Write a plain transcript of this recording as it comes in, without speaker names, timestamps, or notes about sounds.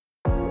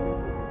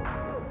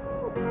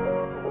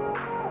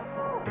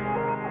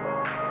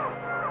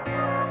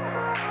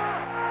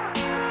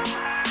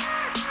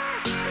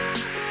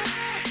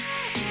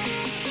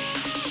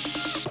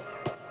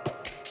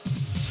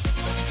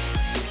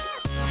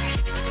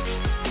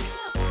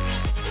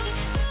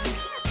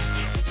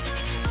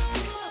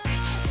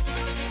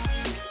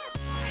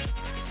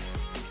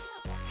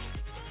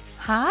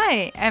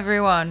Hi,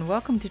 everyone.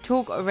 Welcome to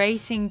Talk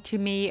Racing to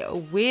Me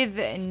with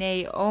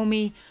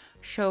Naomi,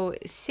 show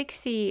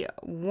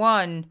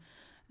 61.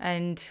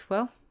 And,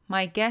 well,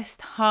 my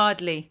guest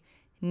hardly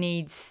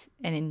needs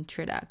an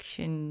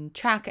introduction.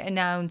 Track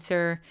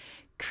announcer,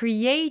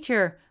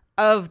 creator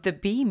of the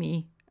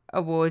Beamy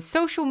Awards,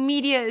 social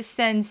media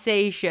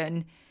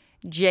sensation,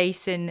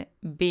 Jason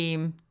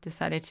Beam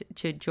decided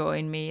to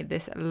join me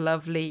this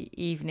lovely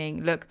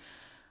evening. Look,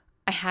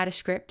 I had a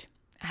script,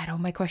 I had all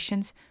my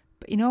questions.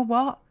 But you know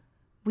what?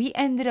 We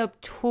ended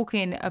up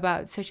talking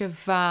about such a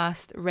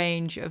vast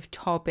range of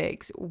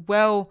topics,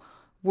 well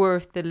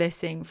worth the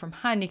listening, from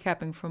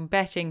handicapping, from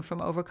betting,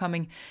 from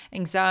overcoming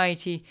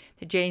anxiety,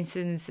 to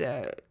Jason's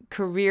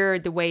career,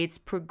 the way it's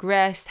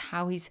progressed,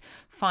 how he's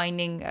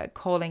finding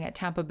calling at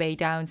Tampa Bay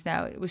Downs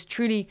now. It was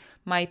truly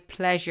my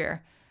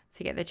pleasure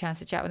to get the chance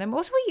to chat with him.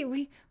 Also,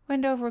 we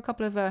went over a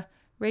couple of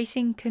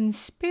racing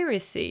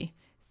conspiracy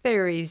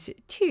theories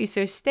too,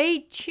 so stay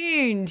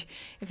tuned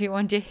if you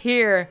want to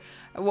hear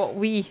what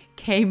we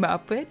came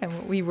up with and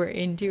what we were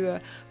into.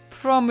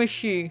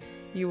 Promise you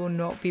will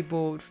not be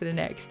bored for the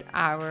next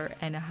hour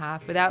and a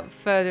half. Without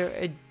further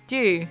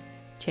ado,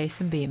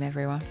 Jason Beam,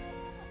 everyone.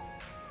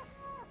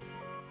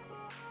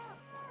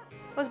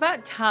 Well, it's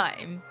about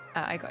time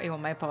I got you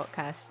on my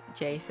podcast,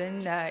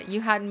 Jason.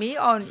 You had me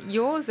on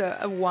yours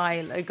a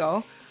while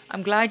ago.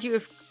 I'm glad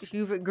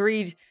you've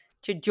agreed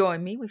to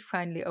join me. We've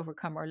finally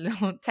overcome our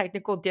little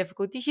technical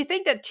difficulties. You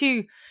think that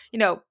two,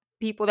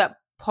 people that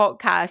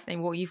podcast,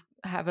 and well, you've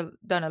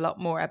done a lot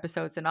more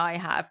episodes than I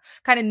have,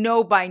 kind of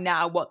know by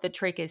now what the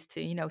trick is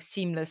to,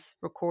 seamless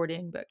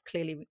recording, but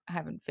clearly we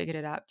haven't figured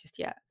it out just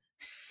yet.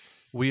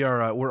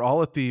 We're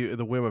all at the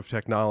whim of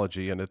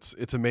technology, and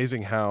it's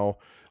amazing how,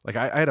 like,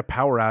 I had a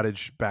power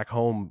outage back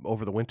home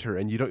over the winter,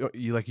 and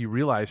you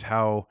realize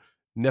how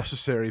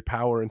necessary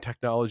power and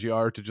technology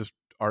are to just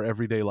our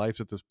everyday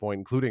lives at this point,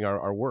 including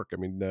our work. I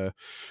mean,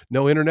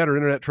 no internet or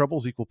internet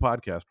troubles equal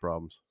podcast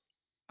problems.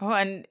 Oh,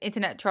 and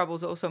internet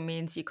troubles also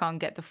means you can't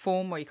get the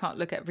form, or you can't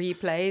look at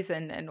replays,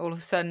 and all of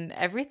a sudden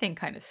everything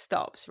kind of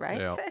stops,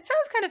 right? Yeah. So it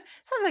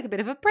sounds like a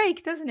bit of a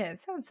break, doesn't it?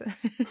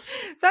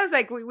 It sounds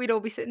like we'd all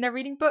be sitting there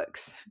reading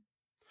books.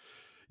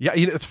 Yeah,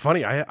 it's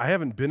funny. I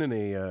haven't been in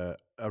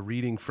a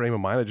reading frame of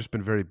mind. I've just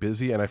been very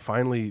busy, and I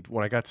finally,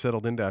 when I got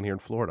settled in down here in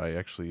Florida, I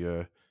actually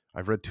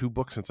I've read 2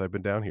 books since I've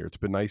been down here. It's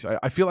been nice.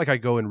 I feel like I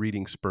go in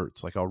reading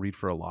spurts. Like, I'll read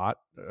for a lot,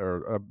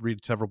 or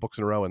read several books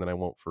in a row, and then I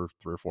won't for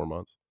 3 or 4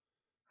 months.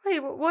 Wait,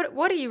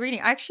 what are you reading?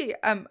 Actually,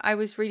 I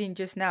was reading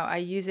just now. I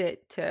use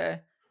it to,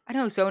 I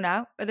don't know, zone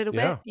out a little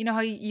bit. Yeah. You know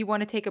how you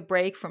want to take a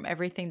break from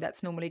everything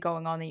that's normally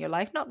going on in your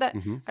life. Not that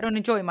Mm-hmm. I don't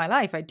enjoy my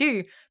life, I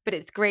do, but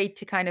it's great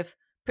to kind of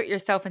put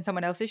yourself in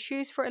someone else's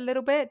shoes for a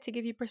little bit to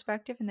give you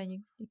perspective, and then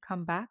you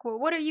come back. Well,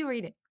 what are you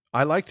reading?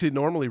 I like to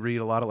normally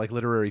read a lot of, like,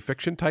 literary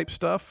fiction type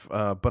stuff,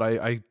 but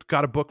I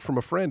got a book from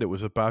a friend. It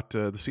was about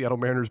the Seattle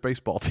Mariners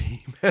baseball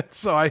team, and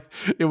so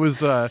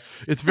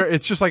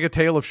it's just like a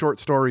tale of short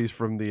stories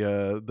from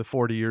the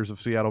 40 years of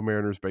Seattle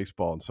Mariners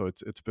baseball, and so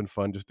it's been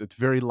fun. Just, it's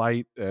very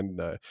light, and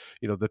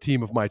the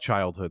team of my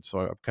childhood, so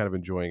I'm kind of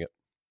enjoying it.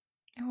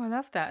 Oh, I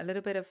love that. A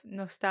little bit of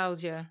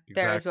nostalgia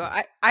there as well.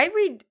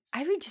 Exactly.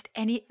 I read just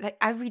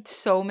I read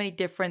so many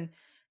different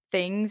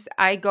things.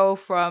 I go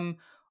from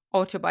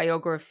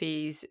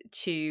autobiographies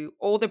to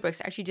older books.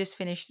 I actually just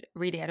finished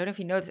reading. I don't know if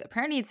you know this.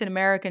 Apparently it's an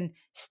American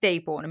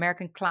staple, an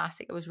American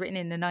classic. It was written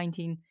in the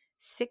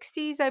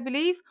 1960s, I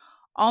believe.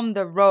 On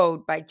the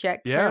Road by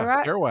Jack Yeah,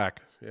 Kerouac. Kerouac.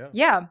 Yeah.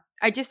 Yeah,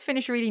 I just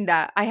finished reading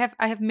that. I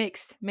have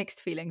mixed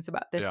feelings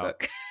about this Yeah.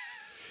 book.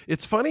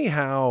 It's funny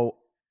how,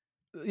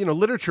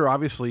 literature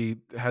obviously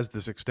has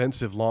this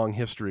extensive, long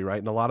history, right?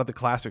 And a lot of the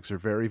classics are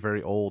very,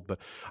 very old, but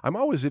I'm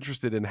always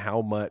interested in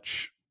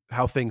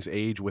how things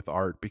age with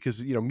art,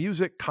 because,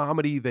 music,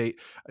 comedy,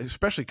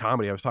 especially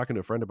comedy. I was talking to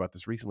a friend about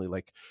this recently.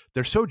 Like,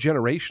 they're so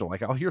generational.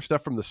 Like, I'll hear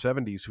stuff from the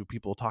 70s who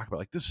people talk about,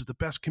 like, this is the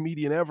best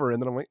comedian ever.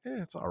 And then I'm like,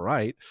 it's all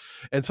right.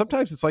 And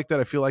sometimes it's like that,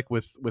 I feel like,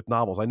 with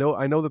novels. I know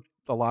that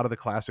a lot of the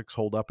classics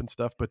hold up and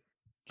stuff, but,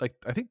 like,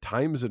 I think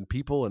times and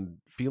people and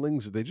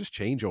feelings, they just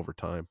change over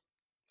time.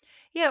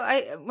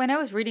 Yeah, when I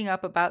was reading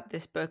up about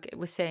this book, it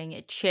was saying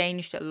it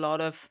changed a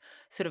lot of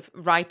sort of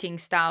writing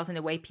styles and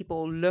the way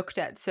people looked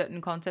at certain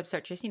concepts,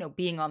 such as,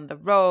 being on the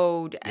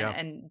road, Yeah.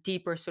 and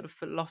deeper sort of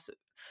I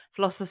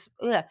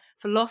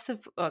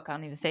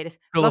can't even say this,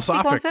 philosophy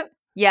Philosophic. concept.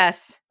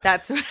 Yes,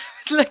 that's what I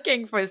was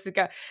looking for. This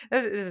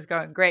is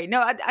going great.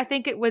 No, I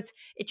think it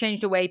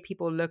changed the way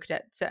people looked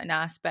at certain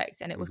aspects,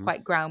 and it was Hmm.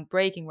 quite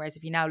groundbreaking. Whereas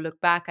if you now look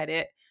back at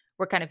it,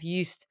 we're kind of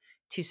used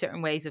to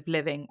certain ways of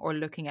living or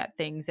looking at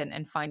things,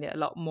 and find it a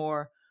lot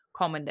more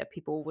common that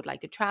people would like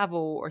to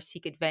travel or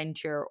seek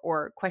adventure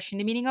or question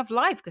the meaning of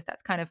life, because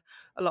that's kind of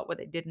a lot what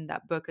they did in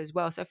that book as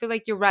well. So I feel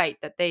like you're right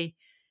that they,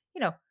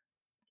 you know,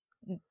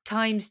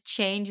 times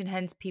change, and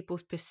hence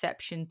people's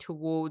perception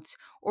towards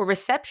or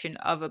reception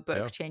of a Yeah.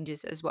 book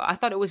changes as well. I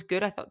thought it was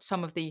good. I thought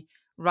some of the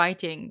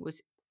writing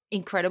was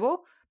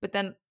incredible, but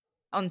then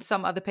on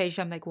some other page,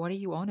 I'm like, what are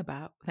you on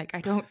about? Like,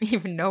 I don't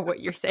even know what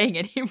you're saying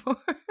anymore.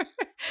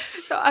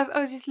 So I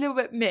was just a little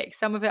bit mixed.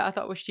 Some of it I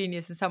thought was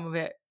genius, and some of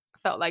it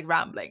felt like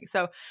rambling.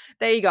 So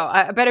there you go.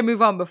 I better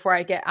move on before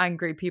I get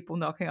angry people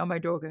knocking on my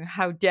door going,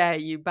 how dare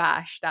you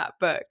bash that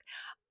book?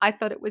 I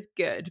thought it was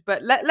good.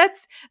 But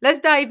let's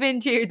dive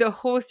into the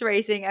horse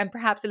racing and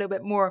perhaps a little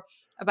bit more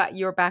about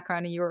your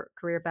background and your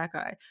career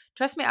background.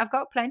 Trust me, I've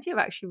got plenty of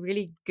actually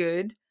really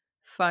good,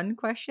 fun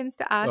questions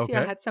to ask you. I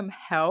Okay. had some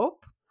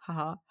help. Ha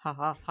ha ha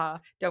ha ha.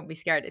 Don't be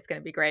scared. It's going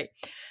to be great.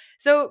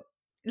 So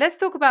let's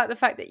talk about the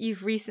fact that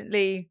you've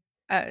recently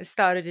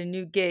started a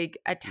new gig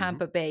at hmm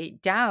Tampa Bay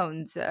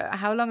Downs.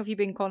 How long have you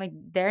been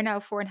calling there now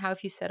for, and how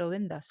have you settled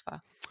in thus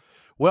far?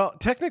 Well,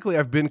 technically,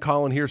 I've been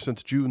calling here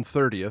since June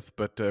 30th,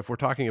 but if we're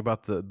talking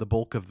about the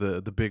bulk of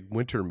the big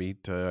winter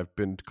meet, I've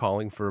been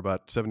calling for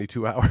about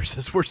 72 hours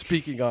as we're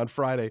speaking on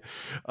Friday.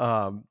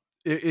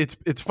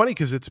 It's funny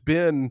because it's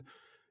been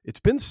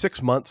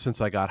 6 months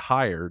since I got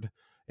hired,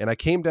 and I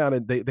came down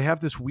and they have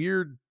this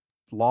weird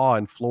law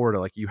in Florida,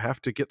 like you have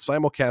to get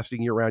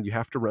simulcasting year round. You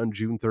have to run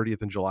June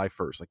 30th and July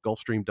 1st. Like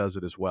Gulfstream does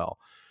it as well,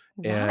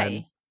 and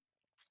Why?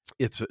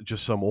 it's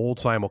just some old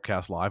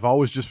simulcast law. I've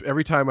always just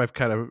every time I've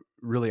kind of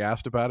really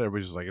asked about it,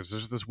 everybody's just like, it's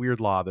just this weird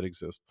law that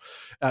exists.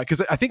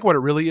 Because I think what it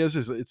really is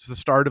it's the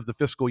start of the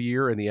fiscal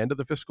year and the end of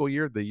the fiscal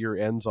year. The year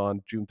ends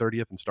on June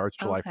 30th and starts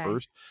July Okay.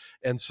 1st,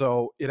 and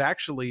so it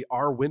actually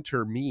our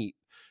winter meet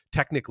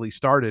technically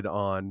started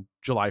on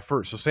July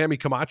 1st. So Sammy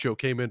Camacho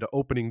came into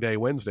opening day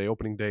Wednesday,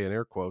 opening day in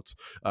air quotes,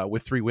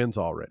 with 3 wins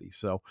already.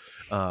 So,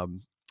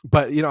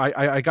 but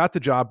I got the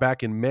job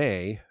back in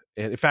May.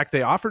 And in fact,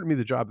 they offered me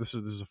the job. This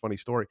is a funny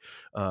story.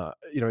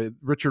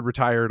 Richard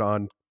retired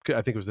on,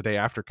 I think it was the day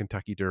after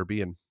Kentucky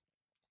Derby, and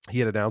he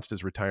had announced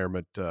his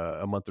retirement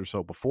a month or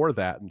so before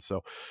that. And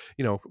so,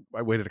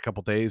 I waited a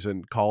couple days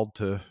and called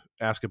to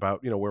ask about,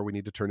 where we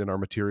need to turn in our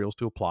materials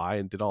to apply,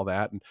 and did all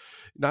that. And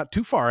not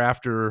too far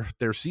after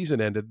their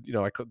season ended,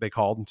 they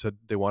called and said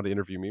they wanted to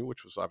interview me,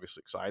 which was obviously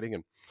exciting.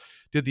 And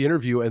did the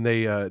interview, and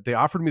they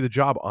offered me the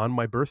job on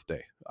my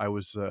birthday. I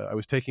was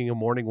taking a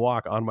morning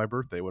walk on my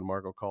birthday when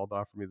Margot called to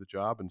offer me the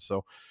job. And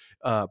so,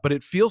 but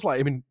it feels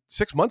like,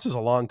 6 months is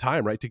a long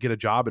time, right, to get a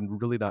job and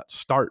really not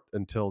start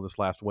until this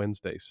last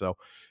Wednesday. So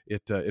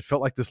it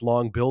felt like this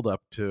long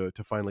buildup to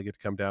finally get to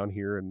come down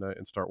here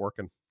and start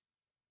working.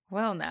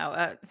 Well,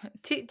 now,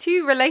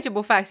 two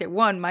relatable facts here.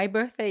 One, my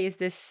birthday is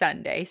this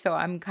Sunday, so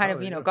I'm kind Oh,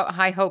 of there you go. got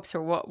high hopes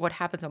for what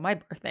happens on my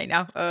birthday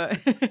now.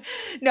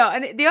 No,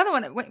 and the other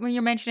one, when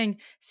you're mentioning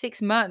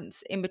 6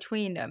 months in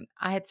between,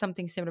 I had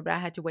something similar, but I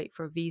had to wait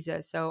for a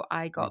visa, so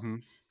I got hmm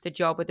the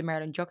job with the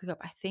Maryland Jockey Club.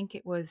 I think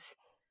it must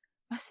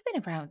have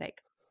been around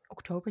like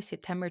October,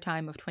 September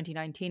time of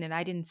 2019, and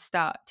I didn't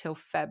start till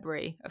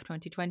February of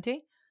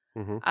 2020,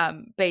 hmm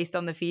based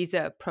on the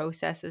visa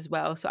process as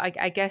well. So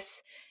I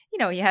guess,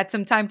 you had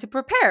some time to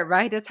prepare,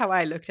 right? That's how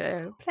I looked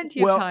at it.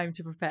 Plenty of Well, time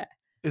to prepare.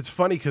 it's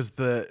funny because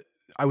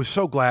I was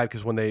so glad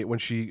because when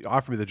she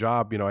offered me the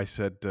job, I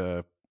said,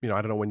 I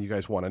don't know when you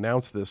guys want to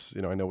announce this.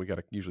 I know we got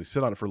to usually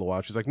sit on it for a little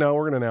while. She's like, no,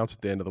 we're going to announce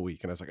at the end of the week.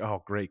 And I was like,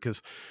 oh, great.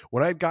 Because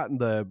when I'd gotten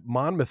the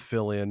Monmouth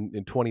fill in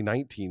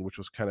 2019, which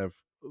was kind of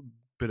a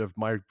bit of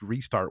my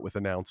restart with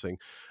announcing,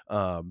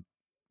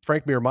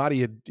 Frank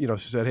Miramati had,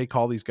 said, hey,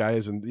 call these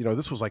guys. And,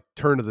 this was like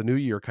turn of the new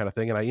year kind of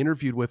thing. And I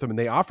interviewed with them, and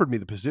they offered me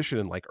the position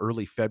in like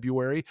early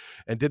February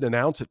and didn't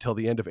announce it till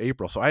the end of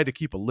April. So I had to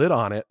keep a lid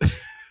on it Oh,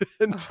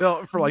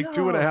 until for like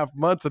two and a no. half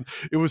months. And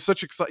it was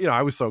such exciting.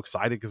 I was so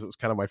excited because it was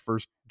kind of my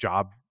first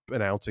job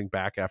announcing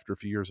back after a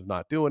few years of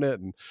not doing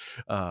it. And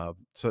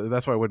so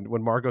that's why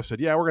when Margot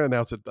said, yeah, we're going to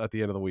announce it at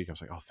the end of the week, I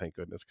was like, oh, thank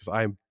goodness.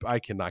 Because I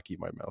cannot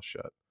keep my mouth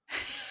shut.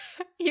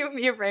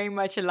 You're very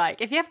much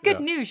alike. If you have good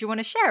Yeah. news, you want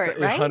to share it,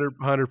 right?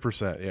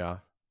 100%. Yeah.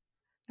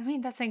 I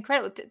mean, that's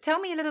incredible. Tell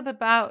me a little bit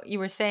about, you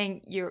were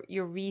saying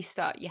your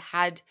restart. You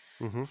had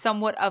hmm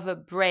somewhat of a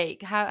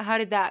break. How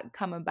did that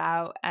come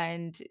about?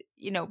 And,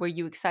 were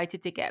you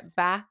excited to get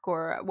back,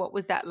 or what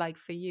was that like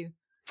for you?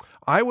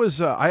 I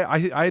was I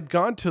had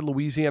gone to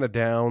Louisiana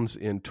Downs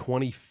in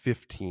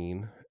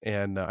 2015,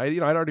 and I'd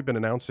already been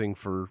announcing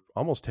for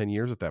almost 10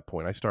 years at that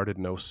point. I started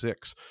in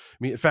 '06.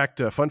 In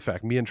fact, fun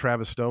fact, me and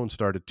Travis Stone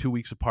started 2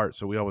 weeks apart,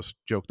 so we always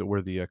joke that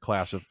we're the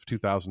class of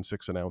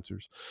 2006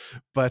 announcers.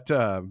 But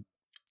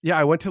yeah,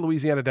 I went to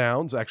Louisiana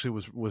Downs.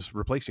 Actually, was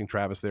replacing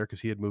Travis there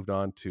because he had moved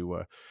on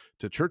to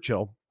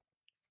Churchill.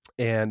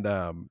 And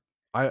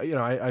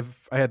I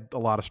had a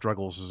lot of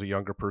struggles as a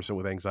younger person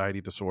with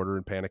anxiety disorder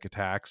and panic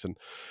attacks, and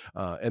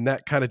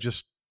that kind of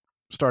just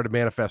started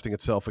manifesting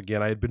itself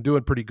again. I had been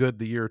doing pretty good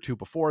the year or two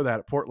before that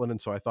at Portland, and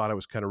so I thought I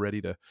was kind of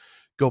ready to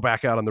go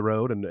back out on the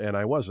road, and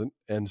I wasn't.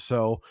 And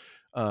so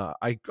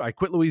I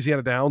quit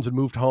Louisiana Downs and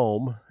moved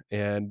home,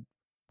 and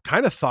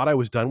kind of thought I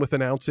was done with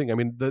announcing.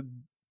 The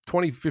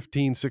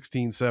 2015,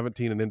 16,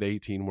 17, and into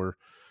 18 were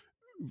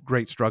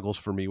great struggles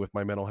for me with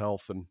my mental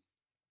health, and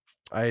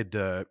I had,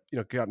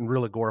 gotten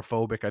real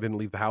agoraphobic. I didn't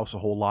leave the house a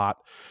whole lot.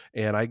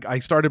 And I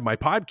started my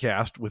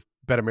podcast with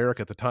Bet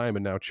America at the time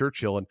and now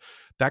Churchill. And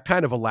that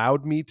kind of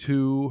allowed me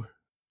to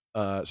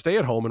stay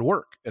at home and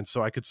work. And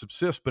so I could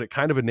subsist, but it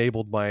kind of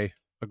enabled my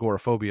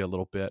agoraphobia a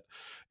little bit.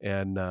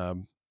 And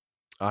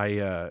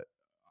I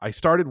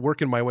started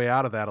working my way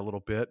out of that a little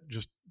bit,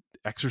 just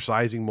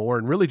exercising more,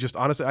 and really just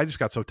honestly, I just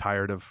got so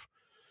tired of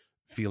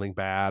feeling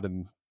bad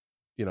and,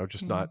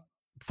 just Mm-hmm. not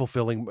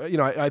fulfilling.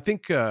 I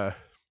think at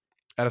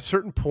a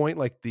certain point,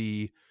 like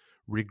the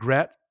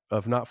regret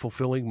of not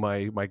fulfilling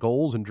my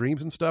goals and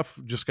dreams and stuff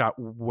just got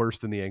worse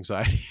than the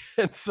anxiety.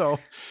 And so,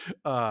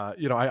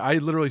 I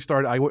literally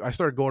started, I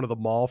started going to the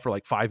mall for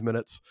like 5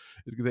 minutes.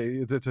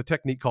 It's a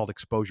technique called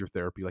exposure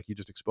therapy. Like you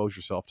just expose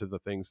yourself to the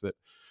things that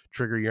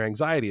trigger your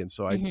anxiety. And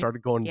so I Mm-hmm.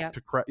 started going Yeah.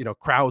 to,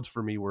 crowds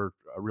for me were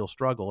a real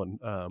struggle, and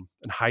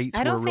heights I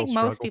were a don't real think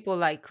most struggle. people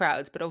like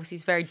crowds, but obviously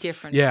it's very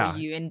different for Yeah.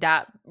 you in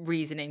that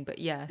reasoning. But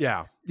yes.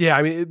 Yeah. Yeah.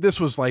 I mean, this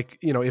was like,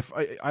 if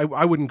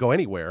I wouldn't go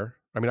anywhere.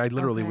 I mean, I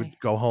literally would Okay.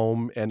 go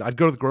home and I'd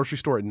go to the grocery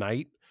store at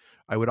night.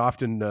 I would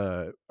often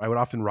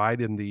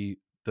ride in the,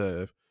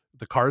 the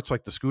carts,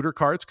 like the scooter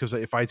carts. Cause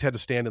if I had to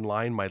stand in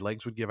line, my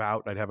legs would give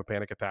out and I'd have a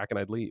panic attack and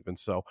I'd leave. And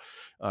so,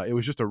 it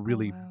was just a Oh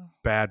really wow.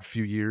 bad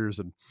few years.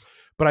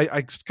 But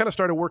I kind of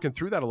started working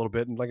through that a little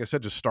bit. And like I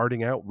said, just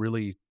starting out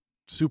really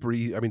super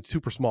easy. I mean,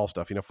 super small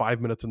stuff,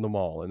 5 minutes in the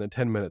mall and then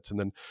 10 minutes and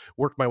then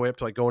worked my way up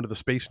to like going to the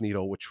Space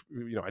Needle, which,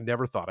 I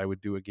never thought I would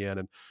do again.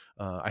 And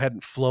I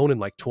hadn't flown in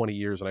like 20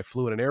 years and I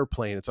flew in an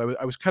airplane. And so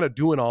I was kind of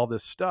doing all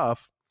this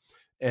stuff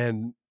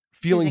and Which is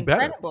feeling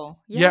better. incredible.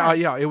 Yeah.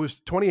 Yeah. Yeah. It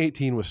was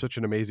 2018 was such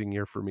an amazing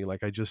year for me.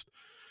 Like I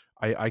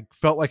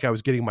felt like I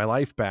was getting my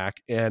life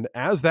back. And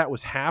as that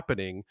was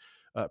happening,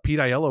 Pete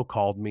Aiello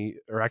called me,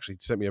 or actually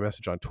sent me a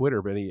message on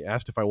Twitter, but he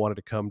asked if I wanted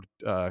to come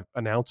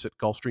announce at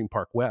Gulfstream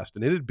Park West.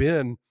 And it had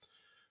been,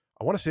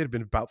 I want to say it had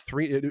been about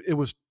it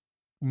was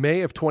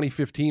May of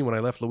 2015 when I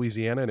left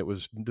Louisiana,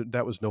 and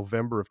that was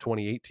November of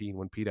 2018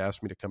 when Pete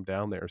asked me to come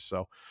down there.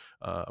 So,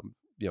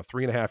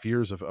 3.5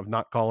 years of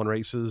not calling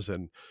races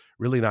and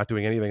really not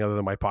doing anything other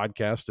than my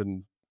podcast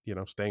and,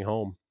 staying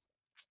home.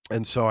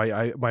 And so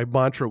my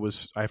mantra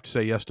was I have to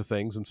say yes to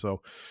things, and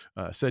so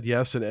said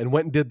yes, and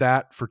went and did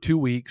that for 2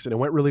 weeks, and it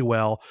went really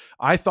well.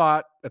 I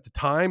thought at the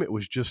time it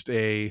was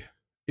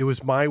it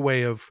was my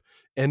way of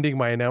ending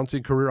my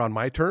announcing career on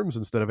my terms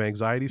instead of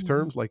anxiety's Hmm.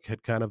 terms, like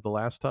had kind of the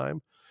last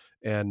time.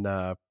 And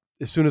as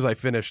soon as I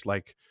finished,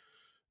 like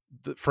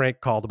Frank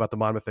called about the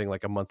Monmouth thing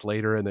like a month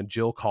later, and then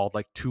Jill called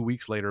like 2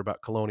 weeks later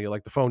about Colonial.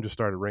 Like the phone just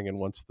started ringing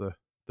once the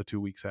 2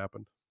 weeks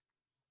happened.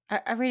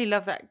 I really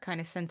love that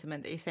kind of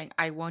sentiment that you're saying.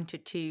 I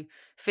wanted to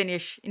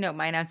finish,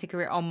 my announcing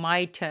career on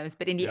my terms,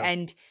 but in the Yeah.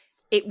 end,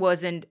 it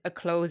wasn't a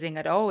closing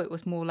at all. It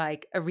was more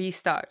like a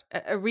restart,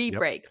 a Yep.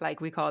 re-break,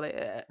 like we call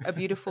it, a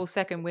beautiful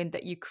second wind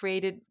that you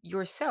created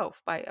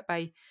yourself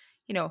by,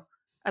 you know,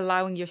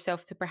 allowing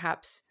yourself to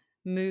perhaps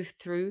move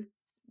through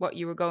what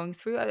you were going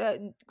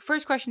through.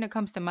 First question that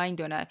comes to mind,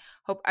 and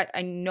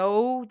I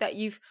know that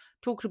you've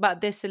talked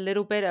about this a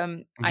little bit.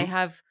 I Hmm.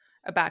 have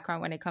a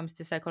background when it comes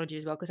to psychology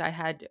as well, because I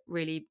had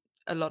really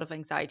a lot of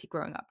anxiety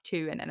growing up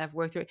too, and I've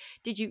worked through it.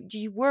 Did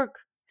you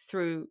work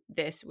through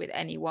this with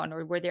anyone,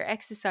 or were there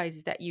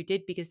exercises that you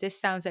did? Because this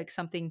sounds like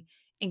something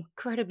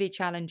incredibly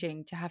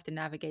challenging to have to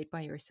navigate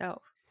by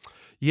yourself.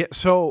 Yeah.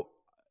 So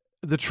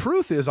the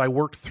truth is I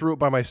worked through it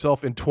by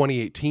myself in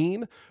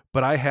 2018,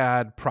 but I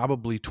had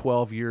probably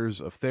 12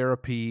 years of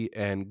therapy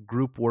and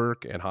group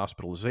work and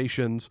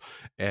hospitalizations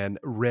and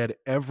read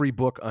every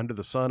book under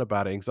the sun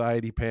about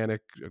anxiety,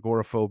 panic,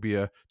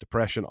 agoraphobia,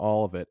 depression,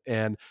 all of it.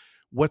 And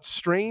what's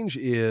strange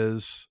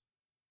is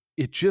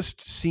it just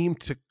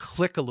seemed to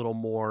click a little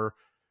more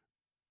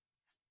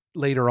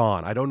later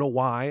on. I don't know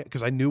why,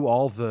 because I knew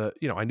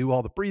I knew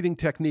all the breathing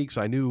techniques.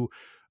 I knew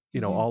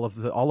Hmm. all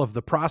of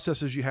the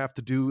processes you have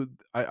to do.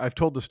 I've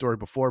told this story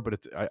before,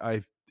 but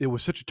it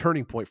was such a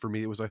turning point for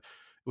me. It was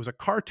a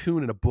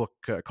cartoon in a book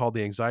called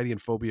the Anxiety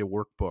and Phobia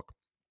Workbook,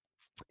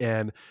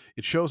 and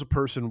it shows a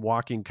person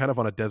walking kind of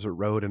on a desert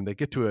road, and they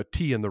get to a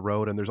T in the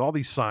road, and there's all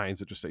these signs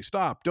that just say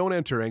stop, don't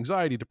enter,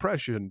 anxiety,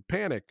 depression,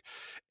 panic.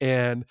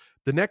 And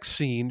the next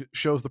scene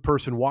shows the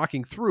person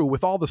walking through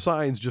with all the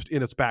signs just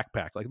in its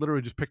backpack, like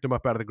literally just picked them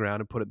up out of the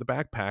ground and put it in the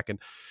backpack. And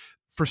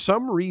for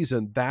some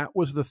reason that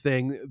was the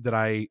thing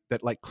that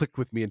like clicked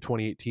with me in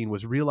 2018,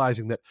 was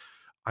realizing that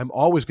I'm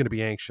always going to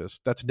be anxious.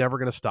 That's never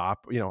going to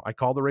stop. I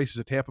called the races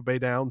at Tampa Bay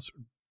Downs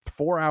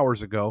 4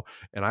 hours ago,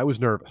 and I was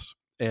nervous,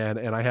 and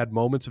I had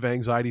moments of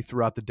anxiety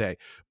throughout the day.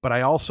 But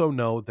I also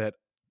know that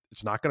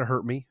it's not going to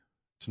hurt me.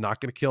 It's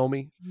not going to kill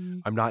me. Hmm.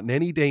 I'm not in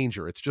any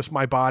danger. It's just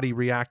my body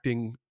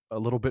reacting a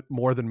little bit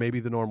more than maybe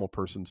the normal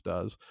person's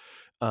does.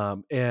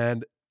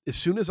 And as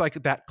soon as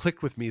that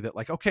clicked with me, that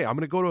like, okay, I'm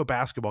going to go to a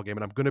basketball game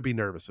and I'm going to be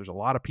nervous. There's a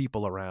lot of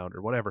people around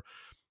or whatever.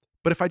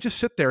 But if I just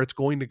sit there, it's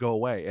going to go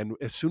away. And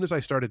as soon as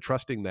I started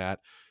trusting that,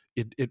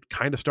 it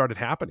kind of started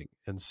happening.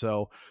 And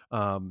so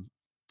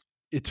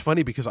it's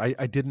funny because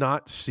I did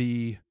not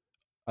see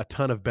a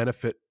ton of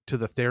benefit to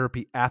the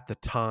therapy at the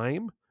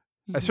time.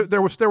 Hmm.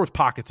 There was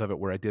pockets of it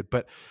where I did,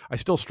 but I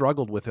still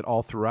struggled with it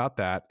all throughout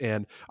that.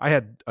 And I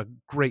had a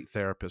great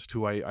therapist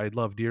who I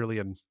love dearly,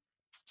 and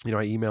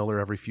I email her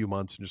every few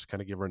months and just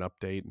kind of give her an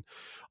update and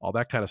all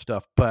that kind of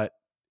stuff. But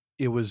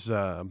it was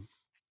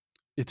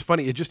it's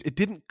funny. It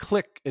didn't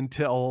click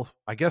until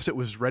I guess it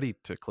was ready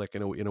to click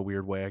in a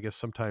weird way. I guess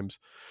sometimes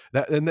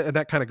and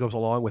that kind of goes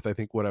along with I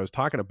think what I was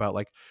talking about.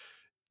 Like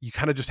you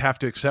kind of just have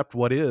to accept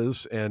what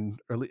is, and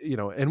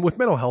and with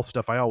mental health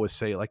stuff, I always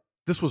say like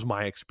this was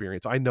my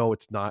experience. I know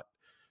it's not.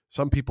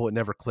 Some people it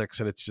never clicks,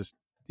 and it's just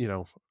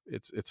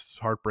it's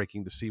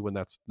heartbreaking to see when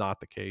that's not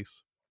the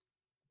case.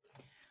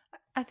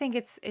 I think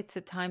it's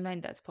a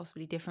timeline that's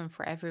possibly different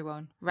for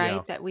everyone, Yeah,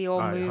 right? That we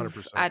all I move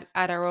 100%.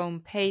 at our own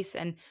pace.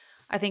 And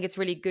I think it's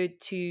really good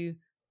to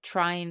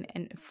try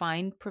and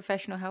find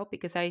professional help,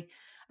 because I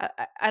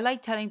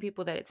like telling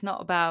people that it's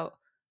not about,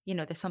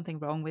 there's something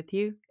wrong with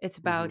you. It's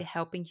Hmm. about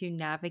helping you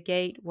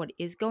navigate what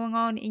is going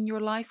on in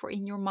your life or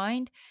in your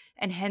mind,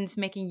 and hence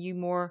making you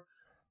more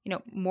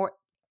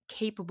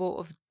capable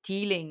of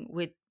dealing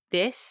with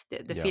the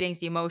Yeah. feelings,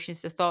 the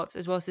emotions, the thoughts,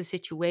 as well as the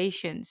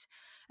situations.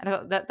 And I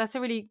thought that's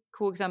a really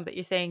cool example that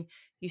you're saying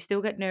you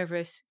still get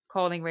nervous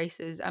calling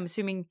races. I'm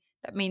assuming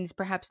that means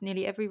perhaps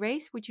nearly every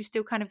race. Would you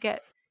still kind of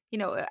get,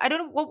 I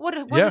don't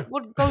know Yeah.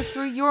 what goes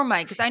through your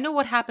mind? Because I know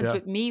what happens Yeah.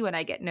 with me when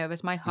I get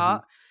nervous. My Hmm.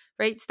 heart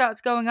rate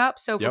starts going up.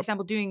 So, for Yep.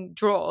 example, doing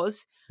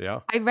draws,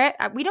 Yeah.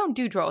 we don't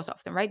do draws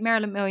often, right?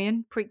 Maryland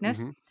Million,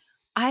 Preakness. Hmm.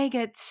 I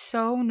get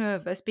so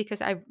nervous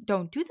because I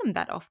don't do them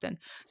that often.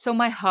 So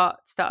my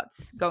heart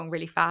starts going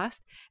really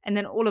fast. And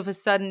then all of a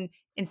sudden,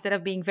 instead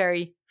of being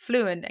very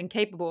fluent and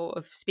capable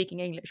of speaking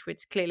English,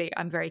 which clearly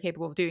I'm very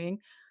capable of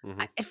doing, Hmm.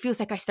 it feels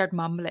like I start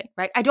mumbling,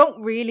 right? I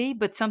don't really,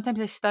 but sometimes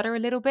I stutter a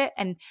little bit.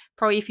 And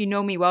probably if you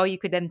know me well, you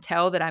could then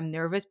tell that I'm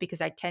nervous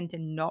because I tend to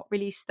not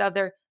really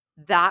stutter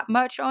that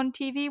much on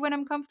TV when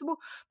I'm comfortable.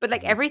 But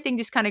like Hmm. everything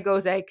just kind of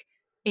goes like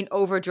in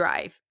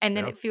overdrive, and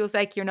then Yeah. it feels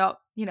like you're not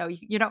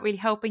really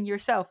helping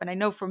yourself. And I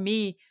know for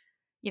me,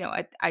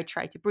 I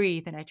try to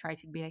breathe, and I try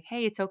to be like,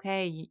 hey, it's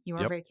okay, you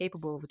are Yep. very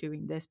capable of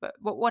doing this. But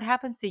what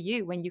happens to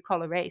you when you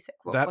call a race?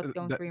 Like, That what's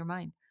going that through your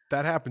mind?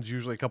 that happens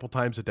usually a couple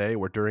times a day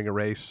where during a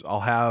race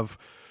I'll have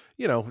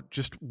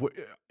just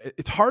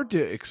it's hard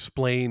to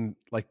explain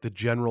like the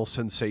general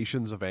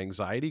sensations of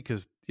anxiety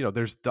because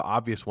there's the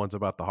obvious ones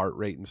about the heart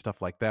rate and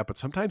stuff like that, but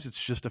sometimes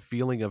it's just a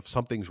feeling of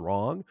something's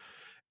wrong,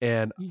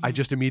 and I Hmm.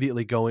 just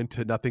immediately go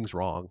into nothing's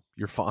wrong,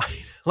 you're fine.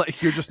 Like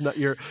you're just not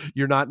you're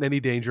not in any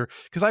danger,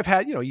 because I've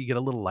had you get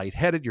a little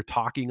lightheaded, you're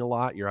talking a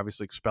lot, you're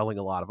obviously expelling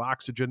a lot of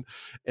oxygen,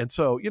 and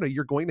so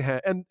you're going to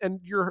have, and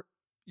you're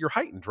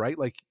heightened, right?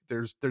 Like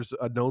there's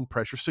a known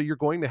pressure, so you're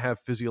going to have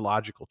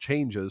physiological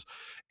changes.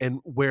 And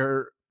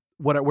where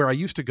I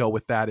used to go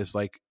with that is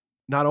like,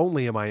 not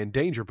only am I in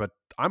danger, but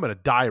I'm going to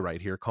die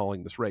right here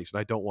calling this race, and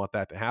I don't want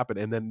that to happen.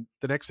 And then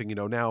the next thing you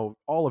know, now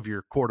all of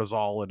your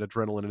cortisol and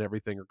adrenaline and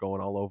everything are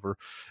going all over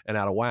and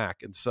out of whack.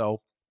 And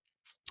so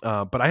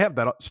but I have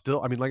that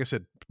still. I mean, like I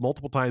said,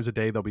 multiple times a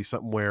day there'll be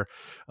something where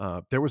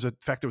there was a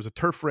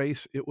turf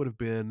race. It would have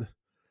been,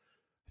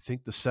 I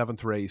think, the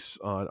seventh race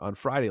on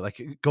Friday. Like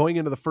going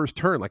into the first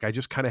turn, like I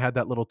just kind of had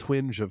that little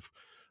twinge of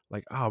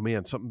like, oh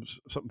man, something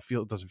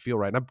doesn't feel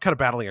right. And I'm kind of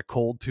battling a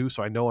cold too,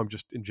 so I know I'm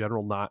just in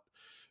general not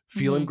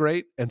feeling Hmm.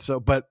 great. And so,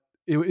 but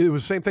it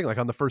was the same thing. Like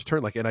on the first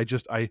turn, like, and I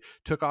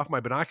took off my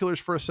binoculars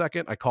for a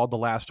second. I called the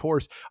last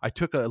horse. I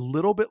took a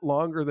little bit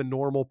longer than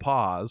normal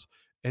pause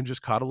and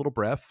just caught a little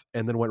breath,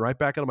 and then went right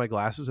back into my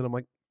glasses. And I'm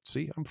like,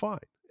 see, I'm fine.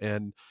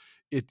 And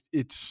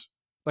it's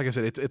like I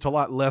said, it's a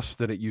lot less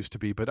than it used to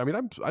be. But I mean,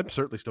 I'm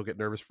certainly still get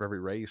nervous for every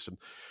race. And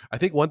I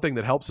think one thing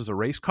that helps as a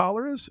race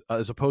caller is,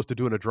 as opposed to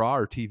doing a draw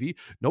or TV,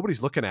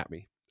 nobody's looking at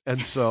me, and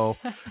so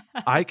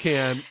I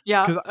can,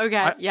 Yeah. because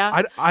Okay.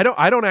 Yeah. I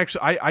don't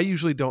actually, I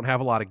usually don't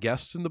have a lot of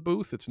guests in the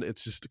booth. It's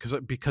just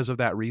because of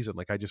that reason.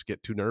 Like I just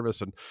get too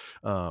nervous, and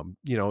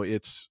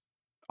it's,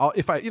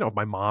 if if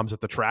my mom's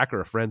at the track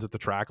or a friend's at the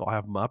track, I'll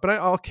have them up, and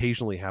I'll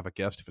occasionally have a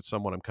guest if it's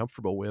someone I'm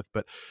comfortable with.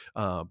 But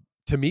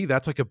to me,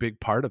 that's like a big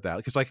part of that,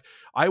 because like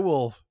I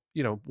will.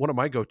 One of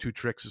my go-to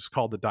tricks is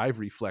called the dive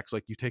reflex.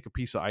 Like you take a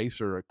piece of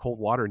ice or a cold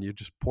water and you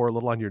just pour a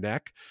little on your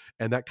neck,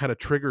 and that kind of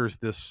triggers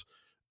this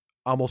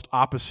almost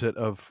opposite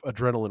of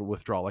adrenaline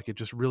withdrawal. Like it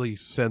just really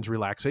sends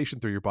relaxation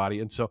through your body.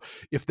 And so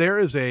if there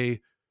is a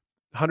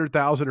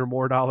 $100,000 or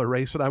more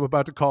race that I'm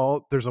about to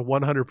call, there's a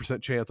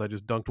 100% chance I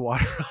just dunked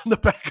water on the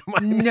back of my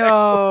neck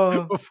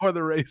No. before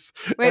the race.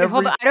 Wait,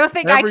 hold Every on. I don't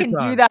think I every can do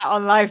time. that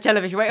on live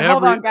television. Wait,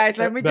 hold Every on, guys.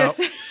 Let me no.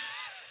 just.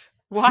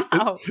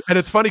 Wow. And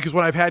it's funny because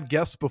when I've had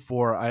guests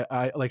before,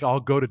 I like I'll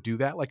go to do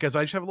that, like, as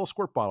I just have a little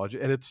squirt bottle,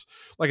 and it's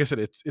like I said,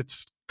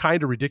 it's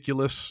kind of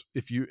ridiculous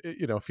if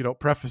if you don't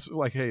preface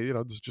like, hey,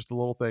 this is just a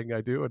little thing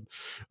I do, and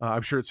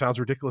I'm sure it sounds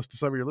ridiculous to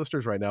some of your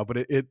listeners right now, but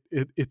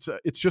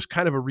it's just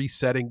kind of a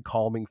resetting,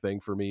 calming thing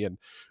for me, and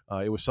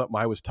it was something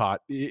I was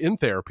taught in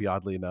therapy,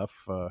 oddly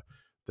enough,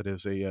 that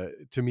is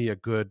to me a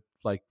good,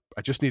 like,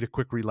 I just need a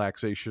quick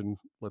relaxation.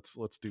 Let's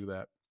do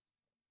that.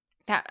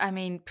 That I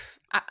mean,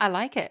 I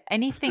like it.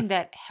 Anything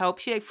that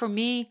helps you. Like for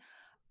me,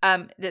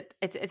 that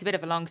it's a bit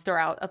of a long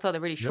story. I'll tell the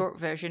really Yep. short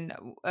version.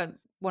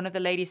 One of the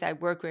ladies I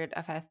work with,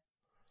 I've had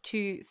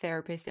two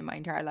therapists in my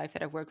entire life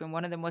that I've worked with.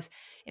 One of them was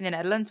in the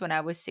Netherlands when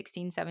I was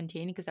 16,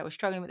 17, because I was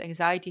struggling with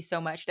anxiety so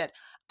much that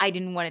I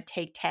didn't want to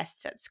take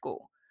tests at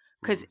school.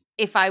 Because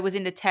if I was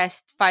in the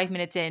test 5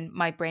 minutes in,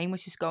 my brain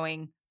was just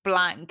going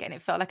blank and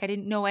it felt like I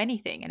didn't know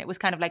anything. And it was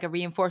kind of like a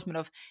reinforcement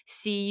of,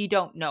 see, you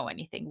don't know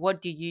anything.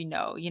 What do you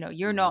know? You know,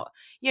 Mhm.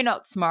 you're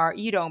not smart.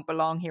 You don't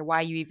belong here. Why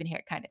are you even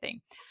here? Kind of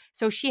thing.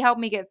 So she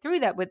helped me get through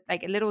that with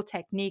like a little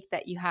technique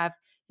that you have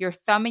your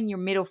thumb and your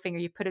middle finger,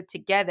 you put it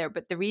together.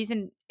 But the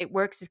reason it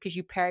works is because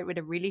you pair it with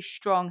a really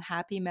strong,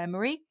 happy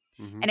memory.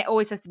 Mhm. And it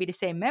always has to be the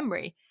same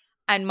memory.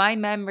 And my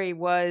memory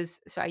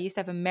was, so I used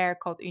to have a mare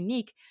called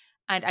Unique,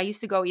 and I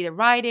used to go either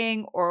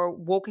riding or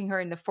walking her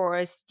in the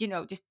forest, you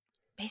know, just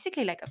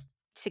basically like a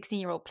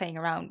 16-year-old playing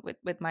around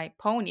with my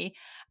pony.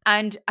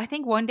 And I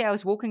think one day I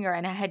was walking her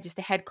and I had just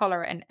a head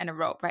collar and a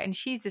rope, right? And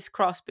she's this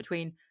cross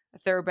between a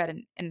thoroughbred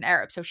and an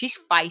Arab. So she's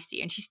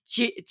feisty and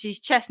she's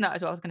chestnut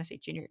as well. I was going to say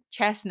ginger,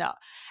 chestnut.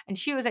 And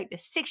she was like the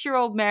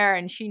 6-year-old mare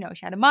and she, you know,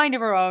 she had a mind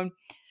of her own.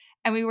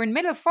 And we were in the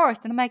middle of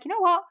forest and I'm like, you know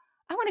what?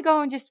 I want to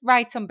go and just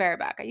ride some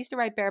bareback. I used to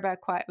ride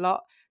bareback quite a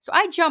lot. So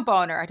I jump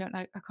on her. I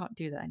can't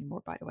do that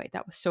anymore, by the way.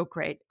 That was so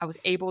great. I was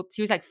able to,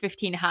 she was like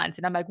 15 hands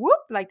and I'm like, whoop,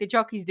 like the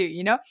jockeys do,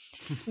 you know,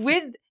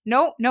 with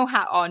no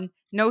hat on,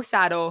 no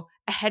saddle,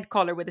 a head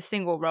collar with a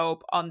single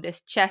rope on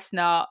this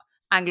chestnut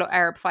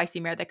Anglo-Arab feisty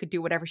mare that could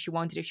do whatever she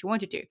wanted if she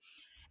wanted to.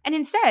 And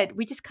instead,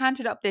 we just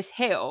cantered up this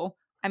hill.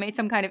 I made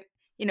some kind of,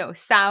 you know,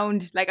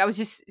 sound, like I was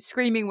just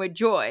screaming with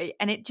joy.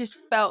 And it just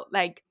felt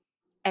like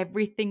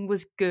everything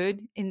was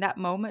good in that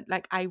moment.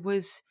 Like I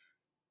was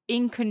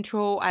in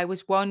control. I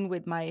was one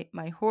with my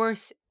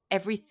horse.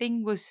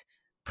 Everything was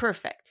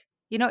perfect.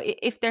 You know,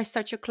 if there's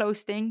such a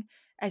close thing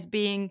as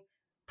being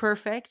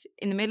perfect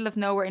in the middle of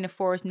nowhere in a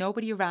forest,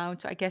 nobody around.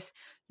 So I guess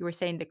you were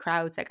saying the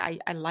crowds, like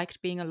I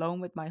liked being alone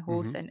with my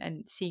horse Mhm.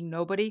 and seeing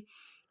nobody.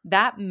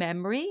 That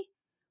memory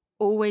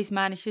always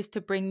manages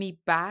to bring me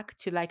back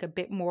to like a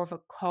bit more of a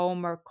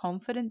calmer,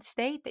 confident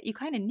state that you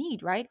kind of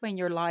need, right? When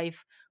you're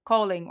live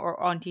calling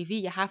or on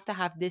TV, you have to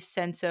have this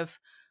sense of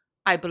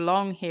I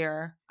belong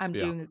here, I'm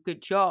Yeah. doing a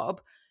good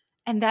job.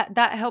 And that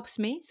helps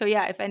me. So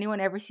yeah, if anyone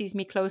ever sees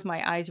me close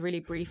my eyes really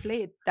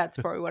briefly, that's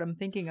probably what I'm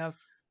thinking of.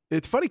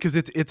 It's funny because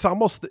it's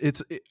almost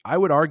I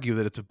would argue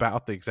that it's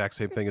about the exact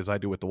same thing as I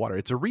do with the water.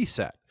 It's a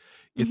reset.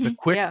 It's a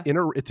quick Yeah.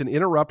 it's an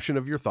interruption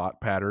of your thought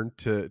pattern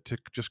to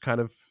just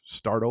kind of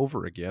start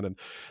over again. And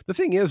the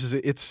thing is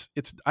it's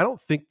I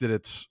don't think that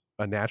it's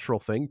a natural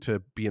thing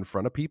to be in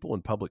front of people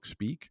and public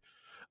speak.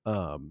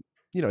 um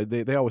you know,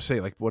 they always say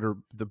like what are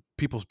the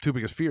people's two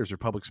biggest fears are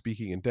public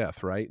speaking and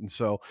death, right? And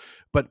so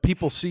but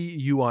people see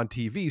you on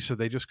TV, so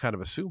they just kind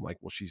of assume like,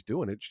 well, she's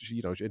doing it,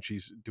 you know, and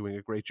she's doing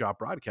a great job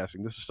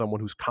broadcasting. This is someone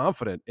who's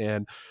confident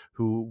and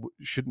who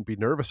shouldn't be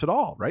nervous at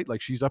all, right?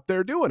 Like she's up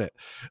there doing it,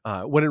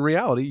 when in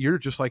reality you're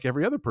just like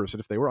every other person.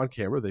 If they were on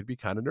camera, they'd be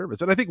kind of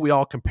nervous. And I think we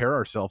all compare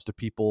ourselves to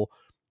people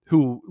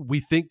who we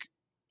think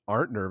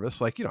aren't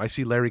nervous. Like, you know, I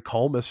see Larry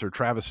Colmus or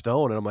Travis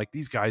Stone and I'm like,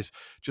 these guys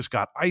just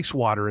got ice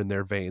water in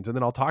their veins. And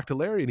then I'll talk to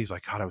Larry and he's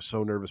like, God, I was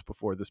so nervous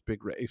before this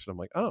big race. And I'm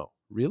like, oh,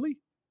 really?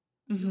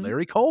 You're Hmm.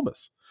 Larry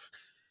Colmus,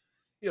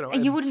 you know?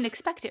 And you And wouldn't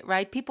expect it,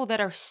 right? People that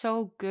are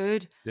so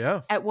good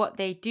yeah, at what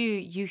they do,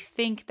 you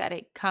think that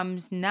it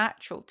comes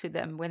natural to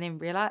them when in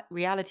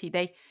reality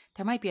there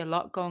might be a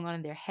lot going on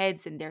in their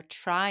heads and they're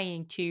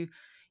trying to,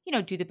 you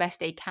know, do the best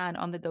they can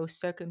under those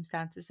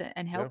circumstances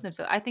and yeah, help them.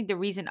 So I think the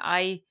reason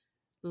I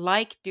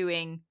like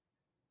doing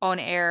on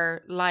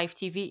air live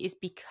TV is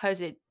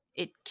because it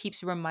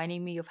keeps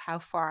reminding me of how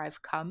far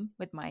I've come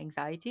with my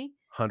anxiety.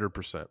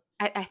 100%.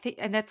 I think,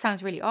 and that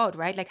sounds really odd,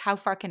 right? Like, how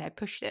far can I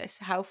push this?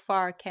 How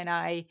far can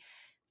I,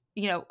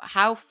 you know,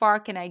 how far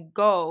can I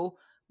go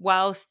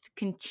whilst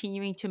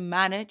continuing to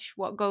manage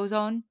what goes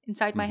on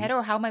inside my Hmm. head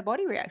or how my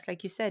body reacts?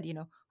 Like you said, you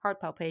know, heart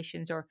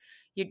palpitations or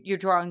you're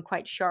drawing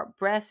quite sharp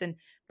breaths. And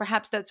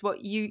perhaps that's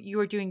what you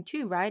were doing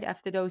too, right?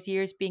 After those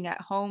years being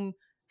at home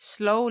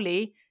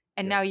slowly,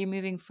 and Yeah. now you're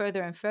moving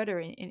further and further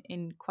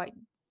in quite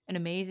an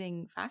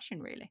amazing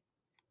fashion, really.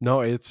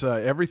 No, it's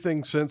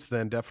everything since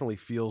then definitely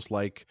feels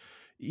like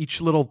each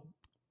little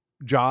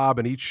job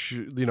and each,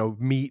 you know,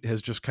 meet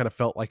has just kind of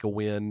felt like a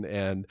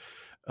win.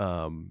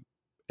 Um,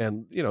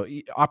 and you know,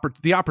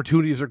 the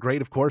opportunities are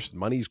great, of course,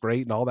 money's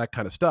great and all that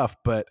kind of stuff.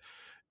 But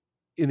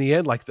in the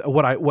end, like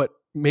what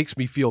makes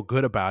me feel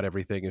good about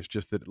everything is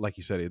just that, like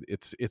you said,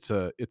 it's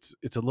a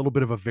little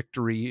bit of a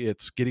victory.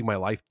 It's getting my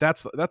life.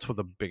 That's what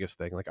the biggest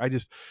thing. Like I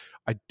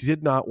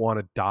did not want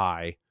to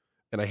die,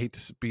 and I hate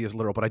to be as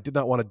literal, but I did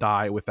not want to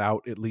die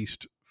without at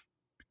least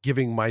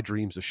giving my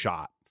dreams a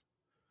shot.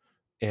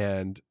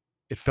 And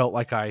it felt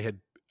like I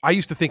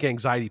used to think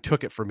anxiety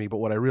took it from me, but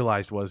what I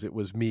realized was it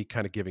was me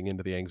kind of giving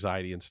into the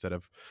anxiety instead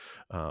of,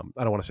 I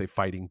don't want to say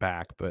fighting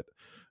back, but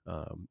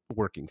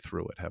working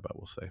through it. How about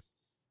we'll say.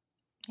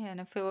 Yeah,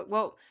 and I feel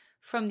well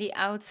from the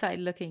outside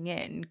looking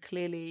in,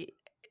 clearly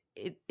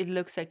it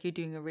looks like you're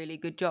doing a really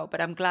good job.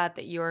 But I'm glad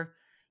that you're,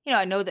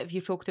 I know that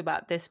you've talked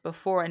about this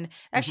before, and Hmm.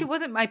 actually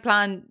wasn't my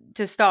plan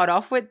to start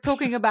off with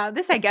talking about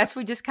this. I guess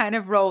we just kind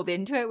of rolled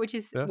into it, which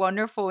is Yeah.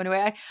 wonderful in a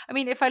way. I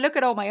mean, if I look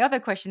at all my other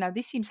questions now,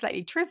 these seem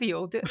slightly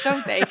trivial,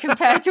 don't they,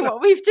 compared to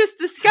what we've just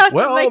discussed? I'm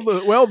Well,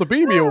 like, the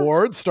Beamy oh,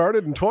 Awards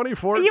started in yeah, well,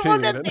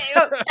 2014.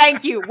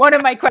 thank you. One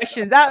of my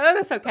questions.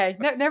 That's okay.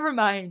 No, never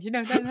mind.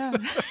 No.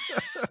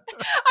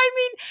 I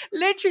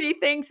mean, literally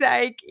things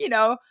like,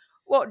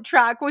 what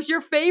track was your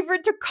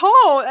favorite to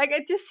call? Like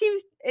it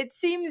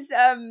seems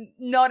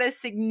not as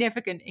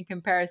significant in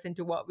comparison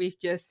to what we've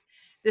just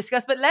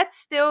discussed. But let's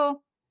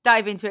still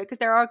dive into it because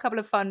there are a couple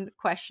of fun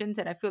questions,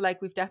 and I feel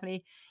like we've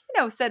definitely,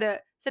 set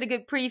a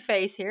good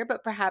preface here.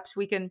 But perhaps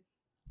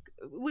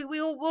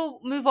we'll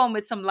move on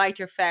with some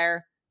lighter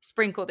fare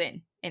sprinkled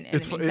in the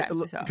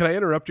meantime as well. Can I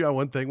interrupt you on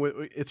one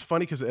thing? It's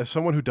funny because as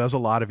someone who does a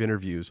lot of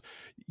interviews,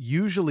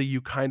 usually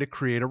you kind of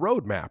create a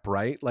roadmap,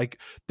 right? Like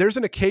there's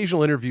an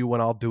occasional interview when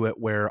I'll do it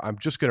where I'm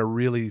just going to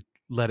really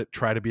let it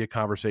try to be a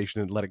conversation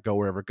and let it go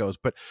wherever it goes.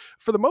 But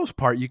for the most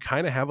part, you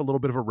kind of have a little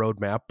bit of a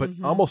roadmap, but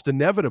Hmm. almost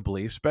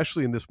inevitably,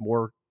 especially in this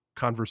more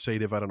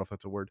conversative, I don't know if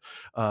that's a word,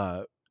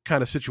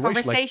 kind of situation.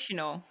 Like,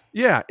 Conversational.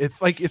 yeah,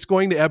 it's like it's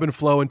going to ebb and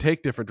flow and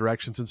take different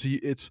directions, and so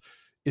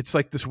it's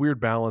like this weird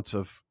balance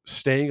of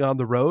staying on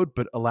the road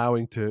but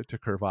allowing to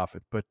curve off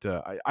it. But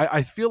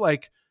I feel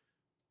like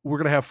we're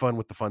gonna have fun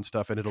with the fun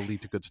stuff, and it'll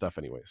lead to good stuff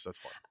anyway. So that's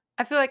fine.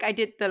 I feel like I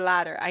did the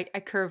latter. I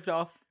curved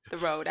off the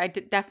road.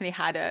 Definitely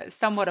had a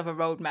somewhat of a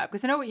roadmap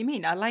because I know what you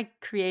mean. I like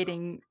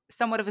creating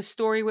somewhat of a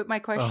story with my Uh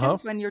huh.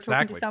 questions when you're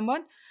talking to Exactly.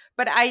 someone.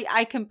 But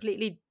I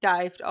completely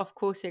dived off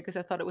course here because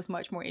I thought it was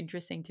much more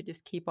interesting to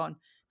just keep on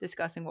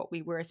discussing what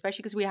we were,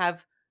 especially because we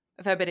have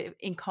a fair bit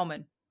in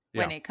common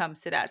when Yeah. it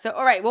comes to that. So,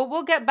 all right, well,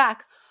 we'll get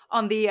back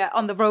on the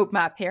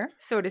roadmap here,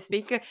 so to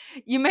speak.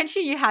 You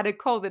mentioned you had a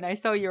cold, and I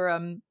saw your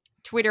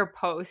Twitter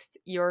post,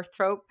 your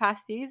throat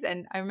pasties,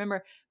 and I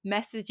remember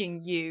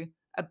messaging you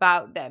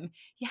about them.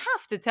 You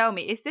have to tell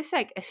me, is this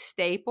like a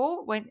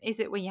staple? When is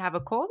it when you have a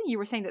cold? And you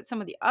were saying that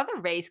some of the other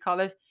race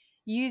callers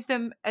use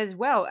them as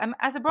well.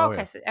 As a Oh yeah.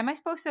 broadcaster, am I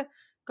supposed to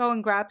go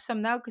and grab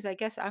some now? Because I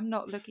guess I'm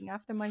not looking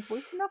after my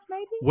voice enough,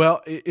 maybe?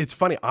 Well, it's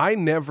funny. I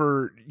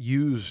never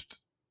used.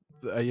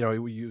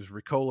 We use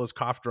Ricolas,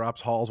 cough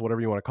drops, Halls, whatever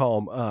you want to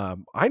call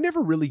them. I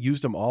never really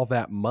used them all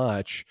that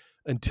much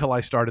until I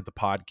started the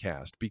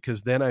podcast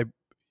because then I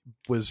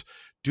was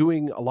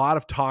doing a lot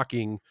of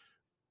talking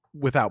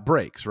without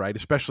breaks, right?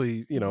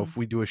 Especially, Hmm. if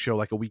we do a show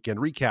like a weekend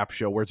recap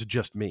show where it's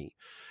just me.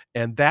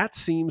 And that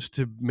seems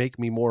to make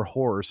me more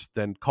hoarse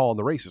than calling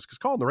the races. Because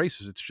calling the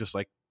races, it's just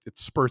like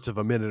it's spurts of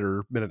a minute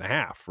or minute and a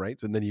half,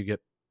 right? And then you get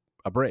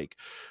a break.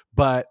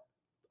 But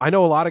I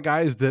know a lot of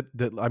guys that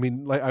I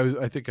mean, like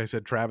I think I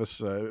said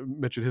Travis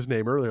mentioned his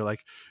name earlier.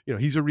 Like,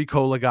 he's a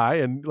Ricola guy,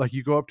 and like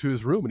you go up to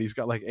his room and he's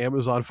got like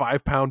Amazon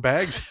 5-pound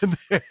bags in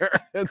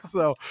there. And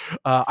so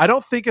I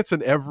don't think it's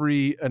an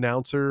every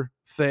announcer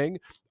thing.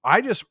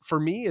 For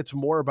me, it's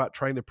more about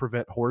trying to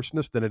prevent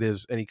hoarseness than it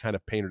is any kind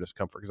of pain or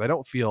discomfort because I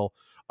don't feel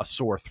a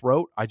sore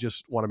throat. I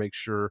just want to make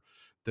sure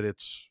that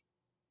it's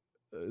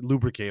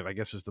lubricated, I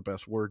guess is the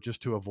best word,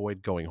 just to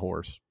avoid going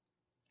hoarse.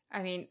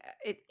 I mean,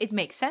 it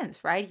makes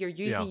sense, right? You're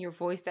Yeah. using your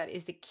voice. That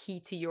is the key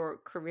to your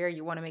career.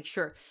 You want to make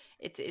sure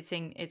it's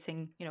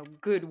in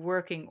good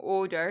working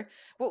order.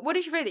 What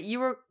is your favorite? You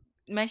were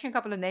mentioning a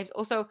couple of names.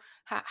 Also,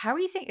 how are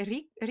you saying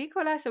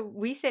Ricola? So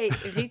we say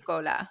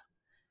Ricola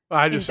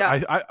in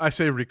Dutch. I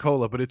say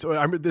Ricola, but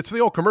it's the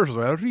old commercials,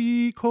 right?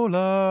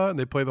 Ricola, and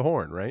they play the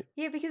horn, right?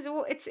 Yeah, because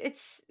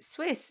it's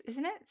Swiss,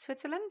 isn't it?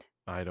 Switzerland,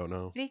 I don't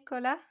know.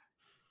 Ricola.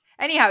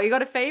 Anyhow, you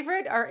got a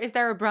favorite, or is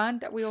there a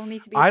brand that we all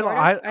need to be a I part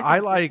of? I I think it's the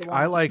like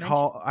one you just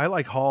mentioned. I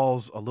like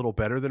Halls a little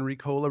better than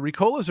Ricola.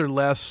 Ricolas are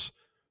less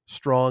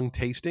strong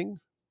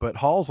tasting, but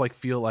Halls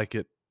feel like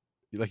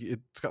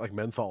it's got like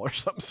menthol or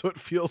something, so it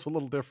feels a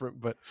little different.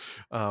 But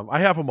I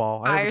have them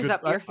all. I have a Fires good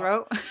up your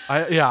throat.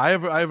 I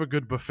have a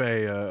good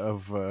buffet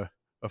of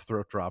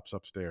throat drops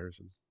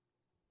upstairs. And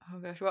Oh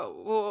gosh,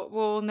 well,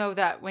 we'll know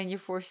that when your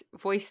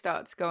voice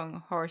starts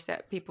going hoarse,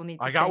 that people need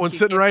to I got send one you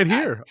sitting gift right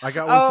bags. here. I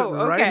got one Oh, sitting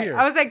right okay. here.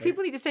 I was like,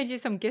 people need to send you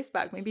some gifts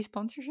back, maybe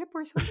sponsorship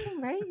or something,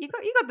 right? You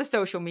got the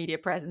social media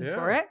presence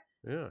for Yeah, it.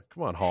 yeah.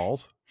 Come on,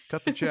 Halls,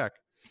 cut the check.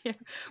 Yeah,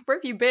 where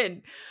have you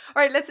been?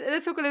 All right, let's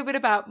talk a little bit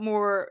about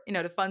more,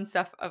 the fun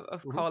stuff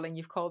of Mhm. calling.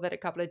 You've called it a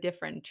couple of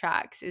different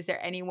tracks. Is there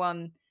any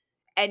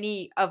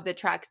of the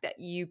tracks that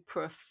you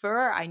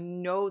prefer? I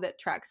know that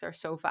tracks are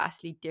so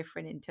vastly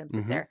different in terms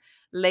of Mhm. their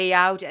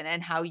layout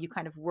and how you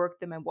kind of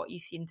work them and what you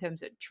see in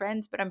terms of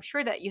trends, but I'm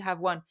sure that you have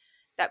one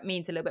that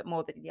means a little bit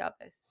more than the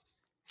others.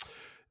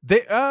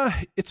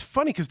 It's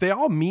funny because they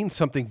all mean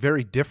something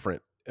very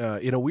different.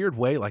 In a weird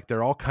way, like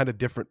they're all kind of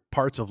different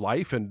parts of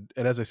life, and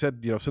as I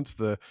said, since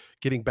the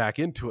getting back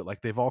into it,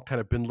 like they've all kind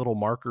of been little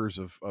markers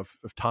of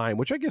time,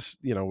 which I guess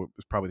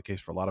is probably the case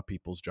for a lot of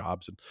people's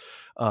jobs.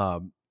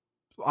 And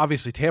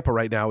obviously, Tampa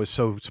right now is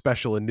so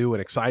special and new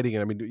and exciting.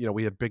 And I mean,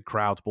 we had big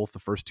crowds both the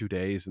first 2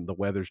 days, and the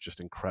weather's just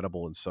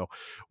incredible. And so,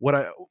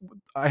 what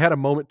I had a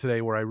moment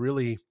today where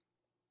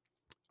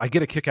I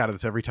get a kick out of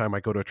this every time I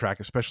go to a track,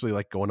 especially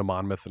like going to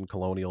Monmouth and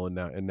Colonial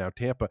and now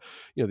Tampa,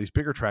 these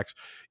bigger tracks,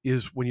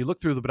 is when you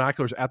look through the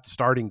binoculars at the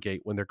starting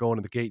gate, when they're going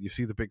to the gate, you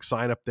see the big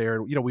sign up there.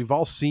 And, we've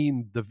all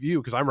seen the view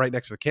because I'm right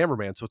next to the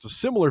cameraman. So it's a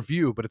similar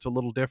view, but it's a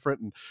little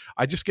different. And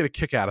I just get a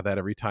kick out of that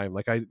every time.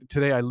 Like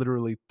today I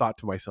literally thought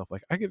to myself,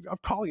 like, I'm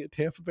calling it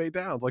Tampa Bay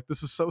Downs. Like,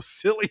 this is so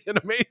silly and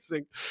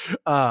amazing.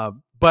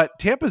 But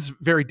Tampa's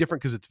very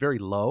different because it's very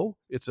low.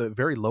 It's a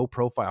very low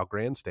profile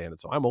grandstand. And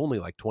so I'm only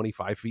like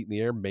 25 feet in the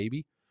air,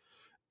 maybe.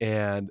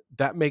 And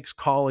that makes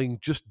calling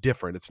just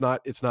different. I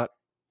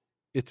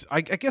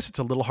guess it's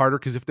a little harder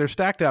because if they're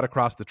stacked out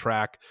across the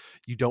track,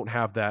 you don't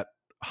have that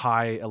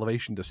high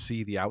elevation to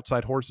see the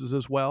outside horses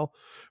as well.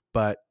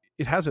 But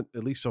it hasn't,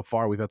 at least so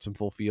far, we've had some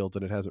full fields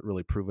and it hasn't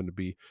really proven to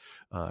be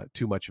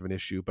too much of an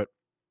issue. But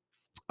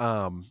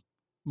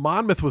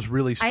Monmouth was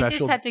really special. I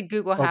just had to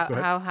Google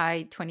how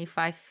high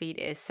 25 feet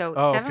is. So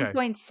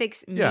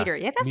 7.6 meter.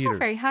 Yeah, that's meters. Not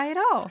very high at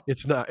all.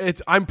 It's not.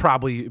 I'm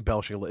probably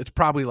embellishing a little. It's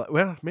probably like,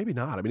 well, maybe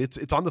not. I mean,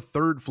 it's on the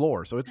third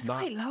floor, so it's not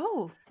quite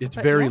low. It's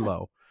very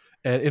low.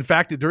 And in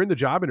fact, during the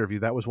job interview,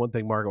 that was one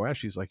thing Margot asked.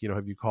 She's like,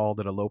 have you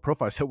called at a low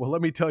profile? I said, well,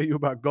 let me tell you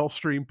about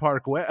Gulfstream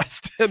Park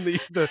West and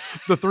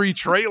the 3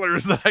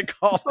 trailers that I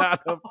called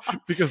out of,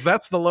 because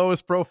that's the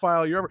lowest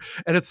profile you ever.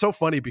 And it's so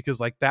funny because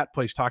like that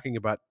place, talking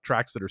about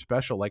tracks that are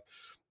special, like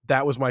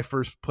that was my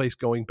first place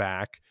going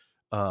back.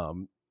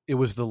 It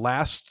was the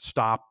last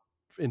stop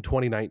in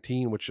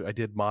 2019, which I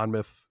did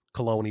Monmouth,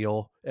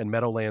 Colonial, and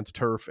Meadowlands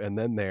Turf, and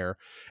then there.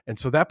 And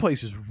so that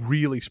place is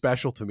really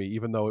special to me,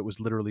 even though it was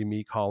literally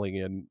me calling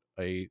in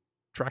a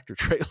tractor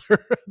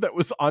trailer that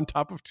was on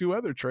top of 2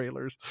 other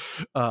trailers.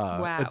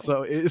 Wow. And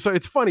so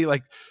it's funny.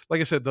 Like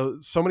I said,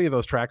 so many of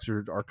those tracks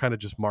are kind of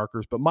just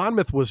markers, but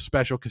Monmouth was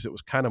special because it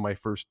was kind of my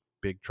first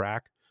big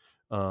track.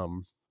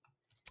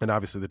 And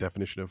obviously the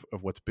definition of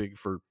what's big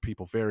for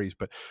people varies,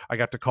 but I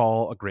got to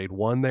call a grade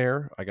 1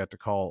 there. I got to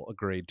call a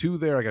grade 2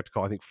 there. I got to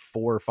call, I think,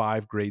 4 or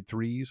 5 grade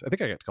 3s. I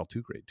think I got to call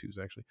 2 grade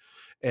 2s actually.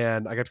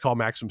 And I got to call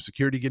Maximum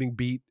Security getting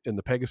beat in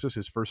the Pegasus,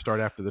 his first start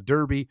after the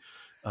Derby.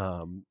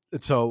 And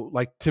so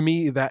like, to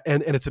me that,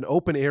 and it's an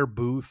open air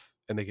booth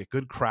and they get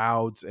good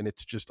crowds and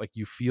it's just like,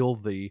 you feel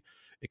the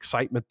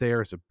excitement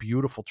there. It's a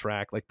beautiful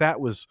track. Like that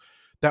was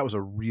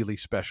a really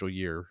special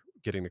year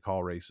getting to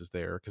call races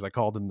there, because I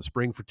called in the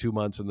spring for 2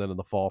 months and then in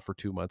the fall for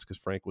 2 months because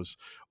Frank was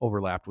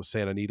overlapped with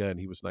Santa Anita and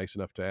he was nice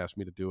enough to ask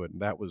me to do it.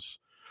 And that was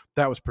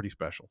pretty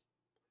special.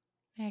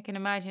 Yeah, I can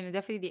imagine. And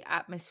definitely the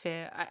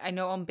atmosphere. I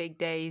know on big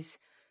days,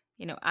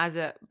 as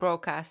a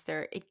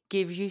broadcaster, it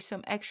gives you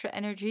some extra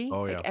energy.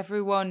 Oh, yeah. Like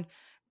everyone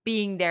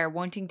being there,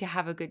 wanting to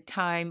have a good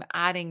time,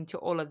 adding to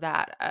all of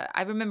that.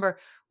 I remember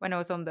when I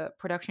was on the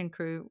production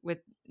crew with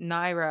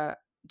Naira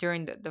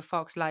during the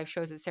Fox Live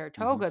shows at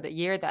Saratoga, the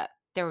year that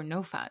there were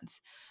no fans.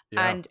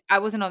 Yeah. And I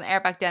wasn't on the air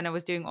back then. I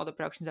was doing all the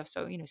production stuff.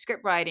 So,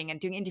 script writing and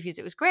doing interviews.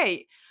 It was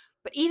great.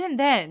 But even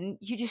then,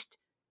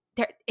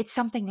 it's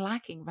something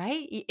lacking,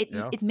 right?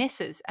 It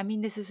misses. I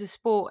mean, this is a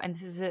sport and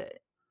this is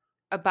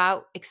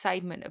about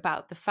excitement,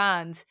 about the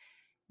fans.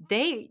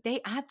 They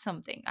add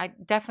something. I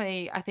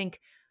think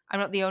I'm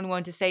not the only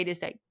one to say this,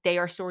 that they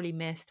are sorely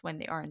missed when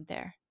they aren't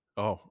there.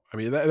 Oh, I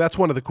mean, that's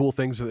one of the cool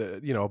things,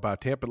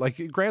 about Tampa.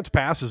 Like Grants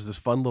Pass is this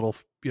fun little,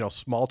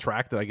 small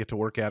track that I get to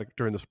work at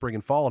during the spring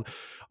and fall. And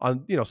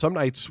on, some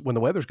nights when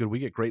the weather's good, we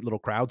get great little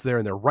crowds there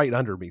and they're right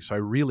under me. So I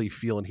really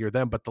feel and hear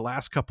them. But the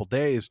last couple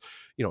days,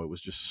 it was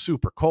just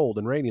super cold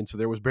and rainy. And so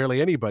there was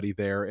barely anybody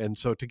there. And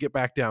so to get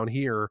back down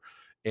here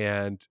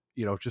and,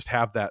 just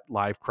have that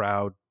live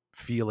crowd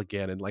feel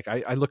again. And like,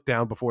 I looked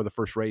down before the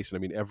first race and I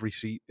mean, every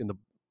seat in the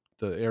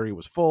area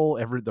was full.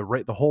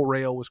 The whole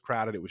rail was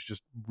crowded. It was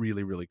just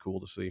really, really cool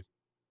to see.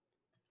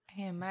 I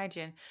can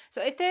imagine.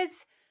 So if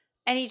there's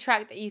any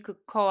track that you could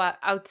call out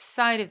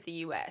outside of the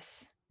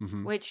US,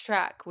 which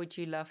track would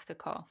you love to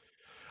call?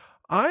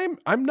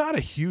 I'm not a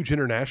huge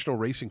international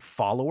racing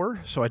follower,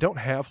 so I don't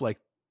have like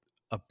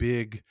a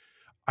big.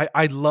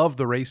 I love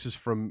the races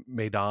from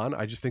Meydan.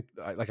 I just think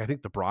I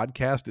think the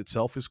broadcast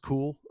itself is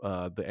cool.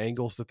 The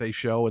angles that they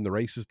show and the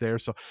races there.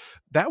 So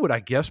that would, I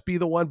guess, be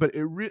the one. But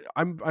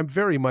I'm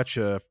very much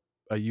a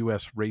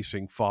U.S.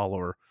 racing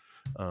follower,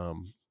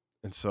 and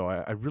so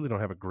I really don't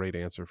have a great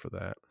answer for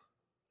that.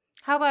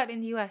 How about in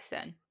the U.S.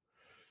 then?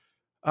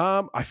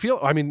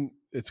 I mean,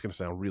 it's going to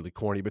sound really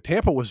corny, but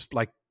Tampa was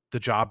like the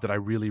job that I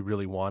really,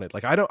 really wanted.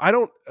 Like I've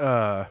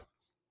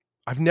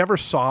never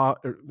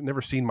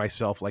seen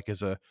myself like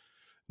as a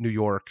New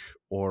York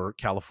or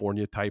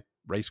California type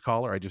race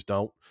caller. I just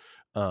don't,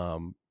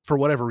 for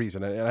whatever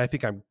reason. And I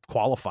think I'm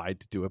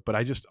qualified to do it, but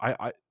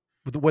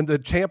when the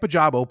Tampa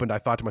job opened, I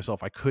thought to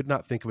myself, I could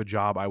not think of a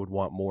job I would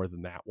want more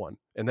than that one.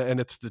 And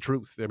it's the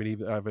truth. I mean,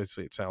 even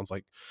obviously it sounds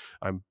like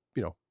I'm,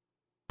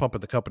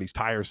 pumping the company's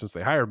tires since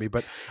they hired me,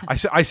 but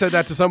I said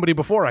that to somebody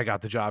before I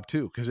got the job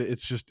too. Cause it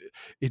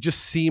just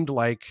seemed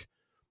like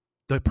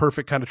the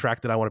perfect kind of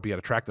track that I want to be at,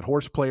 a track that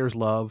horse players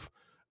love,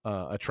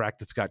 a track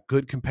that's got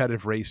good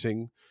competitive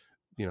racing,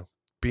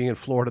 being in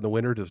Florida in the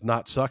winter does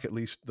not suck. At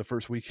least the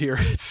first week here,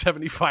 it's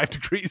 75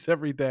 degrees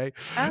every day.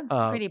 Sounds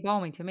pretty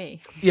balmy to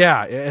me.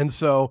 Yeah, and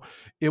so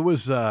it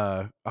was.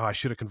 I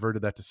should have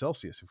converted that to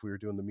Celsius if we were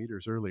doing the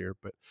meters earlier.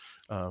 But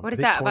What I is think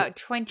that, about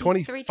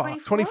 23,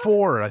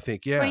 24, I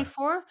think. Yeah,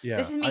 24? yeah.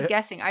 This is me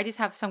guessing. I just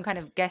have some kind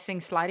of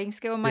guessing sliding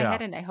skill in my Yeah.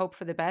 head, and I hope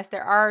for the best.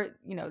 There are,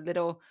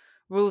 little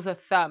rules of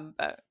thumb,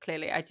 but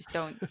clearly I just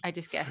don't. I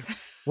just guess.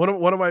 One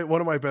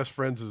of my best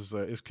friends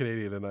is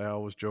Canadian, and I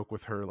always joke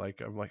with her,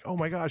 like, I'm like, oh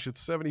my gosh,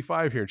 it's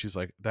 75 here, and she's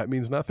like, that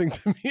means nothing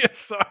to me.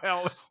 So I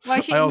always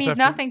Means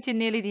nothing to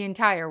nearly the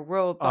entire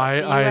world,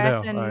 but the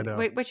US I know.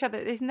 Wait, which other?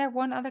 Isn't there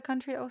one other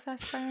country that also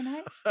has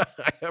Fahrenheit?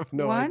 I have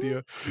no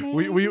idea.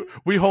 Maybe?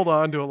 We hold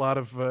on to a lot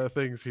of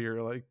things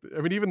here. Like, I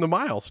mean, even the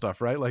mile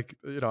stuff, right? Like,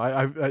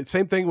 I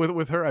same thing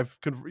with her. I've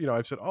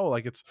said, oh,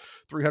 like it's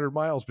 300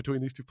 miles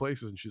between these two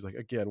places, and she's like,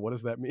 again, what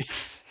does that mean?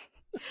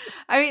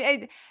 I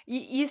mean,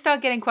 you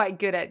start getting quite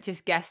good at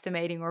just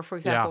guesstimating, or for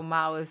example,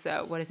 mile is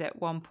what is it,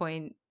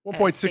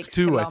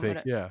 1.62, I think.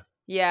 Yeah.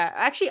 Yeah,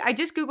 actually, I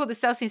just googled the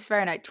Celsius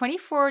Fahrenheit.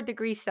 24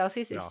 degrees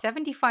Celsius is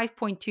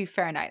 75.2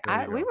 Fahrenheit.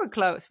 We were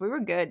close. We were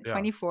good. Yeah.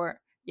 24.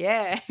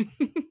 Yeah.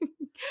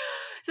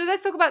 So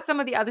let's talk about some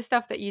of the other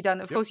stuff that you've done.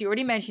 Of course, you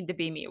already mentioned the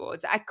Beamy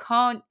Awards. I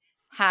can't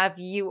have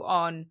you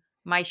on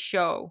my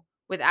show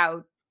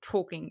without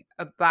talking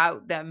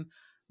about them.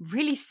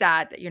 Really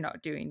sad that you're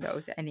not doing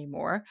those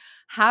anymore.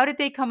 How did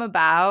they come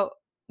about?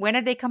 When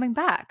are they coming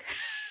back?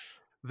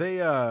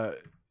 They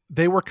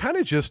were kind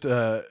of just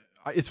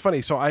it's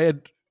funny. So I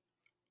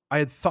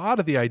had thought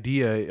of the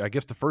idea. I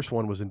guess the first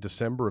one was in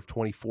December of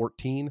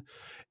 2014,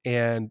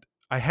 and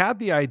I had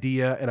the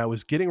idea and I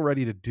was getting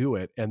ready to do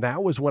it, and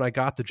that was when I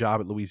got the job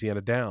at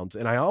Louisiana Downs.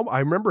 And I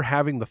remember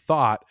having the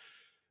thought,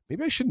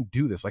 maybe I shouldn't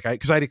do this,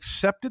 because I'd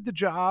accepted the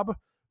job,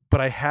 but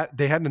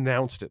they hadn't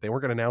announced it. They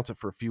weren't going to announce it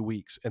for a few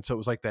weeks. And so it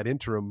was like that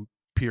interim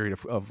period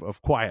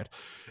of quiet.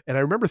 And I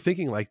remember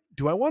thinking, like,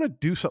 do I want to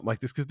do something like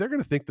this? Because they're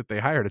going to think that they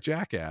hired a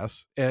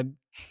jackass. And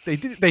they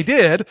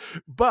did,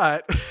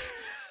 but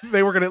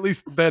they were going to at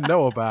least then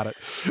know about it.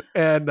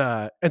 And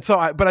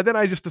so then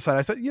I just decided,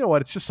 I said, you know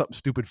what? It's just something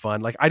stupid fun.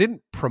 Like, I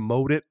didn't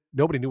promote it.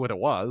 Nobody knew what it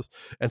was.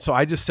 And so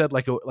I just said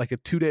like a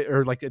 2 day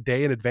or like a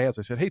day in advance,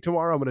 I said, hey,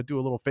 tomorrow I'm going to do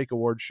a little fake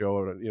award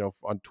show,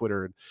 on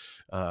Twitter.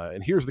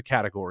 And here's the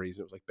categories.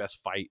 And it was like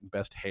best fight and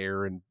best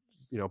hair and,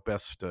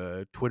 best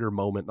Twitter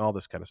moment and all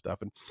this kind of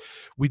stuff. And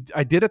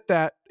I did it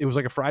it was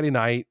like a Friday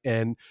night,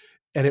 and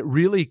it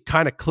really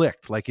kind of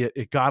clicked. Like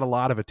it got a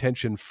lot of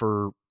attention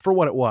for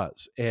what it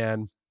was.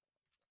 And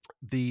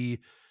the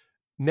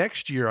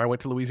next year I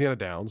went to Louisiana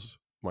Downs.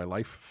 My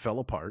life fell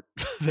apart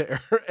there.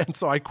 And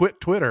so I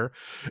quit Twitter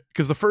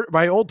because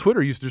my old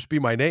Twitter used to just be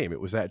my name. It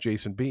was at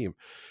Jason Beam.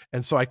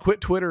 And so I quit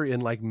Twitter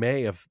in like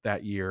May of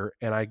that year,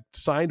 and I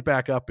signed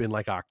back up in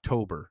like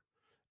October.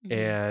 Mm-hmm.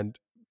 And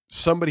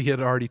somebody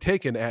had already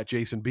taken at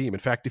Jason Beam. In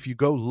fact, if you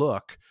go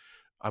look,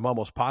 I'm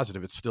almost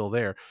positive it's still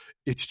there.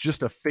 It's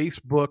just a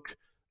Facebook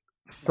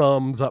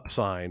thumbs up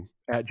sign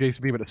at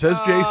Jason Beam, and it says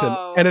Jason,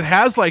 and it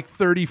has like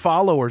 30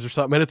 followers or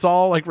something, and it's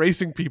all like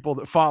racing people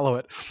that follow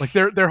it. Like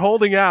they're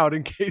holding out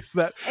in case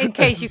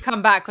you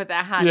come back with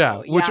that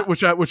handle. Yeah,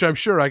 which I'm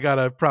sure I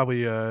gotta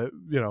probably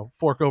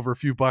fork over a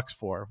few bucks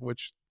for,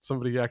 which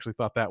somebody actually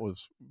thought that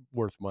was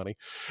worth money.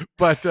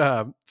 But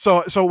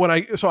so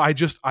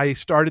I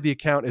started the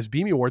account as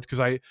Beamy Awards because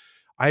I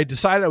had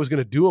decided I was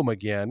going to do them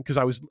again, because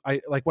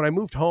I when I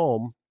moved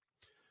home,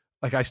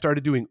 like I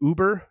started doing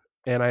Uber.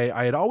 And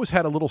I had always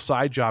had a little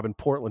side job in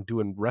Portland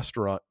doing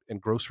restaurant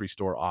and grocery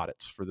store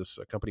audits for this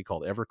company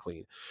called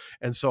Everclean.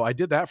 And so I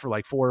did that for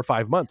like 4 or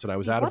 5 months, and I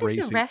was out of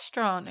racing. What is a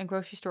restaurant and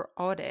grocery store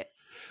audit?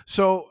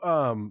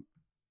 So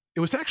it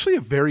was actually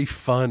a very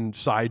fun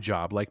side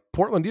job. Like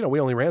Portland, we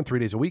only ran 3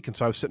 days a week. And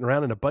so I was sitting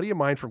around, and a buddy of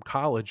mine from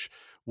college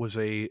was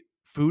a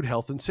food,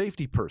 health, and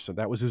safety person.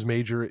 That was his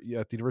major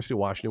at the University of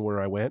Washington,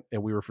 where I went,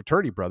 and we were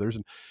fraternity brothers.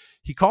 And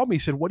he called me, he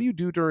said, what do you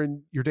do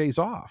during your days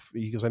off?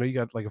 He goes, I know you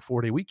got like a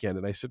 4-day weekend.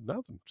 And I said,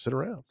 nothing, sit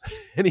around.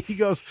 And he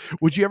goes,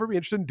 would you ever be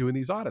interested in doing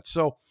these audits?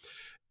 So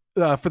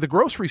for the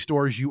grocery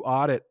stores, you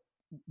audit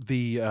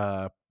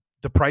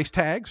the price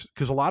tags,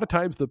 because a lot of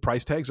times the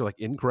price tags are like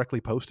incorrectly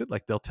posted.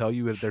 Like they'll tell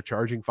you they're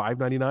charging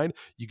 $5.99.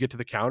 You get to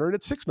the counter and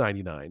it's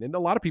 $6.99. And a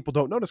lot of people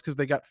don't notice because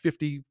they got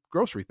 50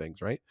 grocery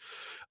things, right?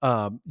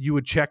 You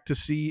would check to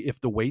see if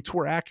the weights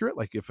were accurate.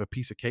 Like if a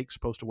piece of cake's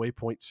supposed to weigh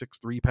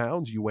 0.63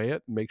 pounds, you weigh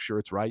it and make sure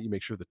it's right. You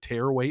make sure the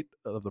tare weight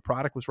of the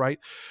product was right.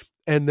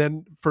 And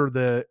then for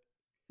the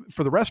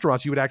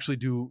restaurants, you would actually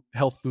do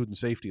health, food, and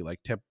safety, like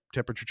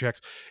temperature checks.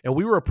 And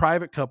we were a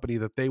private company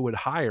that they would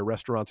hire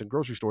restaurants and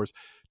grocery stores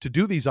to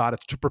do these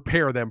audits to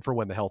prepare them for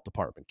when the health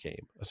department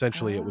came.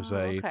 Essentially, it was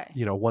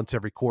once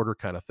every quarter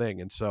kind of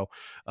thing. And so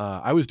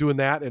I was doing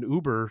that in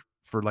Uber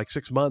for like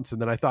 6 months.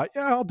 And then I thought,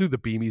 I'll do the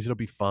Beamies. It'll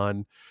be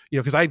fun,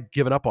 because I'd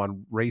given up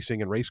on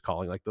racing and race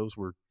calling. Like those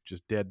were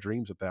just dead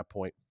dreams at that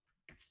point.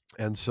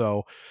 And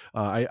so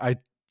I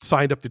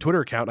signed up the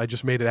Twitter account, and I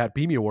just made it at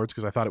Beamy Awards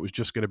because I thought it was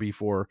just going to be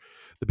for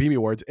the Beamy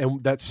Awards.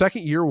 And that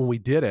second year when we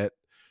did it,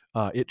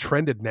 it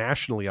trended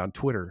nationally on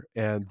Twitter,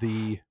 and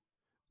the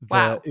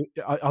Wow.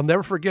 I'll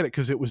never forget it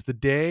because it was the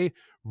day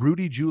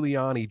Rudy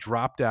Giuliani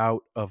dropped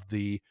out of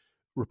the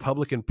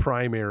Republican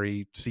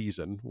primary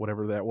season,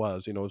 whatever that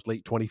was. It was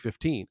late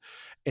 2015,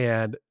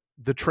 and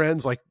the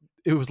trends, like,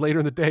 it was later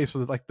in the day, so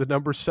that, like, the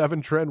number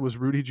 7 trend was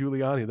Rudy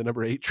Giuliani, the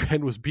number 8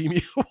 trend was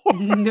Beamy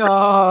Award.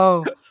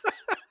 No.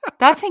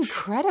 That's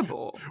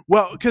incredible.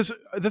 Well, because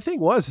the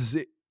thing was,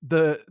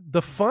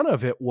 the fun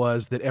of it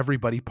was that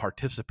everybody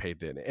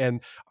participated in it,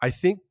 and I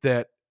think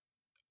that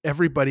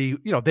everybody,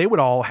 they would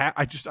all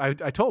I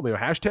told them,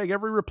 hashtag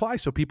every reply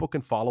so people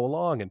can follow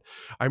along. And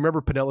I remember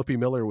Penelope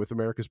Miller with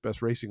America's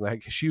Best Racing,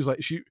 like, she was like,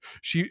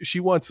 she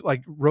once,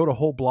 like, wrote a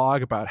whole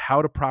blog about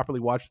how to properly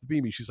watch the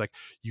Beamy. She's like,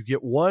 you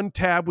get one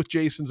tab with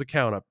Jason's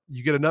account up,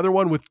 you get another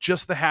one with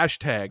just the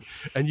hashtag,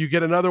 and you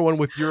get another one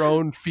with your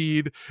own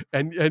feed,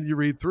 and you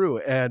read through,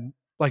 and,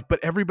 like,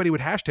 but everybody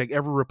would hashtag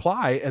every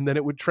reply, and then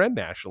it would trend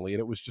nationally.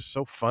 And it was just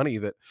so funny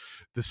that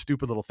this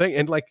stupid little thing.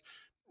 And, like,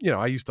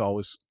 I used to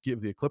always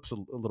give the Eclipse a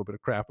little bit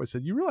of crap. I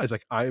said, you realize,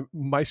 like,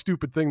 my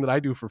stupid thing that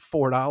I do for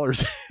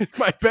 $4 in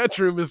my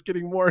bedroom is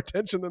getting more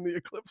attention than the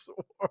Eclipse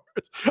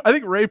Awards. I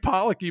think Ray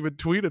Pollock even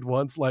tweeted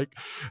once, like,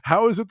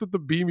 how is it that the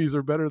Beamies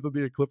are better than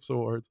the Eclipse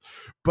Awards?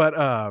 But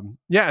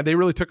yeah, they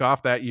really took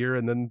off that year.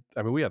 And then,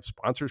 I mean, we had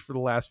sponsors for the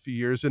last few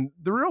years. And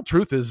the real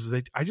truth is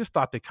I just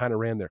thought they kind of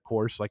ran their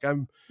course. Like,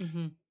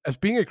 as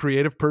being a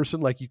creative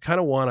person, like, you kind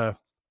of want to,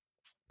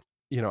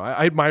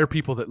 I admire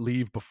people that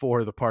leave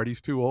before the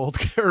party's too old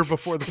or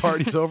before the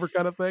party's over,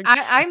 kind of thing.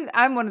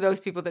 I'm one of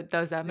those people that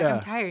does that. I'm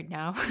tired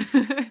now.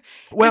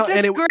 Well,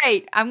 this looks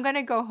great. I'm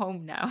gonna go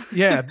home now.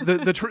 Yeah,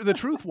 the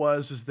truth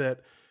is that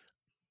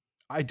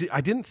I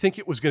didn't think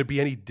it was going to be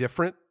any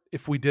different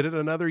if we did it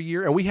another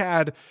year. And we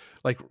had,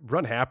 like,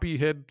 Run Happy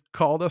had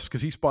called us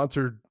because he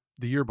sponsored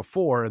the year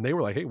before, and they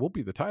were like, hey, we'll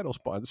be the title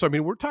sponsor. So, I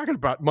mean, we're talking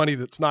about money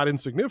that's not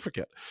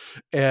insignificant.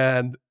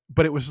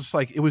 But it was just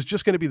like, it was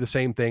just going to be the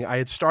same thing. I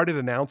had started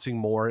announcing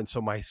more, and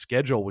so my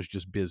schedule was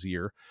just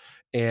busier,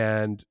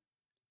 and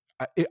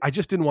I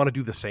just didn't want to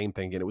do the same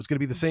thing again. It was going to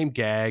be the same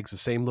gags, the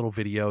same little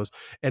videos.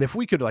 And if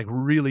we could, like,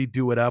 really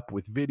do it up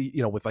with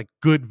video, with, like,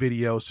 good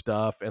video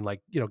stuff, and,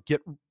 like,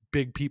 get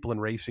big people in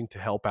racing to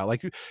help out.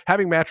 Like,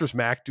 having Mattress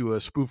Mac do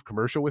a spoof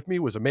commercial with me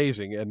was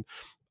amazing. And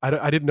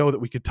I didn't know that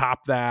we could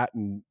top that,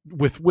 and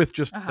with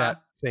just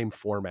that same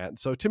format. And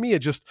so to me,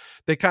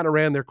 they kind of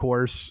ran their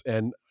course,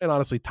 and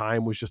honestly,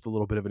 time was just a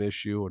little bit of an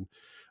issue. And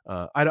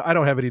I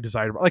don't have any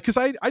desire, like, because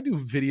I do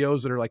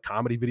videos that are like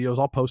comedy videos.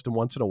 I'll post them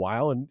once in a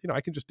while, and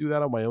I can just do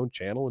that on my own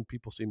channel, and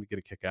people seem to get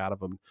a kick out of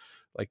them.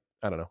 Like,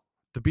 I don't know,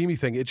 the Beamy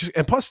thing,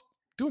 and plus,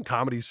 doing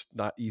comedy's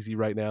not easy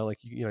right now. Like,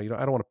 I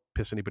don't want to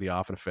piss anybody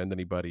off and offend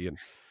anybody, and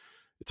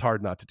it's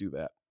hard not to do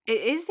that. It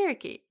is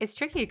tricky. It's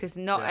tricky because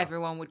not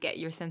everyone would get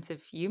your sense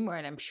of humor,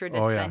 and I'm sure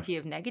there's plenty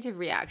of negative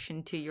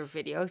reaction to your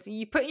videos.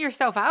 You put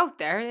yourself out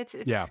there. It's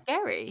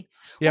scary.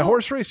 Yeah,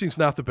 horse racing's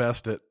not the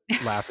best at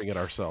laughing at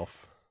ourselves.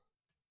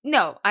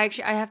 No, I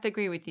have to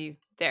agree with you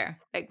there.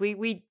 Like,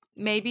 we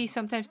maybe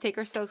sometimes take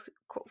ourselves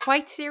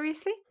quite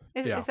seriously.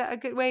 Is that a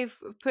good way of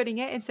putting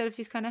it, instead of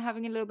just kind of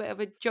having a little bit of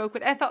a joke?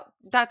 But I thought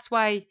that's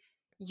why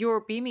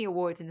your Beamy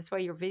Awards, and that's why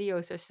your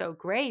videos are so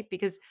great,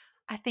 because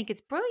I think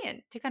it's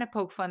brilliant to kind of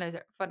poke fun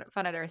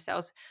at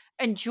ourselves,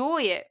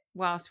 enjoy it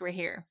whilst we're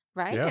here,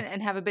 right? Yeah.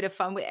 And have a bit of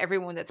fun with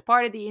everyone that's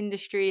part of the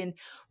industry. And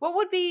what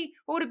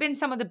would have been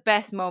some of the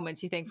best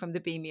moments, you think, from the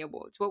Beamy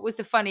Awards? What was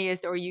the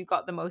funniest, or you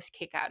got the most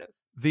kick out of?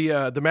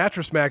 The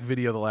Mattress Mac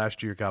video the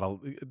last year got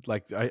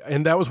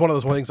and that was one of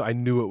those things I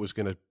knew it was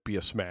going to be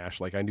a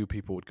smash. Like, I knew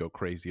people would go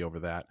crazy over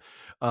that.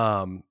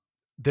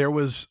 There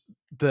was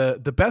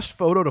the best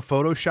photo to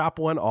Photoshop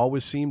one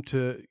always seemed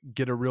to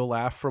get a real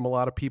laugh from a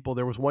lot of people.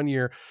 There was one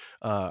year,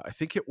 I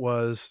think it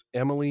was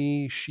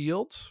Emily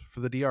Shields for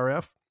the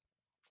DRF.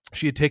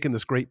 She had taken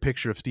this great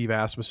picture of Steve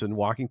Asmussen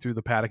walking through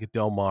the paddock at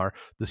Del Mar,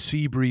 the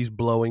sea breeze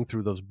blowing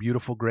through those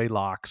beautiful gray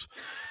locks,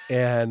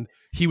 and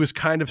he was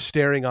kind of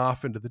staring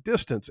off into the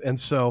distance. And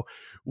so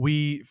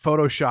we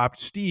photoshopped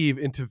Steve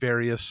into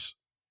various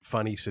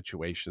funny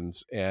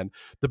situations. And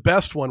the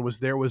best one was,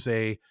 there was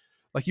you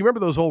remember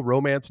those old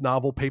romance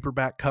novel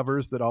paperback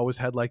covers that always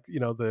had, like,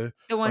 the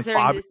ones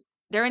like that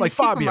they're in like the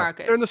Fabio.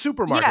 supermarkets. They're in the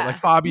supermarket, like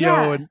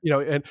Fabio, and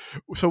and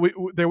so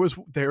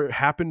there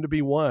happened to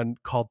be one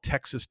called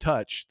Texas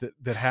Touch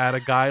that had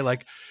a guy,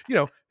 like,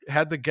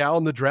 had the gal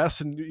in the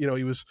dress, and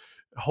he was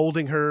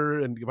holding her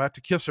and about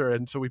to kiss her,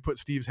 and so we put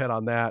Steve's head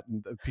on that,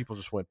 and people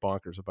just went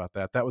bonkers about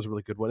that. That was a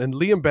really good one. And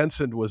Liam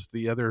Benson was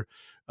the other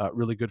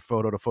really good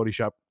photo to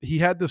Photoshop.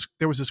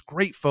 There was this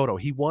great photo.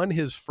 He won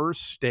his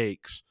first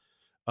stakes.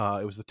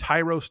 It was the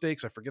Tyro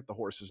Stakes. I forget the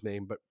horse's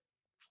name, but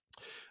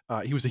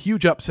he was a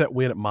huge upset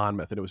win at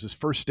Monmouth, and it was his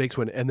first stakes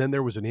win. And then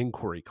there was an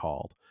inquiry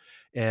called,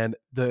 and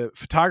the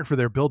photographer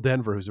there, Bill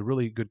Denver, who's a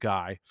really good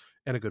guy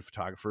and a good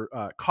photographer,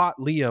 caught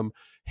Liam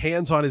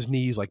hands on his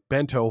knees, like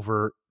bent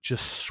over,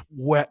 just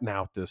sweating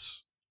out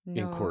this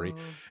inquiry.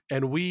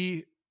 And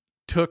we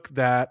took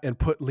that and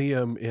put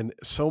Liam in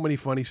so many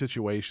funny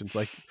situations.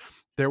 Like,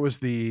 there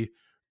was we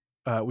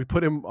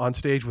put him on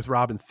stage with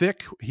Robin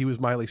Thicke. He was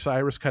Miley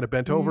Cyrus, kind of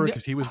bent over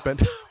because he was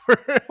bent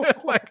over.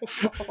 Like,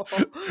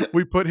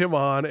 we put him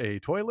on a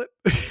toilet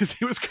because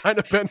he was kind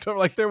of bent over.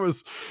 Like there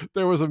was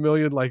a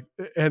million like,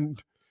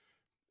 and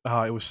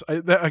it was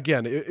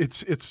again.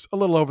 It's a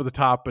little over the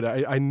top, but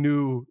I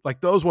knew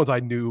like those ones I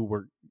knew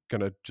were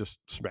gonna just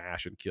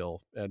smash and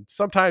kill. And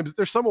sometimes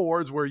there's some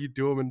awards where you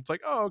do them and it's like,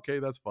 oh, okay,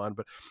 that's fun.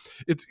 But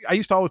I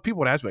used to always, people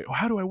would ask me, oh,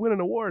 how do I win an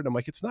award? And I'm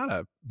like, it's not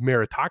a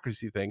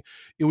meritocracy thing.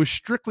 It was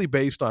strictly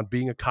based on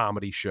being a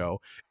comedy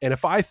show. And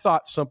if I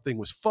thought something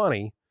was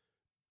funny,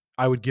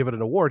 I would give it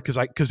an award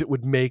because it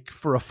would make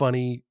for a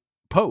funny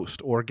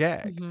post or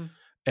gag. Mm-hmm.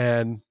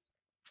 And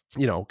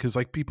because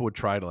like people would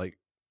try to like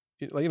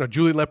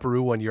Julie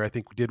Leparoux one year I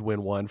think did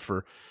win one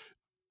for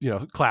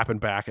clapping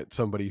back at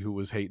somebody who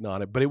was hating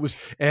on it, but it was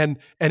and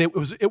it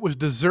was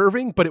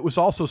deserving, but it was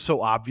also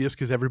so obvious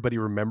because everybody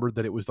remembered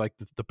that it was like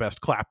the best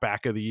clap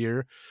back of the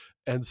year,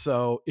 and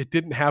so it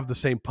didn't have the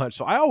same punch.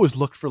 So I always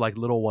looked for like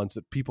little ones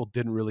that people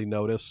didn't really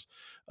notice,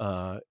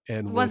 and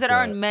the ones that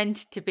aren't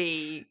meant to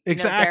be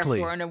exactly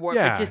there for an award,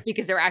 but just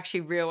because they're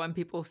actually real and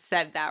people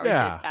said that or did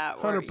that.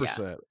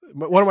 100%.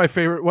 One of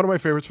my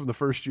favorites from the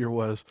first year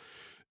was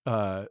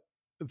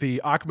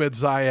the Ahmed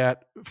Zayat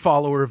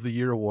Follower of the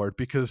Year award,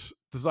 because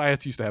the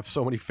Zayats used to have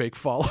so many fake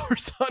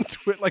followers on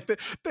Twitter. Like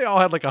they all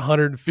had like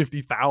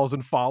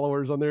 150,000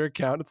 followers on their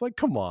account. It's like,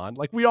 come on.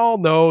 Like we all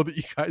know that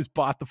you guys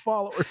bought the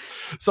followers.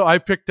 So I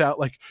picked out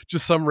like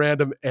just some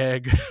random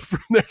egg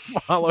from their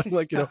following,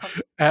 like,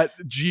 at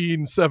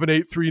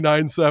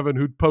Gene78397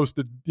 who'd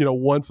posted,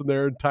 once in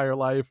their entire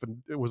life.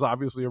 And it was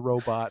obviously a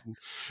robot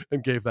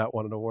and gave that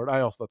one an award.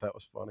 I also thought that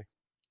was funny.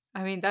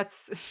 I mean,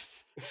 that's...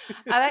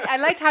 I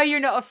like how you're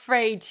not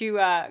afraid to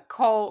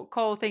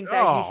call things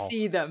as you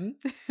see them.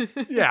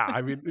 Yeah,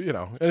 I mean,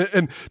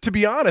 and to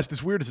be honest,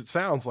 as weird as it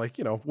sounds, like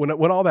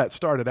when all that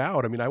started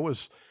out, I mean, I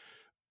was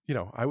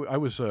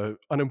a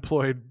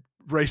unemployed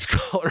race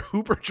car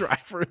Uber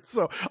driver,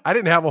 so I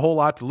didn't have a whole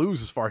lot to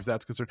lose as far as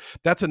that's concerned.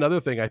 That's another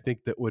thing I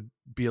think that would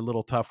be a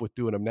little tough with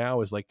doing them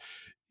now is like,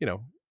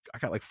 I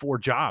got like 4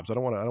 jobs. I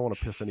don't want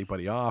to piss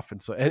anybody off, and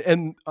so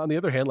and on the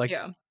other hand, like.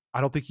 Yeah. I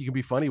don't think you can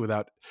be funny you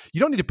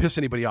don't need to piss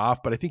anybody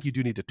off, but I think you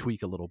do need to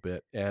tweak a little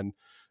bit. And,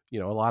 a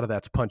lot of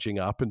that's punching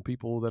up, and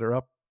people that are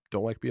up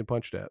don't like being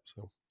punched at.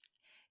 So,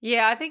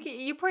 yeah, I think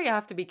you probably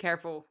have to be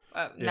careful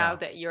now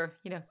that you're,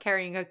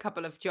 carrying a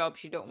couple of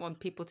jobs. You don't want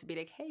people to be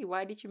like, hey,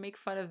 why did you make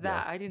fun of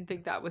that? Yeah. I didn't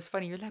think that was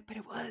funny. You're like, but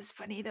it was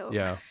funny though.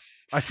 Yeah.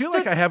 I feel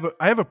like I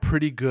have a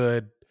pretty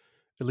good,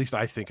 at least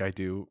I think I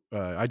do.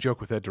 I joke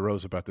with Ed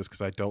DeRose about this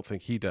because I don't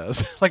think he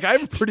does. Like I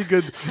have a pretty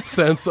good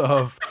sense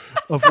of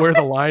where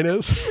the line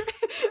is.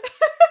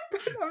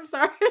 I'm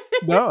sorry.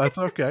 No, that's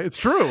okay. It's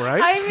true,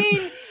 right? I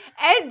mean,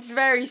 Ed's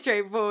very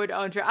straightforward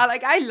on Twitter.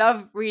 I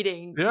love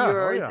reading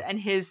yours and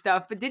his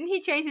stuff. But didn't he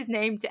change his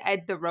name to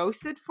Ed the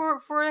Roasted for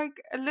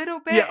like a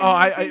little bit?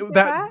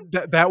 Yeah.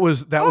 That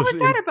was what was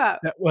that about?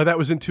 That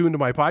was in tune to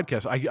my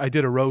podcast. I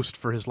did a roast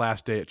for his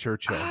last day at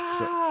Churchill.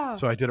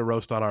 So I did a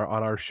roast on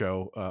our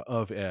show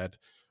of Ed.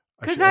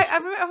 Because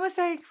I was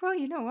like, well,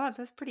 you know what?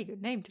 That's a pretty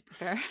good name, to be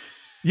fair.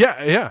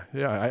 Yeah.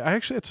 I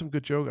actually had some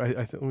good jokes.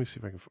 Let me see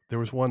if I can. There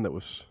was one that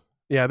was.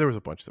 Yeah, there was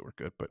a bunch that were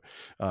good, but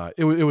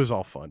it was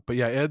all fun. But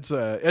yeah, Ed's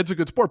a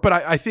good sport. But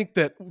I think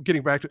that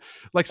getting back to,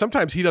 like,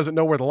 sometimes he doesn't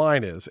know where the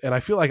line is, and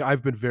I feel like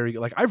I've been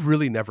I've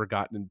really never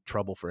gotten in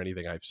trouble for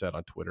anything I've said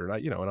on Twitter,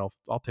 and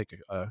I'll take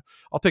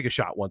a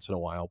shot once in a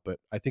while. But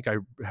I think I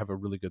have a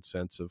really good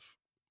sense of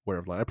where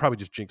the line. I probably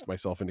just jinxed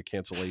myself into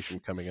cancellation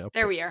coming up.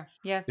 There we are.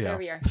 Yeah, there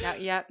we are.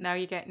 Now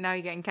you're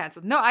getting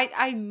canceled. No,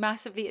 I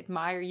massively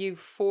admire you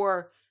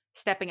for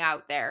stepping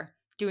out there,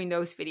 doing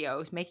those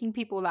videos, making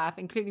people laugh,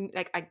 including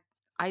like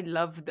I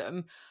love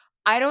them.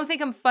 I don't think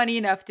I'm funny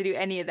enough to do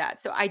any of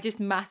that. So I just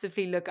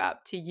massively look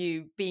up to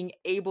you being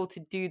able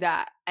to do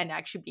that and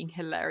actually being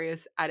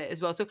hilarious at it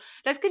as well. So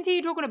let's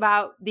continue talking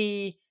about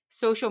the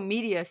social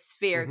media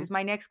sphere, because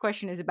my next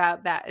question is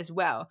about that as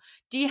well.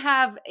 Do you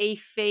have a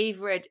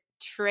favorite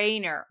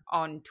trainer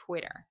on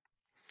Twitter?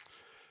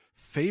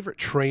 Favorite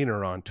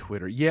trainer on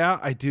Twitter? Yeah,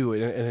 I do.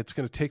 And it's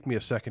going to take me a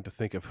second to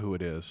think of who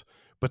it is.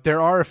 But there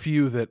are a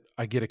few that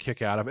I get a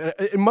kick out of.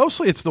 And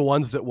mostly it's the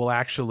ones that will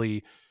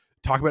actually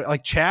talk about it.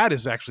 Like Chad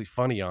is actually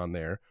funny on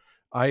there.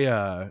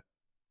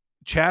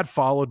 Chad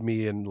followed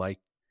me in like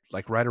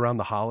right around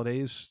the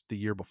holidays the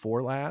year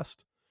before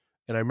last.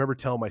 And I remember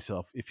telling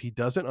myself, if he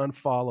doesn't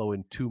unfollow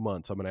in 2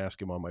 months, I'm going to ask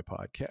him on my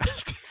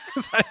podcast.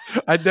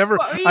 I'd never.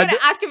 What, were you going to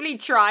actively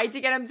try to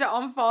get him to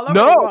unfollow?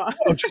 No,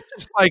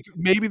 just like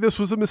maybe this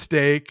was a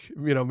mistake.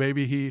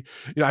 Maybe he.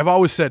 I've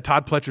always said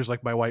Todd Pletcher's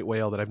like my white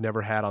whale that I've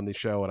never had on the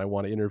show and I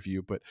want to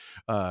interview. But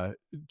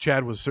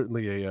Chad was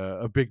certainly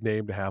a big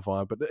name to have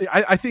on. But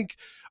I think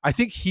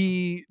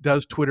he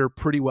does Twitter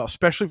pretty well,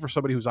 especially for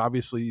somebody who's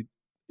obviously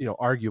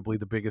arguably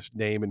the biggest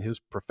name in his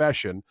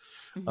profession.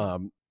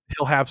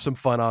 He'll have some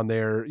fun on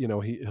there.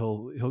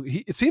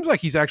 It seems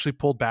like he's actually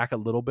pulled back a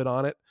little bit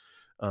on it.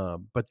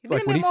 But He's been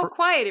like a when bit he more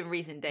quiet in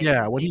recent days,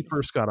 yeah, it when he seems.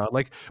 first got on,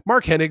 like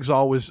Mark Hennig's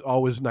always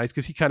nice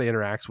because he kind of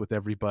interacts with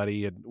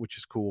everybody, and which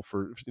is cool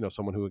for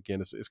someone who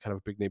again is kind of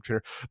a big name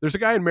trainer. There's a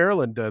guy in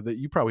Maryland that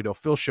you probably know,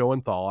 Phil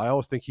Schoenthal. I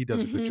always think he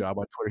does a good Hmm. job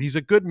on Twitter. He's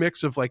a good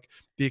mix of like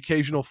the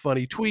occasional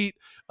funny tweet.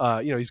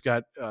 He's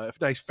got a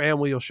nice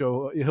family.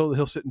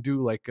 He'll sit and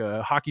do like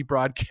hockey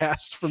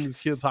broadcasts from his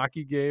kids'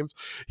 hockey games.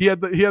 He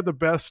had the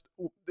best.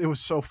 It was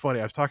so funny.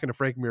 I was talking to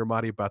Frank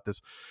Miramati about this.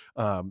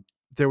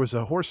 There was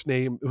a horse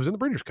name. It was in the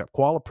Breeders' Cup,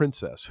 Koala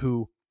Princess,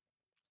 who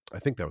I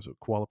think that was a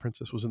Koala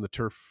Princess was in the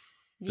Philly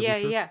Yeah,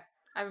 turf. yeah.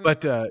 I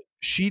But remember.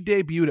 she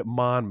debuted at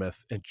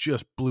Monmouth and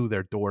just blew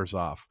their doors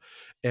off.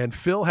 And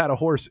Phil had a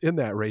horse in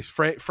that race.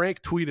 Frank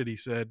tweeted, he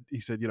said,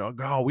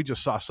 oh, we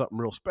just saw something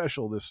real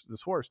special, this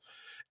horse.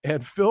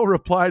 And Phil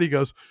replied, he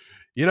goes,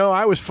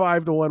 I was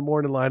 5-1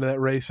 morning line in that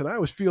race, and I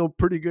was feeling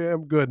pretty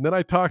damn good. And then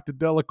I talked to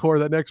Delacour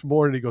that next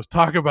morning. He goes,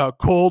 talk about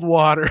cold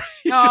water.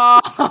 He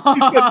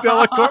said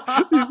Delacour.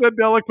 He Oh. said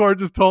Delacour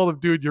just told him,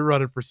 dude, you're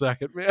running for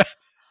second, man.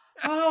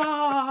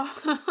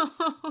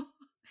 Oh.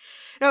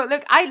 No,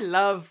 look, I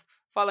love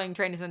following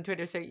trainers on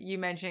Twitter. So you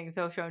mentioning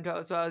Phil Schoenthal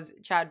as well as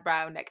Chad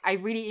Brown. Like, I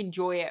really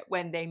enjoy it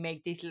when they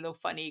make these little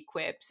funny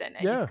quips and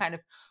just Yeah. kind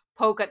of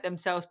poke at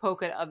themselves,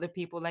 poke at other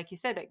people. Like you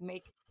said, like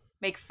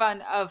make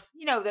fun of,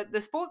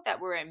 the sport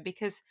that we're in,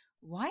 because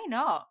why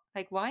not?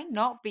 Like, why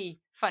not be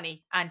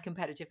funny and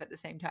competitive at the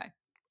same time?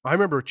 I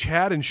remember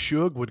Chad and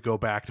Shug would go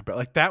back to back.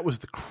 Like that was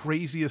the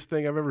craziest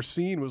thing I've ever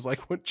seen. Was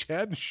like when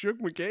Chad and Shug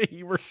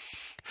McGahee were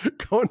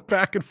going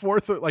back and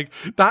forth, like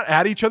not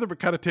at each other, but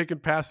kind of taking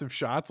passive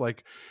shots.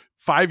 Like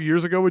 5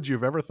 years ago, would you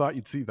have ever thought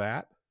you'd see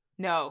that?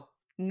 No,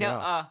 no,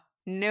 Yeah,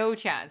 no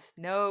chance.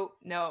 No,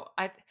 no.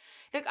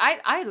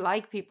 I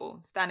like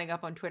people standing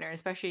up on Twitter,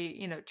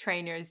 especially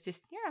trainers,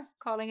 just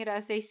calling it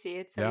as they see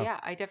it. So yeah. yeah,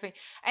 I definitely.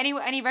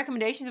 Any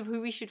recommendations of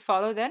who we should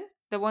follow then?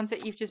 The ones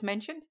that you've just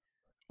mentioned.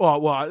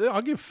 Well,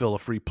 I'll give Phil a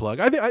free plug.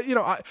 I think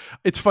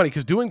it's funny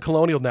because doing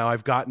Colonial now,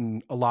 I've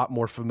gotten a lot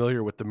more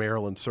familiar with the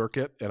Maryland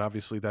circuit, and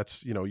obviously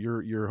that's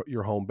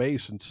your home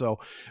base, and so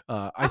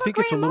How I about think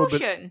it's a Graham little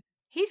bit. Motion?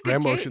 He's good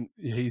Graham too. Motion,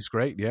 he's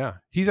great. Yeah,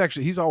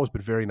 he's always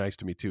been very nice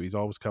to me too. He's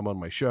always come on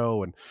my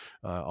show and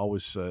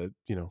always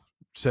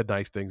said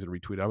nice things and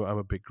retweeted. I'm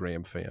a big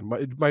Graham fan.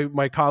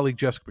 My colleague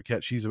Jessica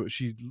Paquette,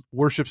 she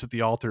worships at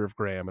the altar of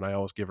Graham, and I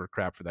always give her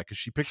crap for that because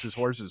she picks his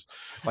horses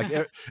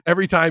like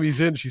every time he's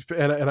in.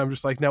 And I'm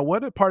just like, now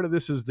what part of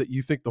this is that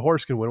you think the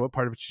horse can win? What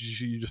part of it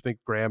you just think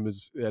Graham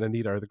and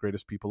Anita are the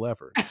greatest people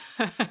ever?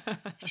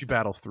 She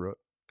battles through it.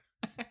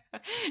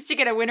 She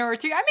get a winner or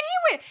two. I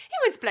mean, he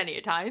wins plenty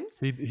of times.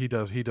 He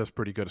does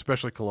pretty good,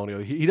 especially Colonial.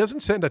 He doesn't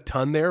send a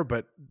ton there,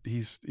 but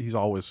he's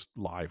always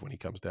live when he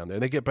comes down there,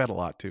 and they get bet a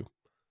lot too.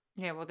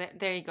 Yeah, well,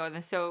 there you go.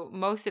 Then, so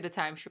most of the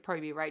time, she'll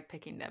probably be right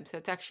picking them. So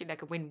it's actually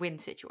like a win-win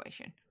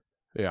situation.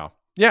 Yeah,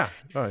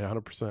 oh yeah,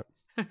 100%.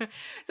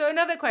 So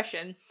another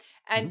question,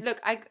 Hmm. and look,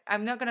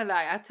 I'm not gonna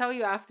lie. I'll tell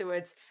you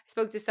afterwards. I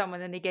spoke to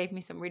someone, and they gave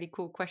me some really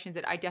cool questions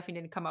that I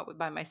definitely didn't come up with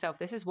by myself.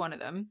 This is one of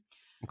them.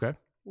 Okay.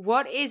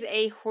 What is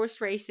a horse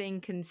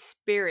racing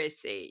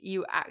conspiracy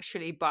you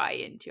actually buy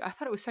into? I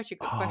thought it was such a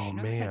good Oh question.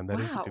 I was like, man, that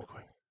is a good wow.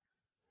 question.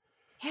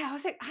 Yeah, I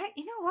was like,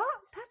 you know what?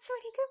 That's a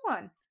really good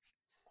one.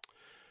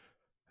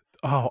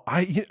 Oh,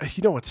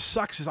 what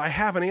sucks is I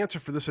have an answer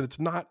for this, and it's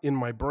not in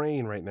my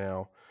brain right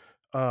now.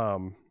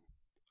 Um,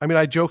 I mean,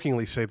 I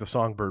jokingly say the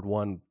Songbird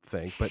One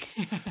thing, but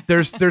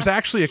there's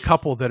actually a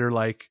couple that are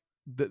like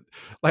that.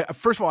 Like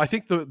first of all, I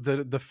think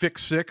the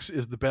Fix Six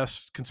is the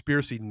best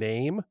conspiracy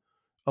name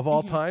of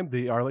all Mhm. time.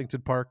 The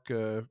Arlington Park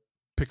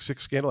Pick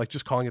Six scandal, like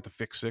just calling it the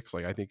Fix Six,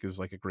 like I think is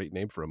like a great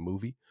name for a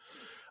movie.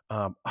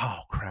 Oh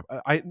crap,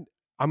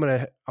 I'm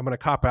gonna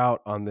cop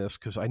out on this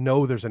because I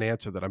know there's an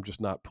answer that I'm just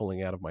not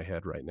pulling out of my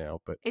head right now.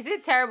 But Is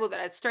it terrible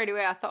that straight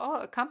away I thought,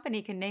 oh, a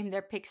company can name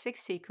their pick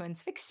six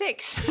sequence Fix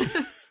Six?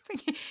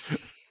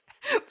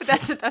 But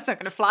that's not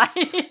gonna fly.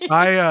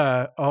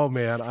 oh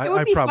man, It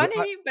would be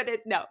funny, but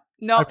no, I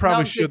not probably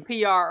not good should.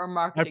 PR or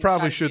marketing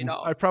strategy at I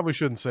all. probably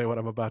shouldn't say what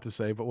I'm about to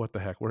say, but what the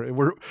heck?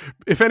 We're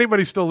if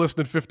anybody's still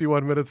listening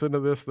 51 minutes into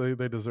this,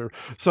 they deserve.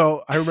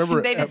 So I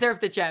remember They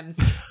deserve the gems.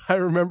 I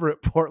remember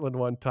at Portland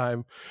one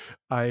time,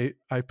 I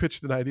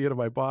pitched an idea to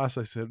my boss.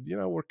 I said,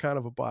 we're kind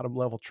of a bottom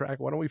level track.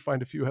 Why don't we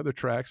find a few other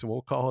tracks and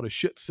we'll call it a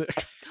shit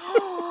six?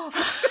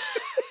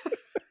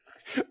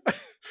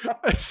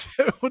 I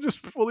said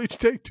we'll each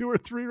take 2 or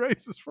 3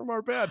 races from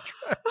our bad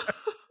track.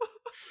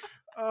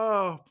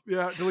 Oh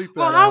yeah, delete that.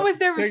 Well, how out. was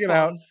their Take it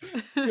out.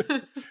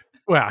 response?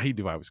 Well, he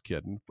knew I was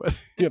kidding, but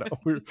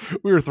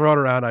we were throwing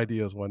around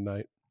ideas one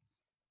night.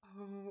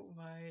 Oh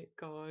my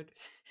god.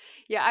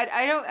 Yeah,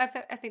 I don't.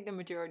 I think the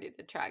majority of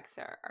the tracks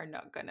are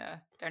not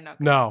gonna. They're not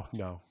gonna.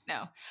 No.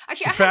 No,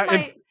 actually, In I had fact,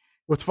 my.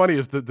 what's funny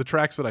is the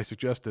tracks that I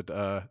suggested,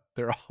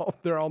 they're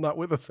all not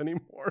with us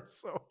anymore.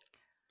 So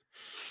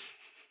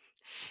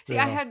See,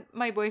 I yeah, had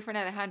my boyfriend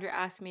Alejandro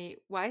ask me,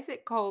 why is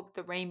it called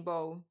the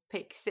Rainbow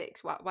Pick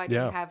Six? Why do you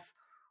yeah, have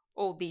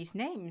all these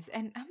names?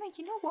 And I'm like,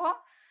 you know what?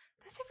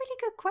 That's a really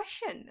good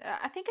question.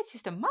 I think it's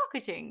just a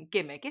marketing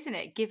gimmick, isn't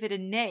it? Give it a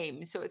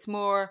name so it's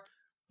more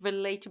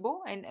relatable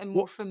and more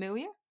Well,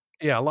 familiar.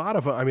 yeah, a lot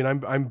of 'em I mean,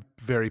 I'm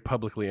very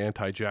publicly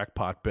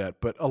anti-jackpot bet,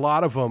 but a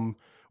lot of them,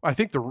 I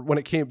think when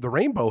it came the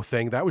rainbow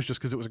thing, that was just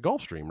because it was a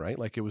Gulfstream, right?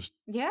 Like, it was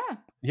Yeah,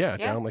 yeah, yeah.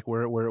 down, like,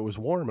 where it was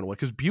warm and what.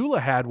 Because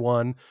Beulah had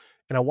one,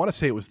 and I wanna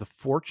say it was the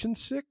Fortune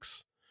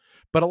 6,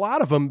 but a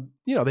lot of them,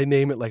 they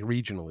name it, like,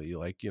 regionally,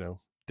 like,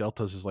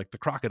 Delta's is, like, the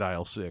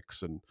Crocodile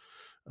 6, and,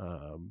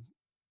 um,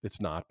 it's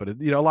not, but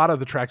a lot of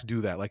the tracks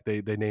do that, like,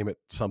 they name it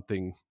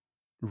something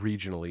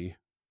regionally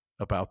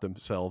about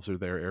themselves or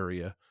their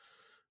area.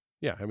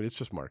 Yeah, I mean, it's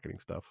just marketing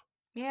stuff.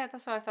 Yeah,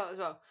 that's what I thought as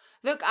well.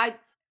 Look,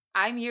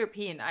 I'm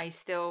European. I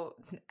still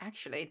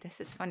actually this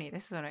is funny.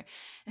 This is what I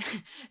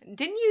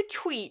didn't you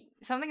tweet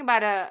something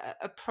about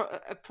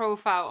a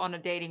profile on a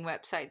dating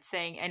website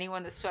saying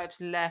anyone that swipes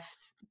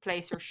left,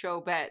 place or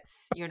show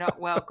bets, you're not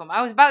welcome.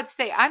 I was about to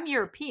say I'm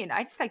European.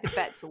 I just like to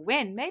bet to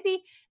win.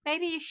 Maybe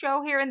you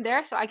show here and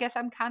there. So I guess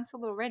I'm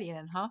cancelled already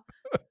then, huh?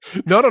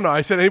 No, no, no.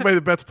 I said anybody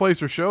that bets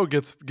place or show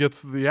gets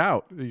the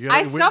out. You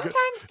I gotta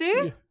sometimes do.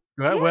 yeah.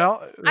 Well, Yeah.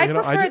 well, I I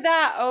prefer just,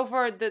 that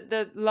over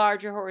the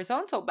larger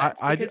horizontal bets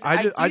because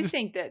I I do just,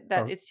 think that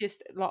oh, it's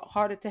just a lot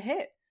harder to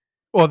hit.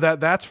 well,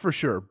 that's for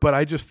sure. But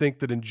I just think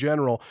that in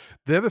general,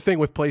 the other thing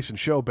with place and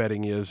show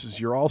betting is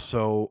you're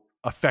also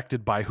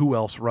affected by who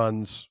else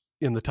runs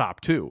in the top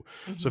two.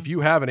 So if Mhm. you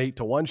have an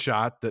 8-1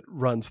 shot that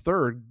runs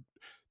third,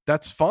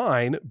 that's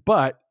fine.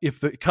 But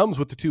if it comes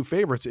with the two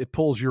favorites, it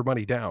pulls your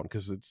money down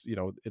because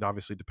it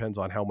obviously depends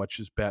on how much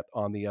is bet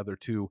on the other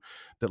two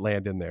that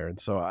land in there. And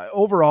so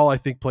overall, I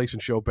think place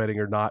and show betting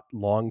are not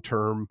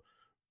long-term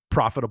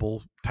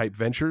profitable type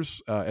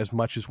ventures as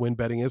much as win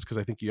betting is, because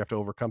I think you have to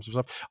overcome some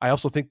stuff. I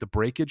also think the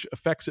breakage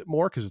affects it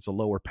more because it's a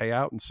lower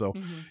payout. And so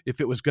Mhm. if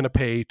it was going to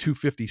pay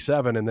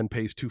 257 and then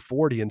pays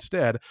 240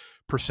 instead,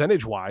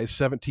 percentage wise,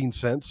 17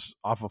 cents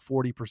off a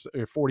 40%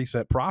 or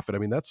 40-cent profit. I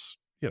mean, that's,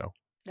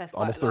 That's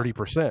quite almost a lot.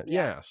 30%.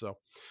 Yeah. Yeah. So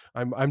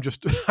I'm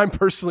just I'm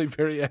personally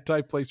very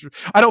anti-place.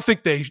 I don't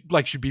think they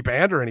should be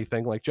banned or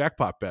anything like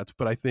jackpot bets,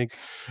 but I think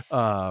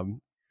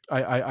um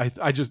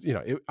I just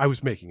I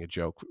was making a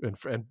joke,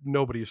 and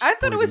nobody's, I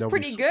thought it believe me, was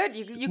pretty good.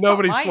 You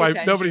caught my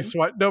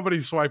attention.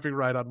 nobody's swiping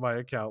right on my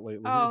account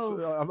lately. It's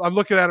Oh, I'm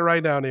looking at it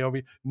right now,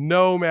 Naomi.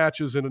 No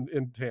matches in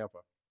Tampa.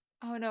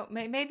 oh no.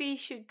 Maybe you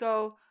should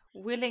go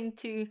willing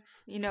to,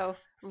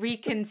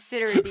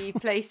 reconsider the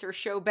place or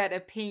show bet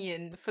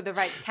opinion for the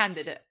right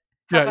candidate.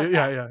 How Yeah, about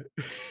yeah, that?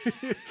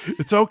 yeah.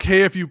 It's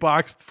okay if you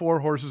boxed 4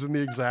 horses in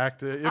the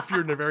exact, if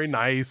you're very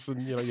nice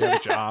and you have a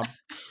job.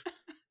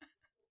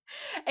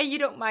 And you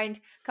don't mind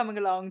coming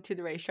along to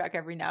the racetrack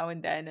every now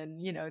and then, and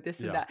this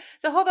and Yeah. that.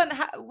 So hold on,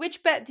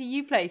 which bet do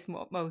you place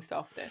most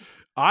often?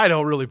 I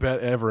don't really bet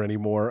ever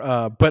anymore,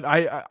 but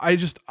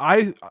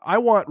I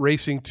want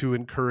racing to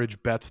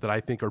encourage bets that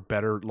I think are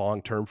better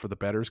long term for the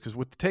bettors, because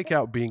with the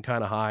takeout being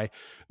kind of high,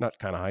 not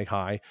kind of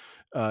high,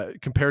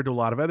 compared to a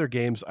lot of other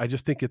games, I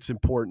just think it's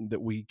important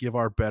that we give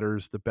our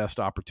bettors the best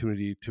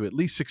opportunity to at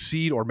least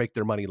succeed or make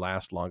their money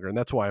last longer, and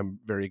that's why I'm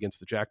very against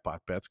the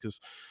jackpot bets, because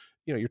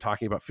you're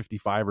talking about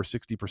 55 or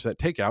 60%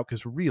 takeout,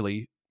 because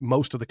really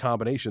most of the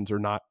combinations are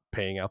not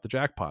paying out the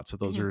jackpot. So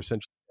those Hmm. are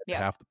essentially Yeah.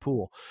 half the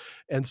pool.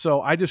 And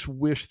so I just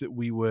wish that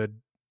we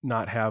would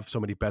not have so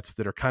many bets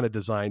that are kind of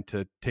designed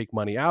to take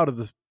money out of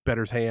the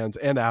bettor's hands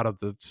and out of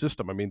the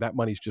system. I mean, that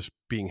money's just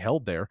being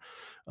held there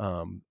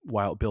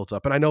while it builds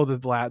up. And I know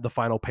that the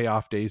final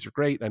payoff days are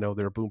great. I know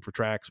they're a boom for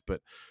tracks,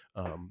 but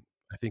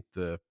I think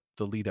the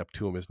lead up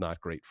to them is not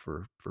great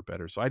for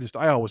bettors. So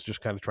I always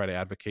just kind of try to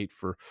advocate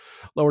for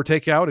lower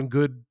takeout and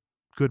good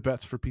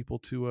bets for people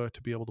to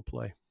be able to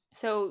play.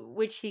 So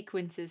which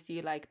sequences do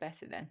you like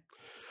better then?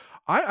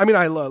 I mean,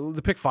 I love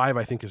the pick 5.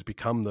 I think has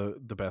become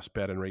the best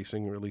bet in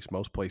racing, or at least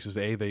most places.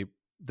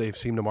 They've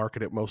seemed to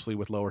market it mostly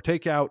with lower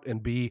takeout,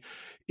 and B,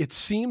 it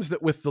seems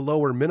that with the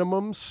lower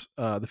minimums,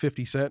 the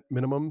 50-cent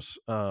minimums,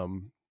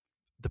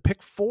 the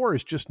pick 4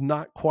 is just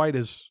not quite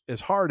as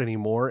hard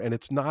anymore, and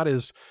it's not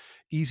as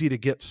easy to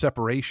get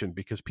separation,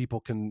 because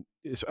people can.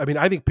 I mean,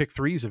 I think pick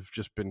 3s have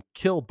just been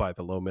killed by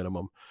the low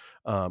minimum,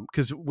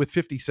 because with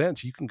 50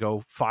 cents you can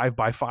go 5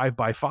 by 5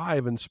 by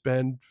 5 and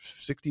spend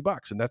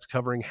 $60, and that's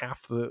covering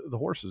half the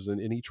horses in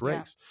each Yeah.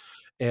 race.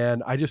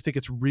 And I just think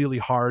it's really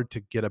hard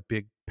to get a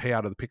big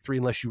payout of the pick 3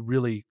 unless you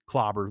really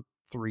clobber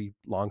 3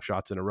 long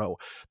shots in a row.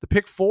 The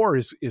pick 4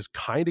 is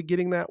kind of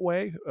getting that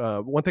way.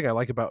 One thing I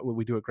like about what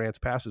we do at Grants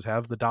Pass is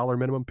have the dollar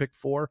minimum pick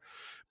 4,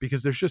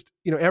 because there's just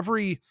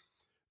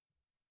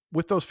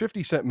with those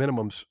 50-cent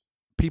minimums,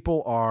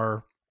 people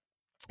are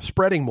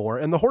spreading more,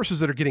 and the horses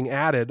that are getting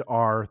added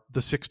are the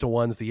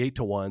 6-1s, the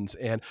 8-1s,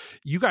 and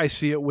you guys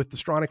see it with the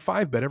Stronach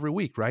 5 bet every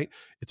week, right?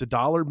 It's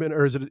 $1 minimum,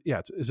 or is it? Yeah,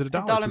 is it A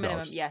 $1? dollar $2?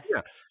 minimum, yes.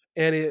 Yeah,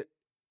 and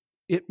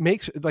it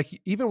makes, like,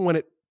 even when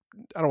it,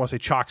 I don't want to say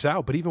chalks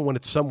out, but even when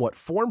it's somewhat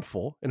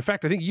formful. In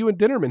fact, I think you and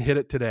Dinnerman hit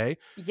it today.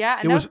 Yeah,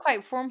 and It that was was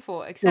quite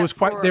formful. it was Except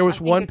quite. for There I was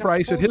think one like a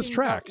price at his $14.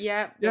 track.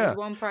 Yeah, there Yeah, was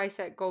one price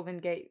at Golden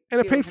Gate and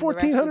it paid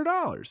Fields, and the rest was.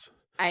 $1,400.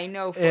 I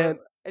know And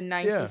for a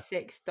Yeah.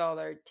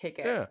 $96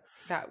 ticket. Yeah.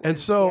 That And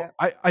was, so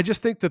yeah. I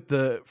just think that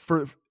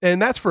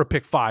and that's for a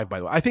pick 5, by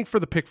the way. I think for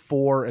the pick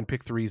 4 and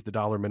pick 3s, the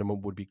dollar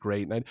minimum would be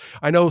great. And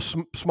I know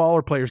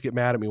smaller players get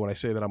mad at me when I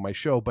say that on my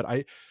show, but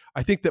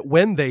I think that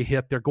when they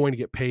hit, they're going to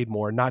get paid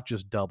more, not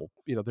just double.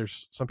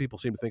 There's some people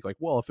seem to think like,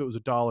 well, if it was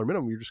a dollar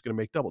minimum, you're just going to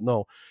make double.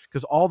 No,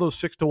 because all those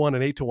 6-to-1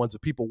 and 8-to-1s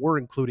that people were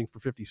including for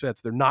 50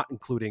 cents, they're not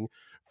including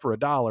for a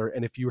dollar.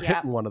 And if you're Yeah.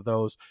 hitting one of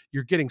those,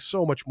 you're getting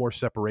so much more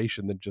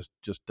separation than just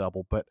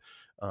double. But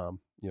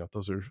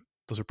those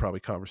are probably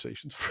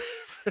conversations for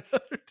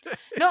another day.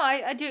 No,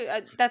 I do.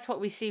 That's what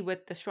we see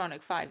with the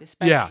Stronach 5, Yeah.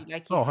 especially,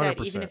 like you Oh, said,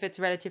 even 100%. if it's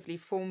relatively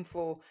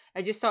formful.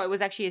 I just saw it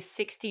was actually a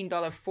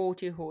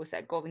 $16.40 horse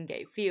at Golden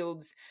Gate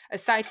Fields.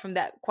 Aside from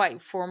that,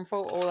 quite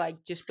formful or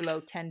like just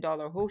below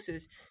 $10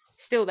 horses,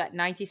 still that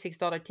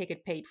 $96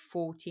 ticket paid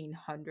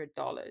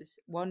 $1,400,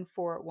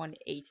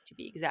 1418 to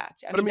be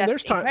exact. I But I mean, mean,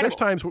 that's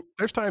incredible.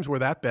 there's times where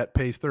that bet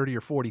pays 30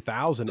 or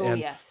 40,000, Oh,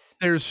 and yes.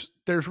 there's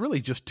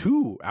really just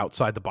two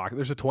outside the box.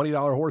 There's a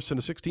 $20 horse and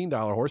a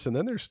 $16 horse, and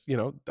then there's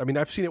I mean,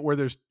 I've seen it where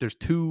there's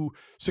two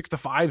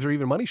 6-to-5s or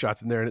even money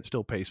shots in there, and it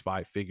still pays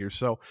 5 figures.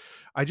 So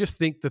I just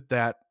think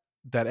that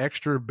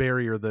extra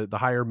barrier, the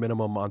higher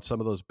minimum on some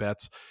of those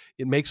bets,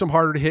 it makes them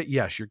harder to hit.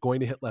 Yes, you're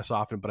going to hit less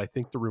often, but I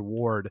think the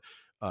reward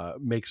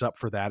makes up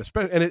for that.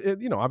 Especially, and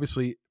it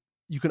obviously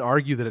you can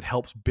argue that it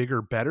helps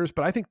bigger bettors,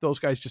 but I think those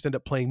guys just end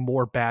up playing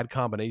more bad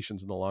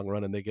combinations in the long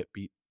run, and they get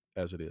beat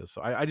as it is.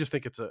 So I just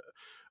think it's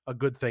a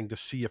good thing to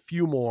see a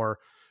few more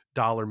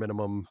dollar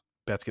minimum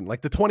bets.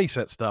 Like the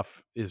 20-cent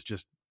stuff is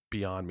just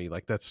beyond me.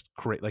 Like that's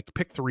great. Like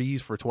pick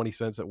 3s for 20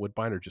 cents at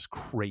Woodbine are just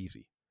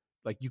crazy.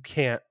 Like you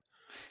can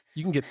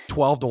get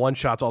 12-to-1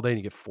 shots all day and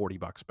you get $40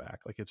 back.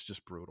 Like it's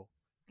just brutal.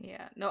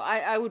 Yeah. No,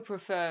 I would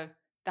prefer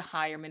the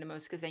higher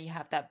minimums because then you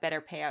have that better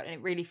payout and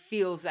it really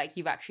feels like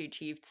you've actually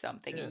achieved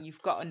something Yeah. and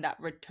you've gotten that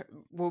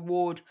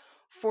reward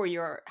for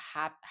your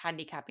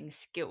handicapping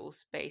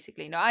skills,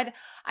 basically. No,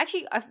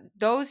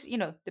 those,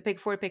 the pick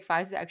 4 to pick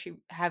 5s that actually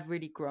have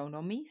really grown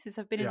on me since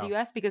I've been in Yeah. the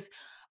US, because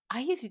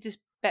I used to just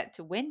bet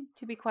to win,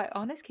 to be quite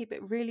honest, keep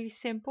it really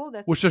simple.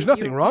 That's Which there's the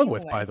nothing wrong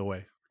European with, by way. the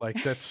way. Like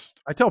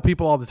I tell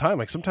people all the time,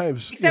 like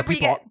sometimes Except for you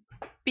people. get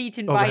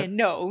beaten Oh, go by a ahead.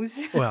 nose.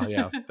 Well,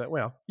 yeah,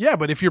 yeah,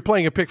 but if you're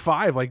playing a pick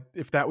 5, like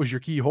if that was your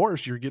key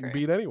horse, you're getting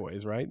True. beat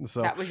anyways, right? And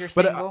so, That was your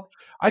but single.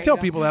 I There you tell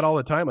go. people that all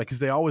the time, like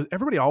because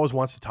everybody always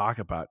wants to talk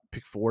about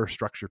pick 4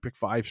 structure, pick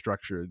 5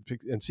 structure,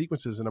 and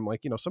sequences, and I'm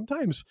like,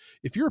 sometimes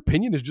if your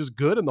opinion is just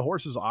good and the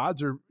horse's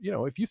odds are,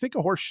 if you think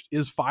a horse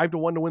is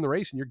 5-to-1 to win the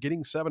race and you're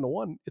getting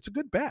 7-to-1, it's a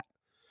good bet.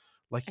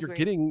 Like you're Agreed.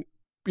 getting.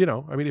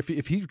 I mean,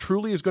 if he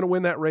truly is going to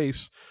win that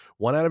race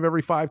 1 out of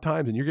every 5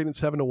 times and you're getting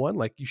 7-to-1,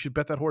 like you should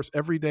bet that horse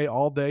every day,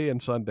 all day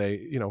and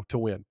Sunday, to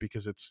win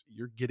because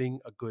you're getting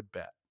a good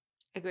bet.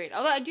 Agreed.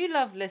 Although I do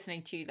love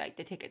listening to like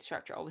the ticket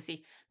structure.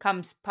 Obviously,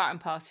 comes part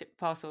and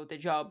parcel of the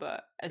job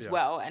as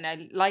well. And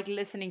I like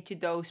listening to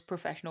those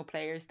professional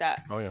players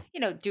that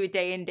do it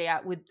day in day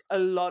out with a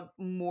lot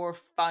more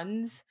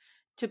funds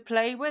to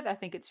play with. I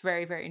think it's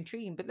very, very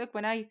intriguing. But look,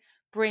 when I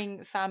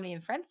bring family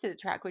and friends to the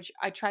track, which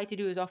I try to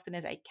do as often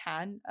as I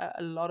can,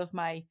 a lot of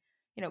my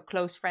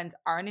close friends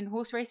aren't in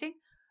horse racing.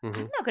 Mm-hmm.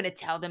 I'm not going to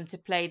tell them to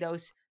play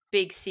those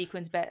big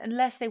sequence bet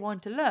unless they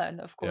want to learn,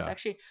 of course.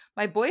 Actually,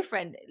 my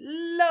boyfriend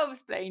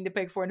loves playing the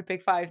pick 4 and the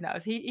pick 5 now.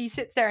 So he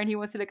sits there and he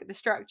wants to look at the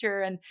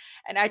structure, and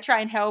I try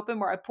and help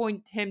him, or I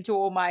point him to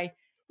all my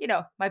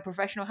my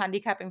professional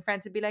handicapping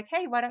friends and be like,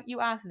 hey, why don't you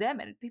ask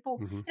them? And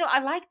people, I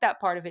like that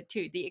part of it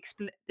too, the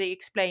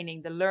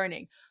explaining, the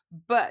learning.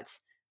 But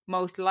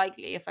most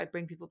likely, if I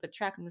bring people to the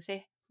track, I'm gonna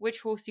say,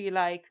 which horse do you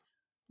like?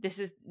 This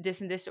is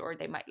this and this, or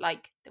they might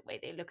like the way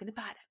they look in the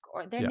paddock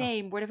or their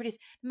name, whatever it is.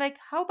 I'm like,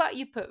 how about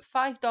you put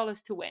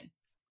 $5 to win?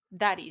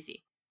 That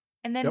easy.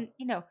 And then,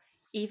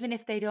 even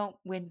if they don't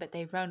win, but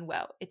they run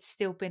well, it's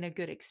still been a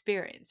good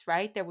experience,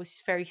 right? There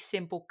was very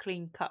simple,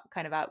 clean cut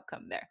kind of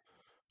outcome there.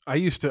 I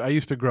used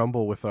to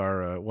grumble with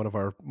our one of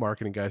our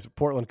marketing guys at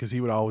Portland because he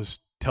would always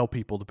tell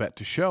people to bet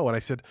to show, and I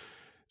said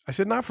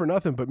not for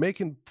nothing, but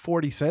making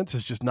 40 cents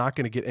is just not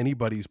going to get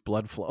anybody's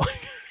blood flowing.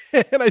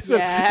 And I said,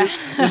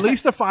 at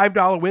least a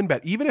 $5 win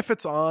bet, even if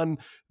it's on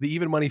the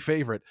even money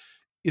favorite,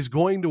 is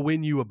going to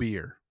win you a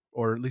beer,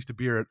 or at least a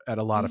beer at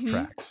a lot of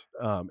tracks.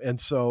 And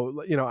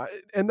so,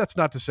 and that's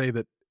not to say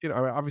that,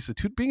 obviously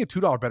being a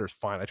 $2 bettor is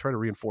fine. I try to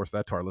reinforce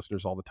that to our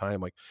listeners all the time.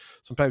 Like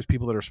sometimes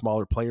people that are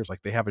smaller players,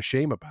 like they have a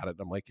shame about it.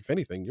 And I'm like, if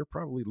anything, you're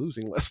probably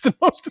losing less than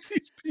most of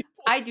these people.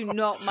 I do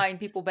not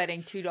mind people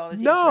betting $2 each.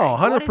 No,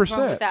 100%. What is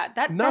wrong with that?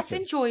 That's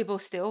enjoyable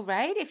still,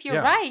 right? If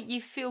you're right, you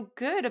feel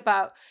good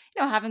about,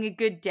 having a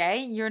good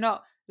day. You're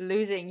not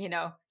losing,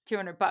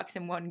 $200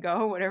 in one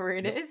go, whatever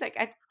it is.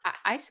 Like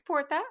I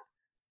support that.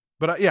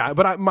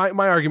 But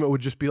my argument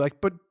would just be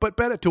like, but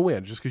bet it to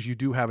win, just because you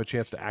do have a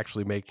chance to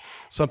actually make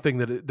something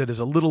that is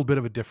a little bit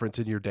of a difference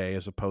in your day,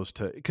 as opposed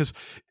to, because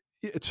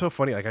it's so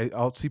funny. Like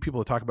I'll see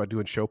people talk about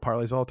doing show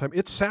parlays all the time.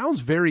 It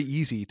sounds very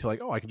easy to like,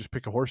 oh, I can just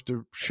pick a horse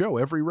to show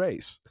every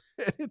race.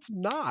 And it's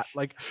not.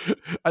 Like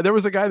there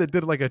was a guy that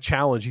did like a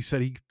challenge. He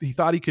said he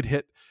thought he could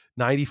hit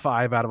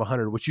 95 out of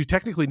 100, which you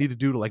technically need to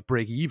do to like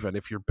break even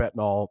if you're betting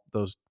all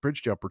those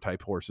bridge jumper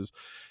type horses.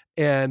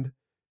 And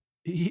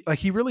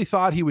he really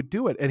thought he would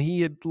do it, and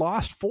he had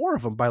lost 4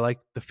 of them by like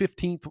the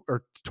 15th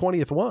or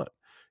 20th one,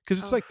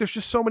 because it's like there's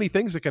just so many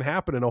things that can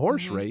happen in a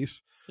horse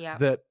race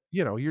that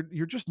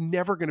you're just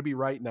never going to be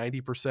right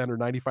 90% or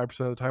 95%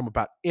 of the time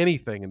about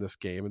anything in this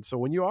game. And so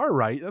when you are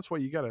right, that's why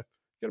you gotta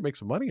make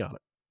some money on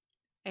it.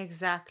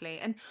 Exactly.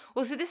 And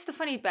also, this is the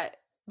funny bit.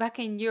 Back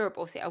in Europe,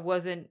 obviously, I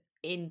wasn't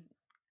in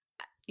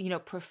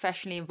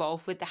professionally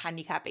involved with the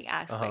handicapping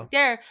aspect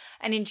there.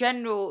 And in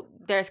general,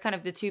 there's kind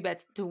of the 2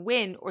 bets, to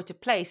win or to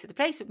place. So the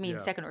place would mean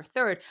second or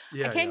third.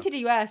 I came to the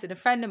US, and a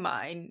friend of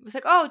mine was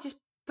like, "Oh, just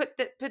put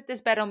this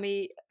bet on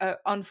me,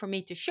 on for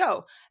me to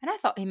show." And I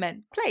thought he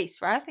meant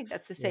place, right? I think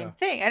that's the same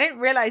thing. I didn't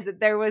realize that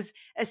there was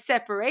a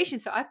separation.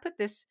 So I put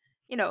this,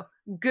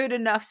 good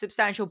enough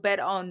substantial bet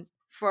on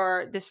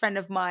for this friend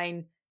of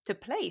mine to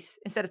place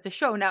instead of to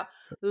show. Now,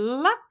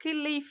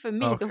 luckily for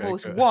me, the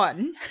horse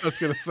won. I was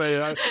going to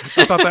say, I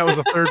thought that was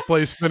a 3rd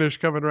place finish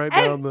coming right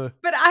down the...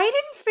 But I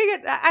didn't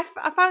figure that.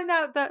 I found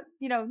out that,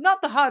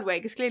 not the hard way,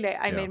 because clearly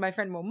I made my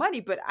friend more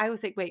money, but I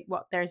was like, wait,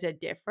 what? There's a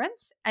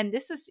difference. And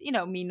this was,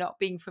 me not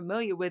being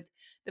familiar with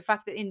the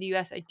fact that in the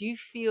US, I do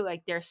feel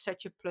like there's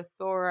such a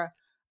plethora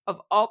of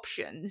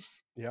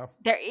options. Yeah.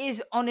 There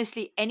is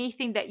honestly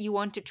anything that you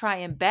want to try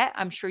and bet,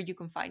 I'm sure you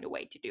can find a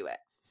way to do it.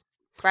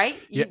 Right?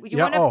 You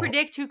want to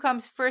predict who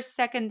comes first,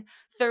 second,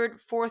 third,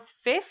 fourth,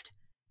 fifth?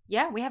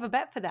 Yeah, we have a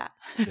bet for that.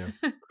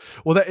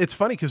 Well, it's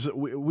funny because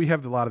we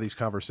have a lot of these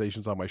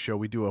conversations on my show.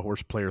 We do a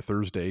Horse Player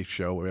Thursday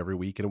show every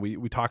week, and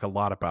we talk a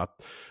lot about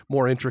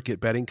more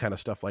intricate betting kind of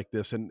stuff like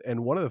this. And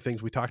one of the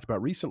things we talked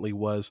about recently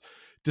was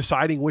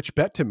deciding which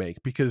bet to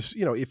make, because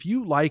if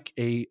you like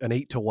an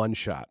 8-to-1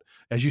 shot,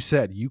 as you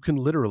said, you can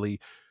literally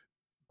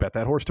bet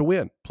that horse to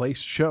win, place,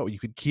 show. You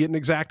could key it in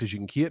exactas, you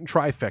can key it in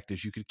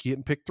trifectas, you could key it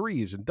in pick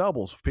 3s and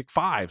doubles, pick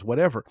 5s,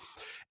 whatever.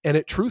 And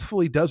it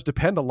truthfully does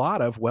depend a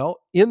lot of, well,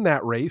 in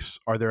that race,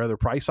 are there other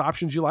price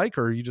options you like,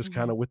 or are you just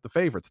kind of with the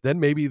favorites? Then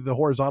maybe the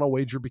horizontal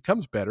wager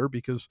becomes better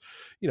because,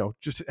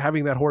 just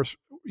having that horse,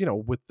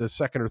 with the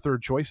second or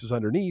third choices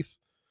underneath,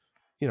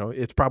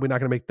 it's probably not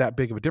going to make that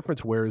big of a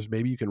difference. Whereas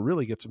maybe you can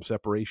really get some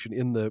separation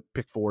in the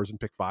pick 4s and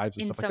pick 5s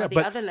and stuff like that. In some of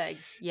the other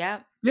legs. Yeah.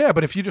 Yeah.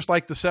 But if you just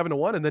like the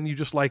 7-to-1 and then you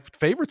just like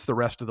favorites the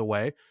rest of the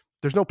way,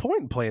 there's no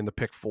point in playing the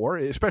pick 4,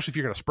 especially if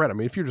you're going to spread. I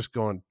mean, if you're just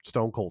going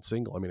stone cold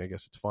single, I mean, I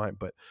guess it's fine.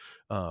 But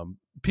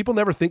people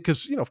never think,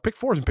 because, pick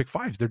 4s and pick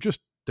 5s,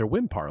 they're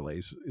win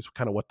parlays is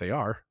kind of what they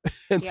are.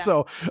 And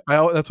so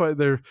that's why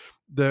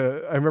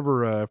I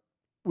remember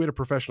we had a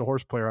professional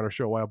horse player on our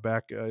show a while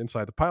back,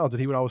 Inside the Pylons,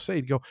 and he would always say,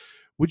 he'd go,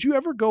 would you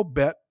ever go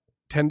bet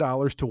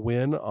 $10 to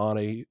win on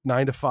a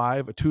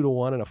 9-to-5, a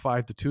 2-to-1, and a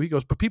 5-to-2? He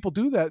goes, but people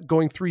do that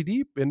going 3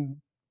 deep in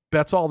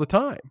bets all the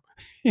time.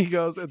 He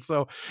goes, and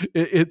so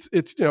it's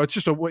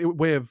just a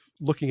way of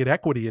looking at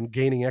equity and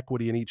gaining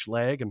equity in each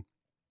leg. And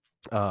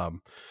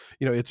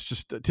it's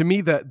just, to me,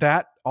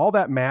 that all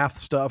that math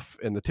stuff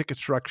and the ticket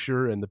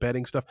structure and the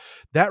betting stuff,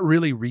 that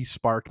really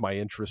re-sparked my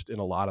interest in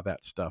a lot of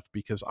that stuff,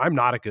 because I'm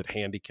not a good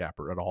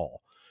handicapper at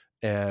all.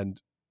 And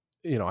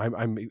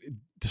I'm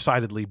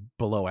decidedly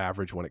below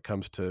average when it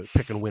comes to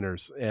picking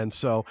winners. And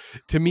so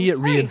to me, it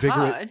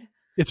reinvigorates.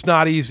 It's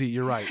not easy.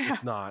 You're right.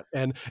 It's not.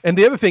 And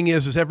the other thing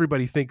is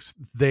everybody thinks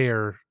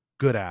they're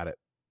good at it.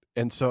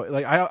 And so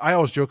like, I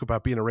always joke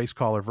about being a race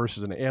caller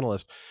versus an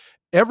analyst.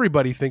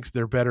 Everybody thinks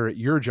they're better at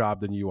your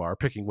job than you are,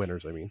 picking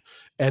winners, I mean.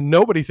 And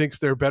nobody thinks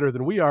they're better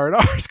than we are at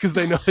ours, because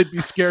they know they'd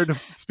be scared to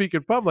speak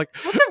in public.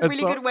 That's a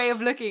really good way of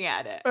looking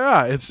at it.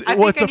 Yeah, I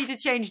think I need to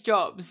change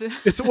jobs.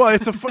 It's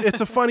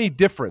a funny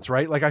difference,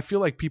 right? Like, I feel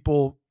like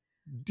people,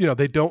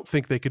 they don't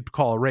think they could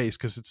call a race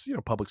because it's,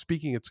 public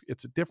speaking,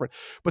 it's different,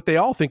 but they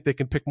all think they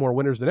can pick more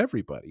winners than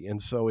everybody.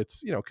 And so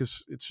it's,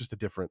 because it's just a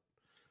different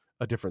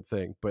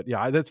thing. But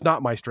yeah, that's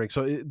not my strength.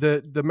 So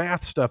the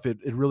math stuff, it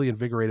really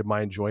invigorated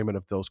my enjoyment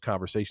of those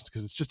conversations,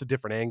 because it's just a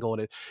different angle.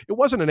 And it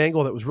wasn't an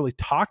angle that was really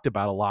talked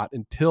about a lot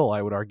until,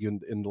 I would argue,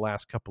 in the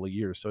last couple of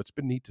years. So it's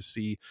been neat to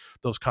see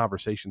those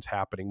conversations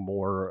happening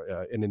more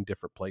and in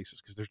different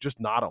places, because there's just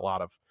not a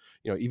lot of,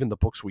 even the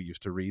books we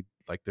used to read,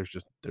 like there's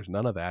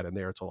none of that in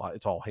there. It's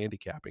all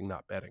handicapping,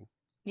 not betting.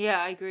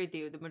 Yeah, I agree with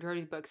you. The majority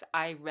of the books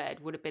I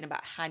read would have been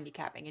about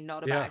handicapping and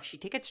not about actually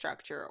ticket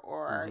structure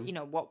or,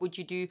 what would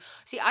you do?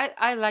 See,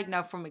 I like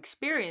now from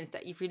experience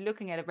that if you're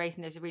looking at a race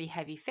and there's a really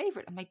heavy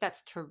favorite, I'm like,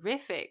 that's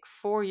terrific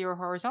for your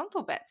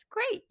horizontal bets.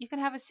 Great. You can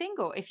have a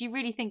single. If you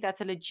really think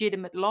that's a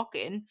legitimate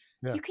lock-in,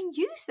 you can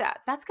use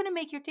that. That's going to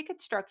make your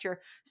ticket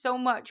structure so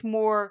much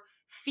more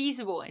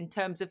feasible in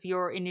terms of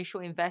your initial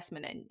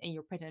investment and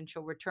your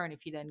potential return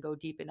if you then go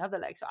deep in other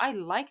legs. So I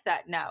like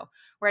that now.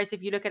 Whereas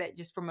if you look at it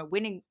just from a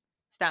winning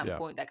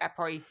standpoint, like I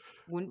probably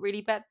wouldn't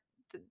really bet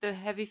the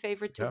heavy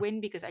favorite to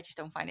win, because I just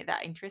don't find it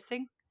that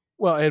interesting.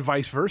 Well, and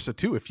vice versa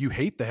too. If you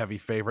hate the heavy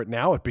favorite,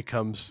 now it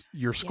becomes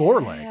your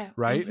score leg,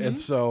 right? And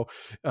so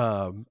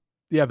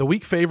Yeah, the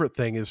weak favorite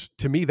thing is,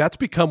 to me, that's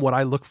become what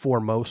I look for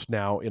most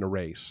now in a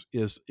race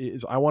is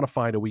I want to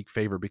find a weak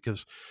favorite,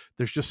 because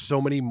there's just so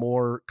many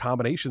more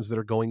combinations that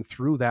are going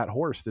through that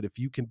horse that if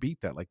you can beat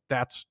that, like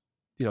that's,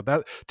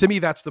 that to me,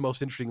 that's the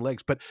most interesting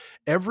legs. But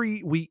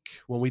every week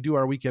when we do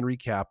our weekend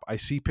recap, I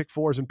see pick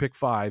fours and pick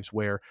fives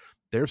where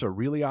there's a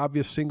really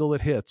obvious single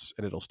that hits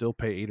and it'll still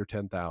pay 8 or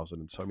 10,000.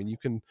 And so, I mean,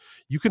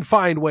 you can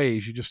find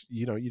ways. You just,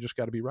 you just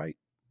got to be right.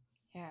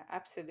 Yeah,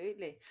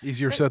 absolutely.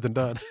 Easier said than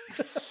done.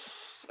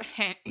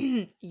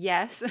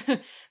 Yes,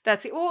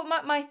 that's it. Well,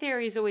 my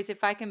theory is always,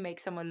 if I can make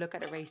someone look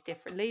at a race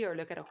differently or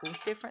look at a horse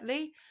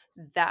differently,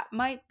 that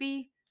might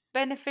be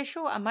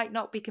beneficial. I might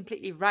not be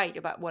completely right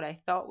about what I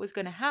thought was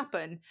going to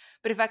happen,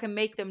 but if I can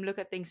make them look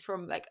at things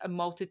from like a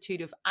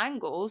multitude of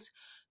angles,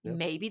 Yeah.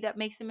 maybe that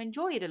makes them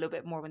enjoy it a little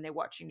bit more when they're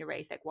watching the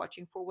race, like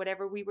watching for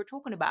whatever we were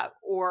talking about.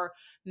 Or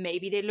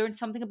maybe they learn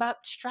something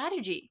about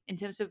strategy in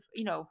terms of,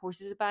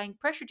 horses applying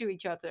pressure to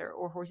each other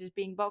or horses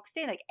being boxed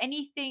in, like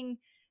anything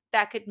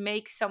that could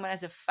make someone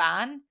as a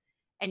fan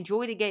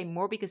enjoy the game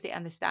more because they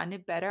understand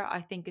it better,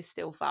 I think is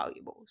still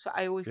valuable. So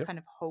I always Yeah. kind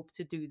of hope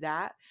to do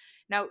that.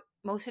 Now,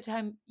 most of the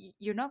time,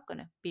 you're not going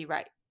to be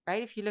right?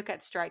 If you look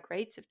at strike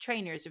rates of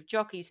trainers, of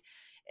jockeys,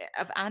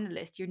 of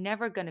analysts, you're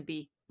never going to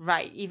be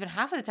right. Even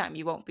half of the time,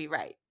 you won't be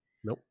right.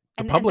 Nope.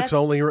 And the public's that's,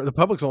 only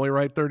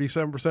right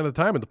 37% of the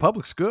time, and the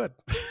public's good.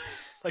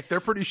 Like, they're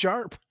pretty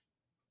sharp.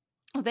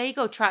 well, there you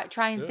go.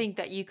 Try and think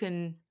that you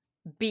can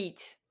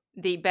beat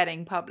the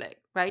betting public,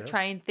 right? Yeah.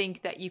 Try and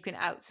think that you can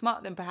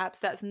outsmart them. Perhaps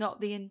that's not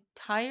the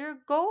entire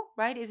goal,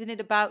 right? Isn't it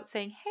about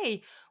saying,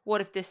 hey,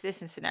 what if this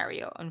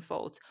scenario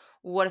unfolds?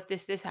 What if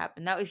this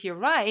happened? Now, if you're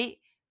right,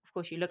 of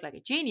course, you look like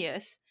a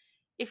genius.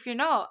 If you're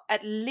not,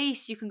 at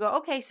least you can go,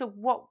 okay, so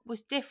what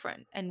was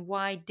different and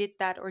why did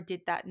that or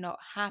did that not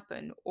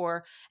happen?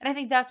 And I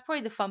think that's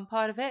probably the fun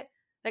part of it.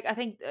 Like, I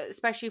think,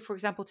 especially, for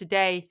example,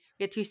 today,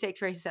 we had 2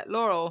 stakes races at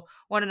Laurel.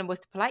 One of them was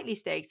the Politely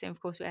Stakes. And of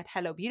course, we had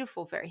Hello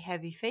Beautiful, very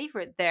heavy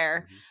favorite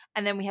there. Mm-hmm.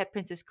 And then we had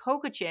Princess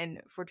Kokochin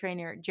for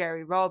trainer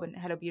Jerry Robb. And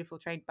Hello Beautiful,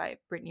 trained by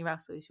Brittany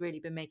Russell, who's really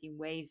been making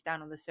waves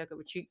down on the circuit,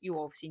 which you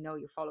obviously know,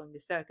 you're following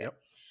the circuit. Yep.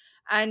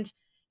 And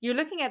you're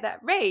looking at that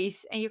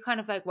race and you're kind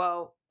of like,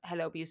 well,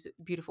 Hello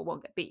Beautiful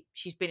won't get beat.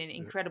 She's been in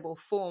incredible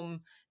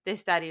form.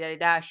 This,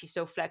 da. She's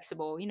so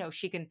flexible.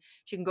 She can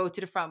go to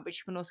the front, but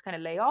she can also kind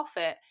of lay off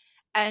it.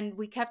 And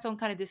we kept on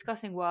kind of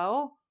discussing,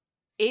 well,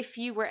 if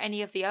you were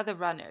any of the other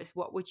runners,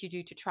 what would you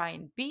do to try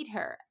and beat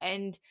her?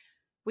 And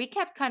we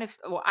kept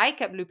I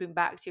kept looping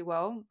back to,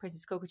 well,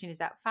 Princess Kokochin is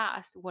that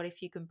fast. What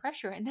if you can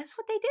pressure? And that's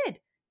what they did.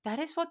 That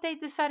is what they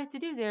decided to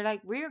do. They're like,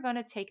 we're going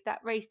to take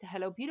that race to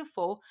Hello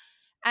Beautiful.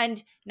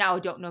 And now I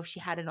don't know if she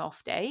had an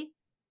off day,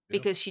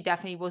 because she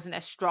definitely wasn't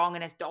as strong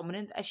and as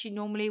dominant as she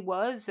normally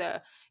was.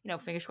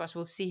 Fingers crossed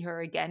we'll see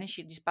her again and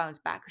she just bounce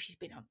back, or she's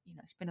been on,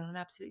 it's been on an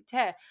absolute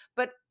tear.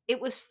 But it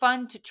was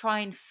fun to try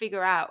and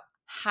figure out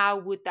how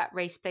would that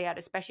race play out,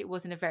 especially it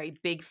wasn't a very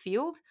big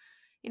field.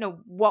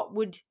 What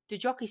would the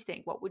jockeys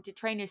think? What would the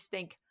trainers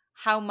think?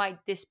 How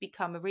might this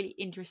become a really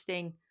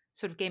interesting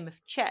sort of game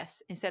of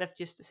chess instead of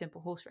just a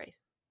simple horse race?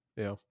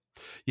 Yeah.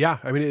 Yeah.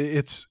 I mean,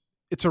 it's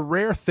a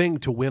rare thing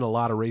to win a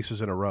lot of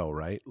races in a row,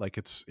 right? Like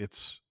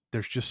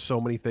there's just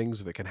so many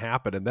things that can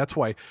happen. And that's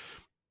why,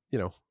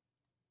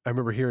 I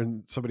remember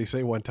hearing somebody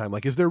say one time,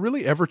 like, is there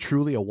really ever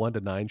truly a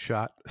 1-9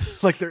 shot?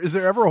 Like, is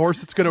there ever a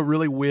horse that's going to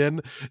really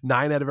win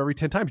 9 out of every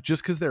 10 times,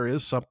 just because there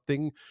is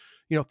something,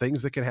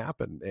 things that can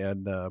happen.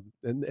 And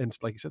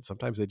like you said,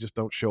 sometimes they just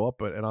don't show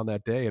up and on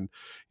that day. And,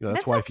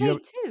 that's why okay, if you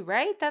have too,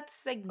 right?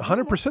 That's like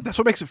 100%. That's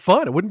what makes it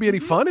fun. It wouldn't be any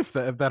fun if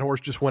that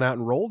horse just went out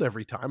and rolled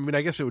every time. I mean,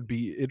 I guess it would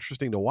be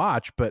interesting to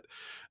watch, but,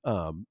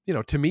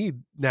 to me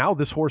now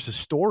this horse's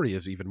story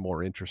is even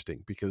more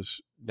interesting,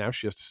 because now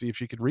she has to see if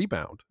she can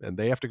rebound, and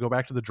they have to go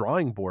back to the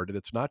drawing board. And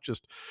it's not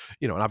just,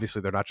 and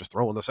obviously they're not just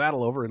throwing the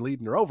saddle over and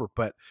leading her over,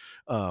 but,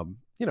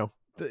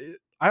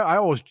 I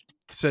always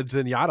said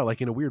Zenyatta,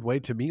 like, in a weird way,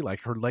 to me,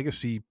 like, her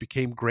legacy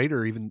became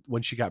greater even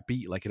when she got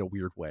beat, like, in a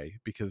weird way,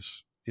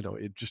 because,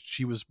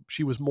 she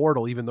was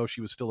mortal, even though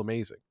she was still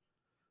amazing.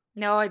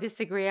 No, I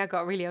disagree. I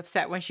got really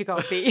upset when she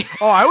got beat.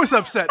 Oh, I was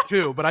upset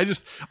too, but I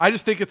just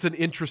think it's an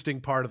interesting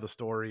part of the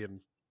story, and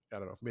I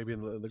don't know, maybe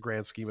in the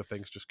grand scheme of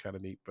things, just kind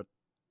of neat, but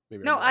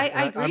maybe no,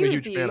 I agree I'm a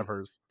huge with fan you, of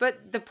hers.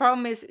 But the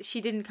problem is she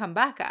didn't come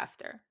back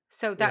after,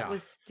 so that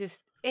was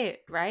just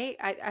it, right?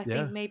 I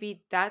think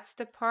maybe that's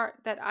the part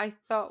that I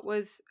thought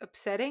was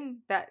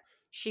upsetting, that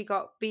she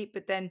got beat,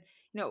 but then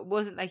it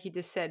wasn't like you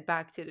just said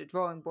back to the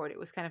drawing board. It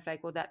was kind of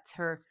like, well, that's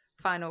her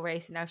final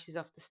race and now she's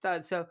off the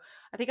stud. So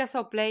I think I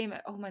saw Blame.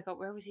 Oh my god,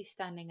 where was he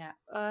standing at?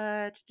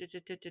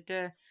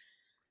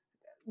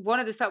 One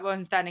of the stud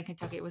ones down in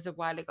Kentucky. It was a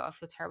while ago. I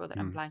feel terrible that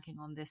I'm blanking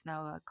on this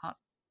now. I can't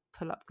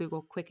pull up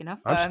Google quick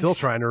enough. I'm still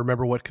trying to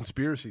remember what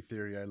conspiracy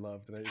theory I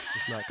loved, and it's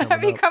just not coming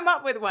Have you come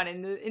up with one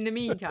in the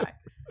meantime?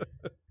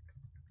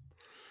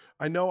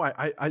 I know.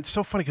 I it's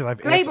so funny because I've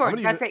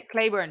Claiborne. That's it,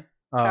 Claiborne.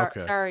 Okay.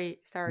 Sorry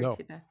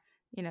to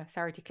the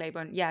sorry to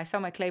Claiborne. Yeah, I saw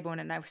my Claiborne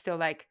and I was still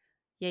like,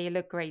 yeah, you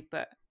look great,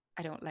 but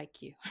I don't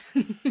like you.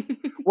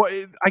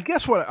 Well, I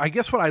guess what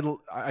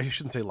I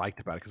shouldn't say liked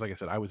about it because, like I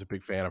said, I was a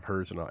big fan of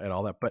hers and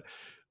all that. But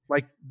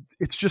like,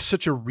 it's just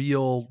such a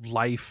real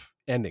life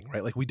ending,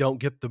 right? Like, we don't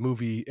get the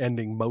movie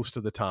ending most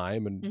of the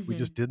time, and we Hmm.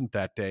 just didn't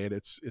that day. And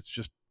it's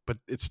just, but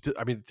it's still.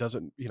 I mean, it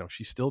doesn't.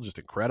 She's still just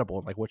incredible,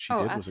 and like what she Oh,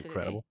 did was absolutely.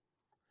 incredible.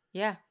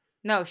 Yeah.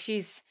 No,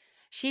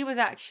 she was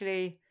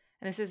actually,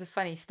 and this is a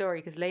funny story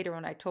because later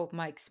on I told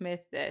Mike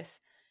Smith this.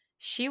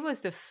 She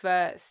was the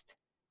first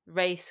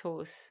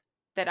racehorse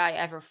that I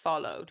ever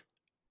followed.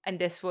 And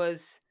this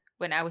was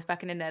when I was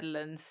back in the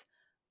Netherlands.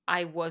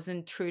 I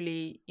wasn't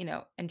truly,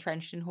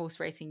 entrenched in horse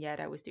racing yet.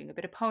 I was doing a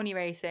bit of pony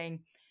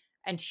racing.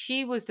 And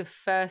she was the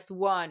first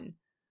one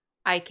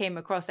I came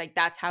across. Like,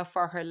 that's how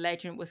far her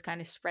legend was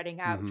kind of spreading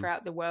out Hmm.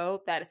 throughout the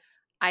world, that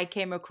I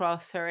came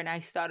across her and I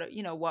started,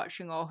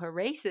 watching all her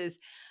races.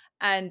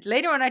 And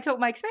later on, I told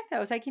Mike Smith, I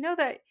was like, you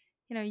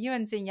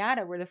and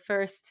Zenyatta were the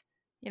first,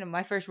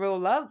 my first real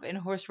love in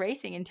horse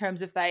racing in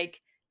terms of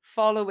like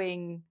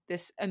following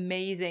this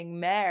amazing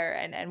mare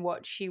and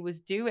what she was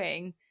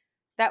doing.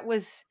 That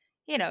was,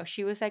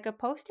 she was like a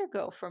poster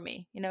girl for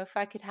me. If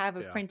I could have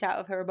a Yeah. printout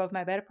of her above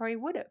my bed, I probably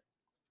would have.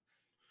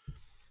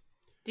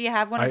 Do you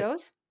have one of I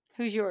those?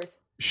 Who's yours?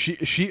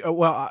 she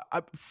well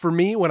for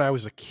me when I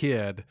was a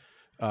kid,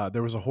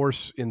 there was a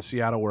horse in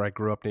Seattle where I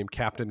grew up named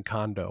Captain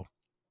Condo,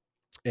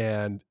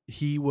 and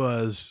he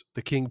was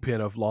the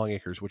kingpin of Long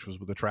Acres, which was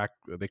the track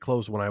they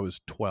closed when I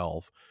was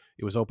 12.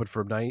 It was open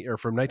from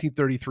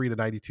 1933 to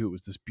 92. It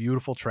was this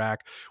beautiful track.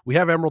 We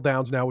have Emerald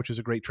Downs now, which is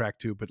a great track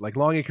too, but like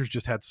Long Acres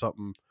just had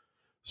something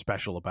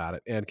special about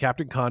it. And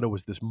Captain Condo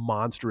was this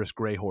monstrous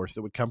gray horse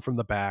that would come from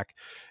the back,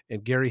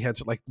 and Gary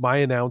Henson, like my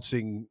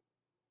announcing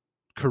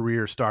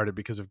career started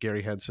because of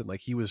Gary Henson.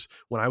 Like, he was,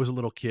 when I was a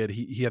little kid,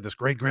 he had this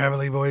great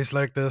gravelly voice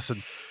like this,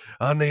 and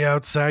on the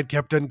outside,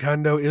 Captain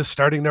Condo is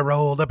starting to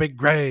roll the big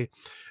gray.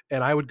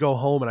 And I would go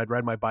home and I'd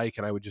ride my bike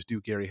and I would just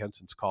do Gary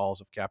Henson's calls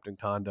of Captain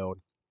Condo.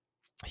 And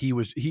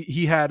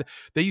he had,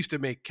 they used to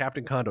make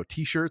Captain Condo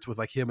t-shirts with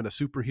like him and a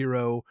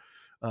superhero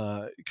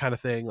kind of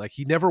thing. Like,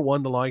 he never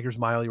won the Long Acres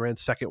Mile. He ran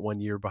second one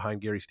year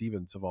behind Gary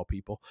Stevens of all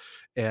people,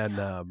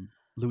 and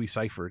Louis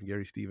Cipher and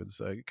Gary Stevens,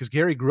 because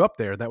Gary grew up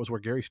there. That was where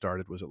Gary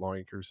started, was at Long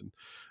Acres, and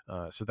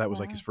so that was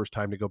like his Wow. first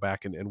time to go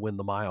back and win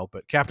the mile.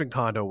 But Captain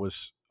Condo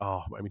was,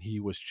 I mean, he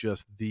was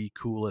just the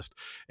coolest.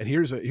 And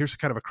here's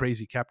kind of a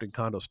crazy Captain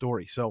Condo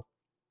story. So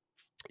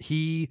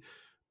he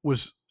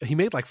he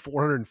made like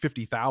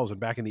 450,000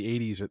 back in the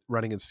 80s at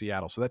running in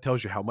Seattle. So that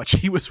tells you how much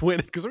he was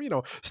winning, because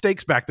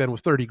stakes back then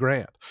was 30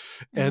 grand.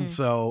 And Hmm.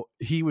 so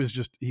he was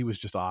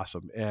just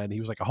awesome. And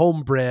he was like a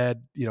homebred,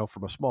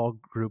 from a small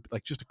group,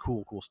 like just a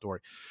cool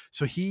story.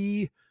 So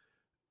he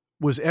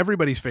was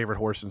everybody's favorite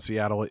horse in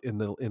Seattle in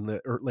the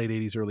late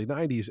 80s, early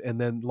 90s. And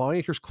then Long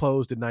Acres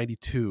closed in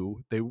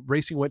 92.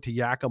 Racing went to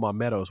Yakima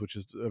Meadows, which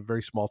is a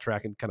very small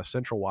track in kind of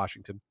central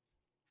Washington.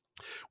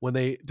 When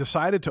they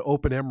decided to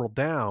open Emerald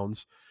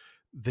Downs,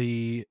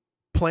 the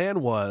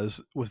plan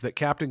was that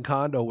Captain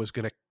Condo was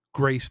going to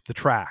grace the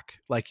track.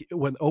 Like,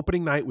 when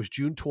opening night was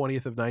June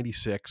 20th of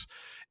 96,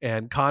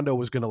 and Condo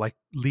was going to like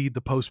lead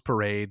the post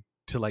parade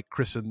to like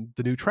christen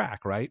the new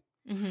track, right?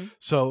 Hmm.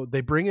 So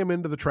they bring him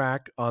into the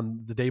track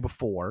on the day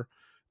before.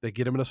 They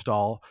get him in a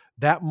stall.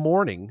 That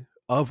morning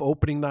of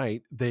opening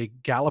night, they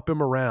gallop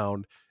him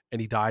around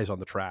and he dies on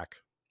the track.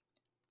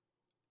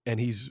 And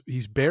he's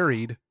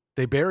buried.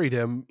 They buried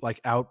him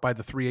like out by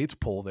the 3/8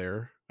 pole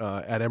there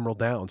at Emerald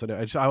Downs. And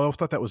I always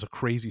thought that was a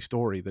crazy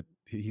story that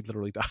he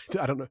literally died.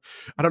 I don't know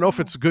if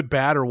Wow. it's good,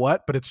 bad, or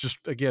what, but it's just,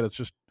 again, it's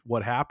just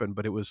what happened.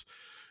 But it was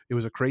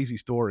a crazy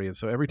story. And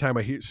so every time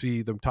I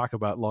see them talk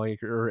about Long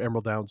Acre or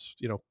Emerald Downs,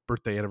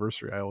 birthday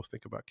anniversary, I always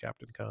think about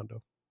Captain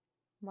Condo.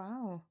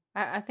 Wow.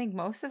 I think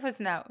most of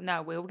us now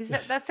will, because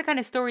that's the kind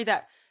of story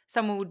that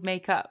someone would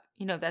make up.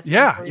 That's the kind of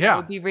Yeah, story that yeah,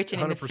 would be written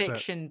in a 100%.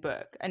 fiction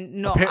book and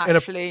not And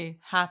actually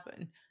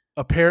happen.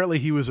 apparently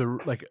he was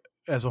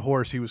as a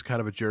horse, he was kind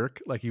of a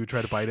jerk. Like, he would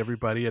try to bite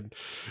everybody. And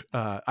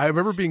I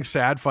remember being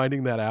sad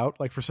finding that out.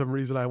 Like, for some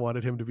reason I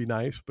wanted him to be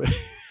nice, but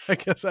I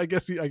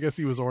guess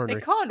he was They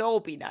ornery. can't all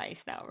be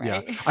nice now,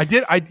 Yeah, right? I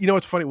did.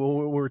 It's funny, when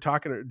we were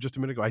talking just a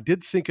minute ago, I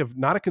did think of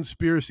not a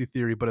conspiracy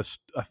theory, but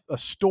a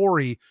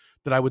story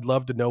that I would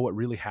love to know what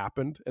really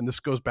happened. And this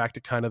goes back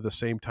to kind of the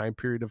same time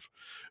period of,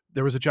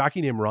 there was a jockey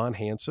named Ron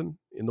Hansen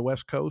in the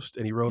West Coast,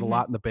 and he rode a Hmm.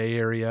 lot in the Bay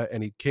Area,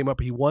 and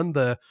he won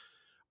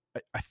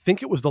I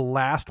think it was the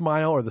last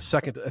mile or the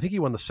second. I think he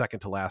won the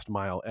second to last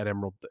mile at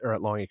Emerald or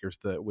at Long Acres,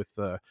 with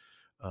the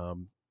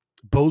um,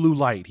 Bolu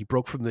Light. He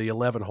broke from the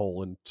 11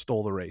 hole and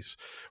stole the race.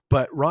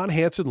 But Ron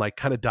Hansen like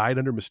kind of died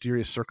under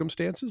mysterious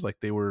circumstances. Like,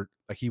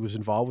 he was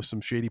involved with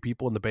some shady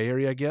people in the Bay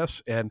Area, I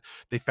guess. And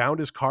they found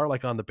his car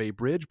like on the Bay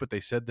Bridge, but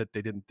they said that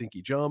they didn't think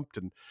he jumped.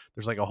 And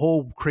there's like a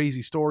whole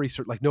crazy story.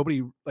 So like,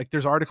 nobody, like,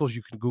 there's articles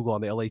you can Google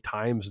on the LA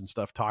Times and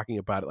stuff talking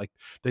about it. Like,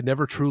 they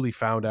never truly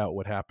found out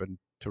what happened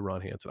to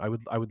Ron Hansen.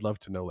 I would love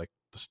to know like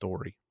the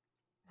story.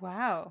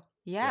 Wow.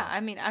 Yeah. Yeah.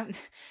 I mean,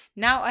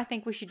 now I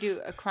think we should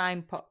do a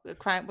crime,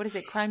 what is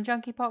it? Crime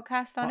Junkie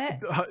podcast on it.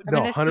 I mean,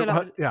 No, let's do a 100,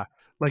 lot of, yeah.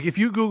 Like if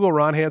you Google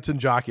Ron Hansen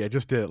jockey, I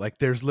just did it. Like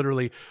there's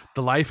literally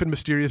the life and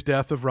mysterious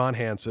death of Ron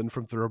Hansen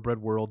from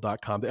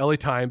thoroughbredworld.com. The LA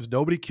Times,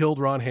 nobody killed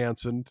Ron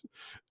Hansen.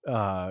 There's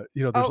Oh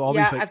all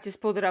these yeah, like I've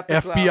just pulled it up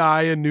as well.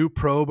 FBI, a new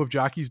probe of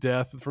jockey's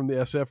death from the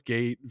SF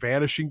Gate,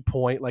 Vanishing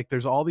Point. Like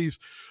there's all these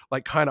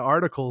like kind of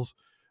articles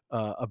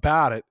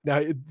about it.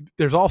 Now,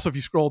 there's also, if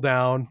you scroll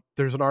down,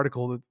 there's an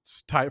article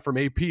that's from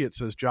AP. It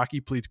says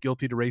jockey pleads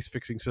guilty to race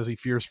fixing, says he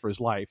fears for his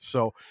life.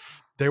 So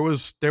there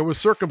was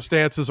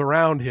circumstances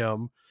around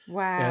him.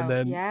 Wow. And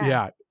then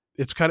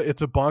it's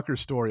a bonkers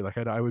story. Like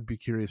I would be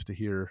curious to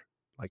hear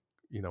like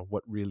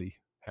what really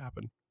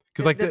happened.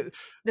 Because like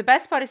the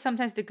best part is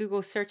sometimes the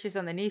Google searches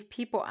underneath.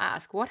 People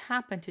ask, "What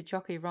happened to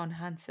jockey Ron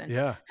Hansen?"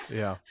 Yeah.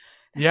 That's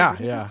a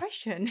really good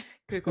question.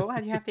 Google,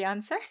 do you have the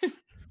answer?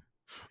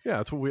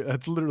 Yeah,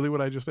 that's literally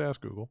what I just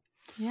asked Google.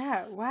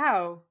 Yeah,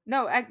 wow.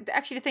 No,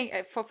 actually, the thing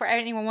for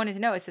anyone wanting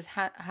to know, it says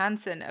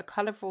Hansen, a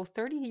colorful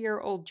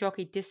 30-year-old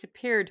jockey,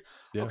 disappeared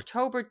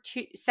October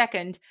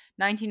 2nd,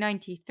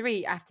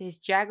 1993, after his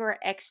Jaguar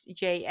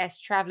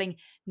XJS, traveling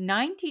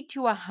 90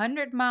 to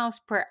 100 miles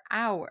per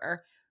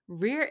hour,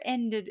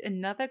 rear-ended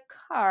another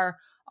car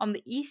on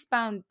the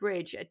eastbound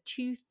bridge at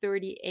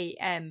 2:30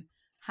 a.m.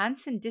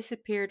 Hansen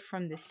disappeared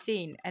from the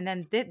scene, and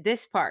then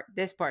this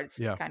part's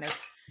kind of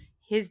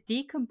his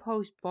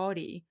decomposed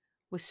body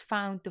was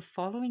found the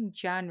following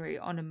January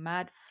on a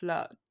mud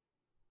flat,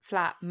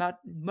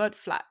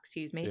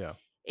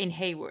 in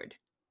Hayward.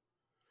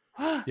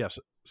 Yes.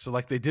 So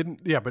like they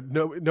didn't, but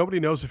nobody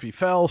knows if he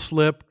fell,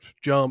 slipped,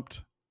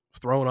 jumped, was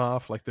thrown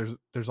off. Like there's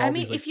all. I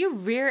mean, if you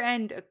rear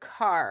end a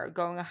car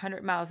going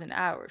 100 miles an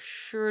hour,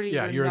 surely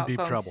you're not in deep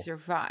going trouble to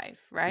survive,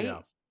 right? Yeah.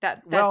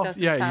 That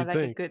doesn't sound like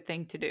think. a good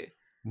thing to do.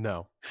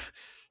 No.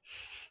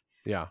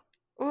 Yeah.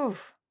 Ooh,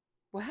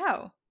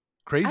 wow.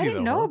 Crazy. I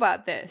didn't know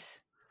about this.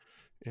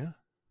 Yeah.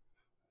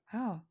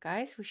 Oh,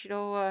 guys, we should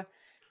all.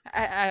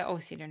 I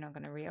obviously they're not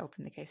going to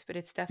reopen the case, but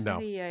it's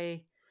definitely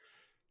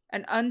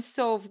an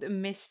unsolved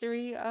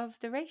mystery of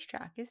the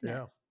racetrack, isn't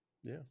it?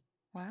 Yeah.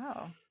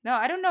 Wow. No,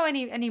 I don't know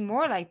any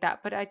more like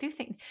that, but I do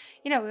think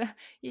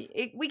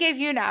we gave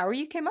you an hour.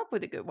 You came up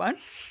with a good one.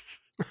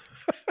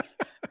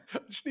 I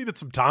just needed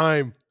some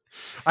time.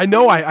 I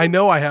know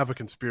I have a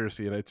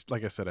conspiracy, and it's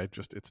like I said,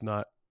 it's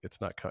not.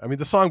 I mean,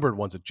 the Songbird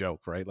one's a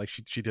joke, right? Like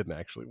she didn't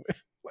actually win.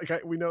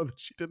 Like we know that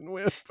she didn't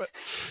win, but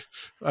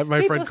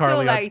my friend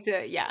Carly,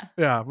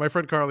 my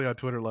friend Carly on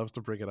Twitter loves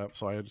to bring it up,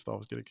 so I just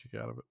always get a kick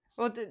out of it.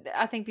 Well,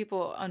 I think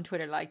people on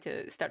Twitter like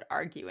to start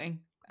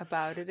arguing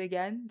about it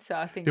again, so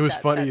I think it was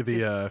funny.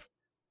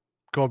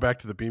 Going back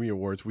to the Beamy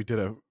Awards, we did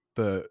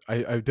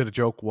I did a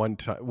joke one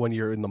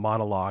year in the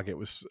monologue. It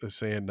was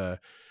saying,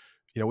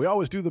 we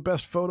always do the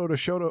best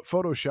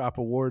Photoshop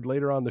award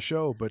later on the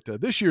show, but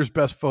this year's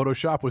best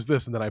Photoshop was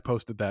this, and then I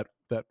posted that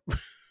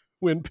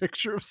win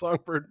picture of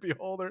Songbird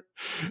Beholder,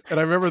 and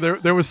I remember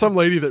there was some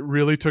lady that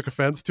really took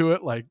offense to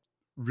it, like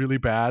really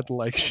bad,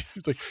 like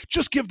she's like,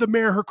 just give the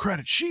mayor her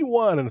credit, she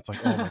won, and it's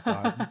like, oh my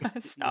god,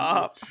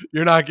 stop,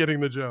 you're not getting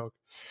the joke.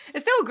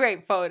 It's still a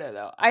great photo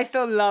though. I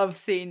still love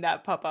seeing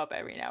that pop up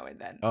every now and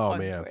then on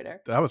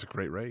Twitter. That was a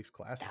great race,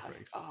 classic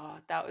race. Oh,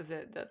 that was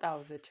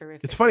a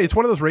terrific. It's funny. race. It's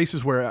one of those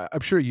races where I'm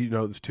sure you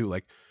know this too.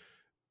 Like,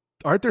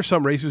 aren't there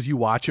some races you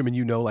watch them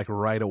and like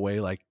right away,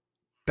 like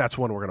that's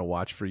one we're going to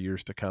watch for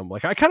years to come.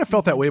 Like I kind of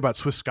felt that way about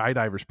Swiss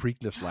Skydivers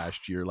Preakness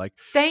last year. Like,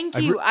 thank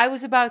you. I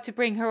was about to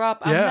bring her up.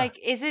 I'm like,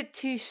 is it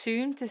too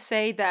soon to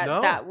say that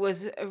that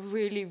was a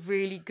really,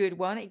 really good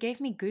one? It gave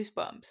me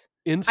goosebumps.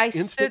 I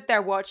stood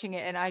there watching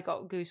it and I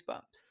got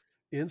goosebumps.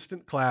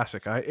 Instant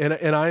classic.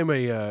 I'm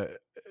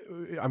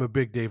a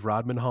big Dave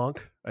Rodman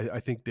honk. I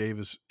think Dave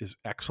is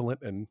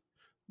excellent and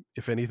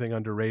if anything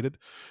underrated.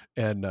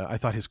 And I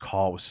thought his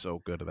call was so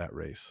good of that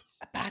race.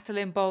 A battle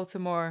in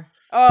Baltimore.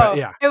 Oh,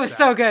 it was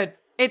so good.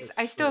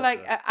 I still so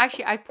like.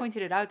 Actually, I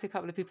pointed it out to a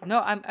couple of people. No,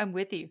 I'm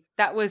with you.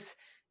 That was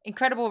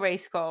incredible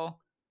race call.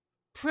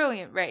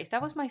 Brilliant race.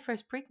 That was my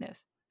first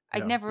Preakness.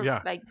 I'd never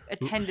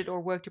attended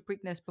or worked a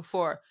Preakness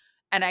before,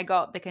 and I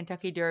got the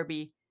Kentucky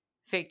Derby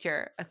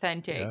Victor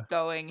Authentic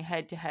going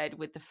head to head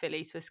with the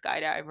Philly Swiss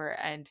Skydiver,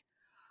 and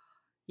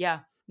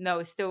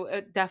it's still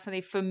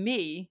definitely for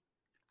me.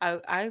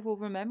 I will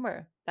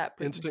remember that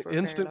Preakness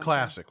instant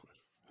classic.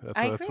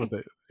 That's what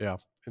they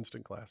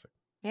instant classic.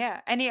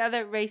 Yeah. Any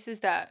other races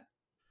that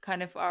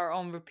kind of are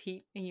on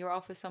repeat in your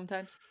office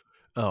sometimes?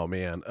 Oh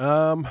man.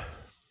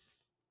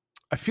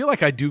 I feel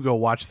like I do go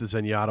watch the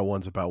Zenyatta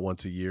ones about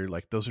once a year.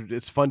 Like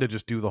it's fun to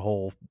just do the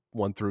whole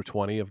 1 through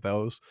 20 of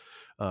those.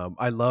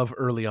 I love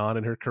early on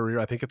in her career.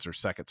 I think it's her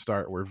second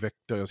start where Vic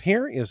goes,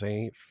 here is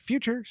a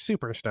future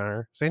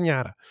superstar,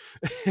 Zenyatta.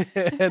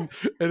 and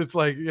it's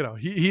like,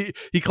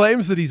 he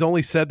claims that he's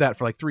only said that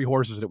for like 3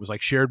 horses. And it was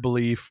like Shared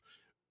Belief,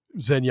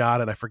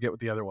 Zenyatta, and I forget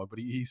what the other one, but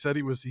he said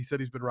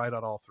he's been right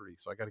on all 3.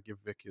 So I got to give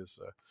Vic his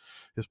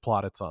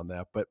plaudits on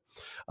that. But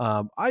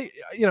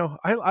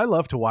I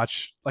love to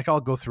watch, like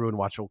I'll go through and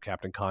watch old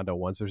Captain Kondo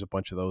ones. There's a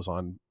bunch of those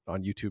on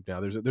YouTube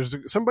now. There's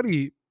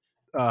somebody,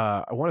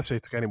 I want to say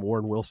it's a guy named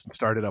Warren Wilson,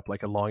 started up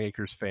like a Long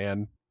Acres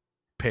fan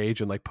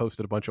page and like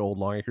posted a bunch of old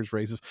Longacres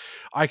races.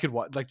 I could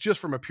watch, like, just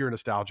from a pure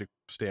nostalgic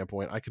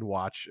standpoint, I can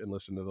watch and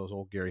listen to those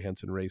old Gary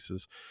Henson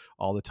races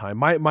all the time.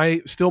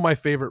 My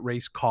favorite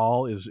race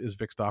call is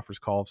Vic Stoffer's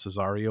call of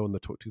Cesario in the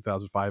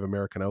 2005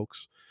 American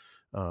Oaks.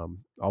 I'll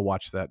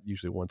watch that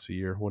usually once a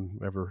year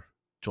whenever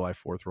July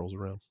 4th rolls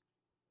around.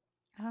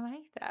 I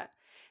like that.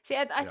 See,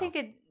 I think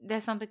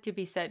there's something to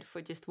be said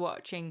for just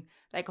watching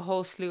like a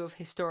whole slew of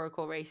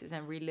historical races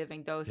and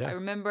reliving those. Yeah. I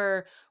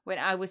remember when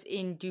I was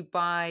in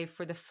Dubai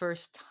for the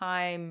first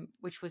time,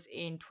 which was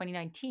in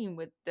 2019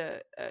 with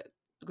the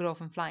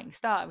Godolphin Flying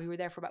Star. We were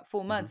there for about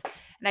 4 months,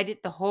 and I did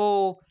the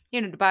whole,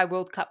 Dubai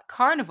World Cup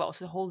Carnival,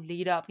 so the whole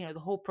lead up, the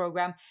whole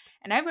program.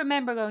 And I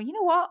remember going, you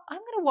know what? I'm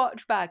going to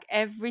watch back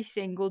every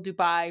single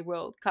Dubai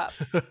World Cup.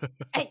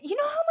 And you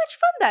know how much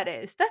fun that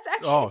is? That's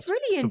actually, it's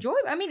really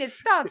enjoyable. I mean, it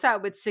starts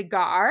out with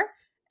Cigar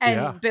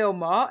and Bill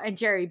Mott and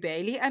Jerry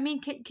Bailey. I mean,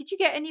 could you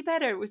get any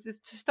better? It was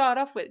just to start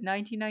off with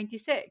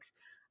 1996.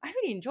 I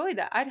really enjoyed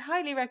that. I'd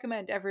highly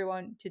recommend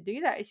everyone to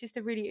do that. It's just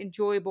a really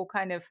enjoyable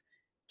kind of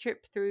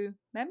trip through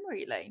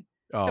memory lane.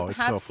 Oh, so perhaps,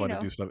 it's so fun to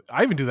do stuff.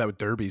 I even do that with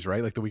derbies,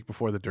 right? Like the week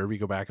before the derby,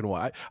 go back and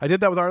watch. I did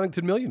that with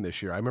Arlington Million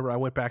this year. I remember I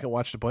went back and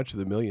watched a bunch of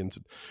the Millions.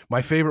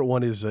 My favorite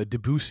one is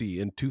Debussy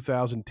in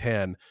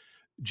 2010.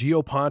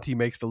 Gio Ponti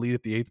makes the lead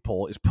at the 8th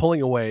pole, is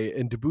pulling away,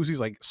 and Debussy's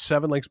like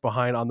 7 lengths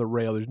behind on the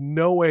rail. There's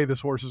no way this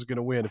horse is going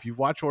to win. If you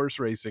watch horse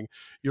racing,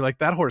 you're like,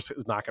 that horse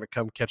is not going to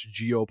come catch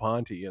Gio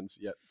Ponti, and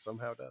yet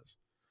somehow does.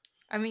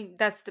 I mean,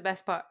 that's the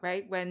best part,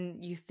 right?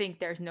 When you think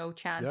there's no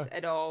chance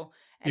at all.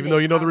 Even though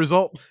you know the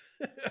result.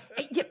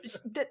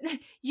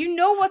 You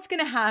know what's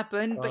going to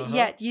happen, but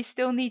yet you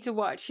still need to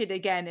watch it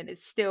again, and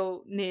it's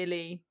still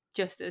nearly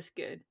just as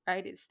good,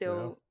 right? It's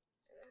still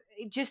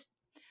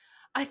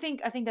I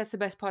think that's the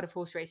best part of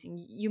horse racing.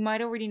 You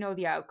might already know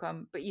the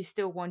outcome, but you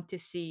still want to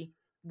see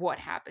what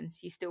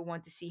happens. You still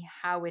want to see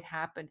how it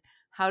happened.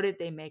 How did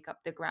they make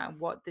up the ground?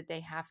 What did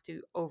they have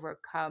to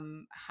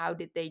overcome? How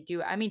did they do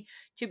it? I mean,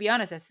 to be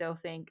honest, I still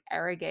think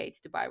Arrogate's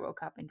Dubai World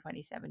Cup in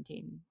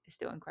 2017 is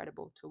still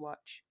incredible to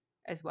watch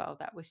as well.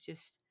 That was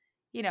just,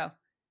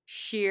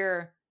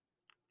 sheer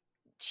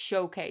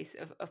showcase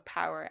of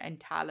power and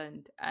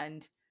talent.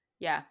 And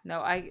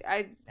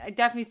I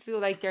definitely feel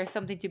like there's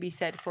something to be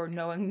said for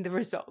knowing the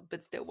result,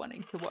 but still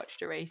wanting to watch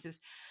the races.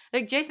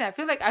 Like, Jason, I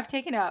feel like I've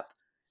taken up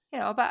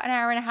about an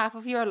hour and a half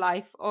of your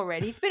life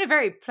already. It's been a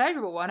very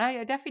pleasurable one.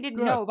 I definitely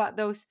didn't know about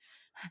those.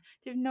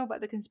 Didn't know about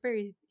the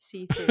conspiracy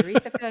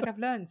theories. I feel like I've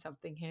learned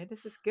something here.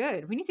 This is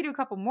good. We need to do a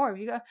couple more.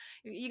 You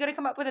got to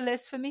come up with a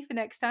list for me for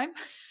next time.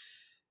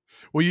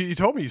 Well, you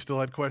told me you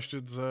still had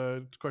questions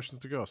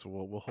to go, so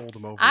we'll hold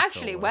them over.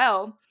 Actually,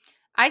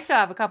 I still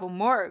have a couple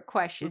more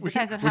questions.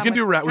 Depends on how much time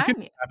we can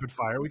do rapid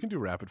fire. We can do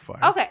rapid fire.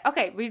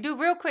 Okay. We do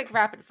real quick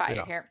rapid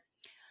fire here.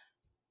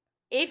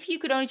 If you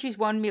could only choose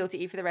one meal to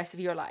eat for the rest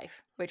of your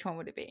life, which one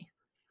would it be?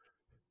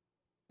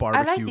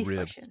 Barbecue I like these ribs.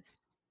 questions.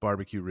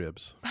 Barbecue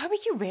ribs.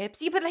 Barbecue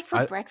ribs? Yeah, but like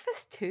for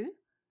breakfast too?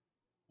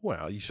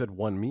 Well, you said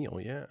one meal,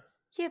 yeah.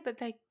 Yeah,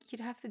 but like you'd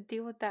have to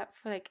deal with that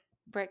for like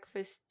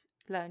breakfast,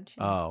 lunch,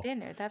 and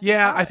dinner.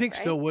 I think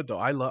still would though.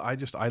 I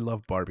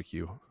love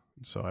barbecue,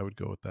 so I would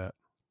go with that.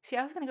 See,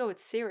 I was gonna go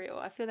with cereal.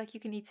 I feel like you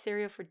can eat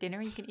cereal for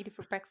dinner. You can eat it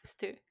for breakfast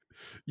too.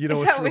 You know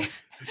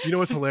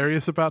what's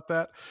hilarious about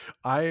that?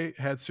 I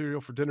had cereal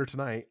for dinner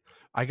tonight.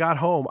 I got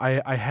home.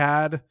 I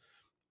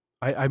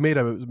made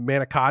a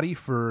manicotti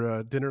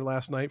for dinner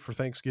last night for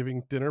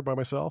Thanksgiving dinner by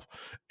myself,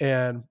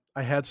 and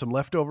I had some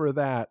leftover of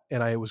that,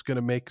 and I was going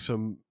to make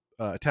some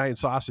Italian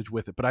sausage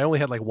with it, but I only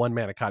had like one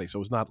manicotti, so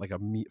it was not like a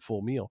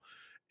full meal.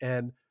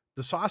 And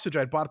the sausage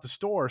I'd bought at the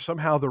store,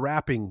 somehow the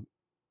wrapping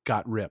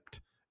got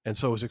ripped. And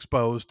so it was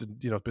exposed,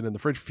 and it's been in the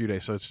fridge for a few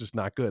days, so it's just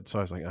not good. So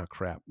I was like, oh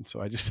crap! And so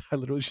I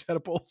literally just had a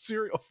bowl of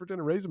cereal for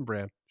dinner, Raisin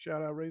Bran.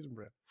 Shout out Raisin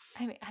Bran.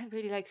 I mean, I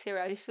really like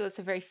cereal. I just feel it's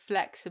a very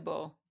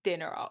flexible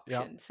dinner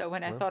option. So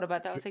when I thought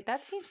about that, I was like,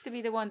 that seems to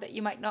be the one that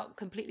you might not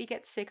completely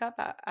get sick of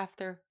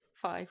after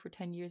 5 or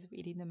 10 years of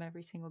eating them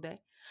every single day.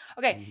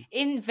 Okay,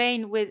 in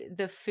vain with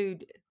the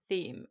food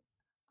theme,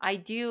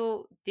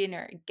 ideal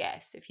dinner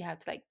guest if you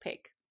had to like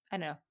pick. I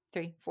don't know,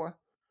 3, 4.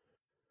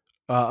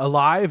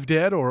 Alive,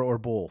 dead, or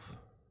both.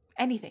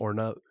 Anything. Or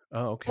not.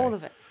 Oh, okay. All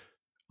of it.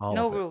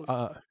 No rules.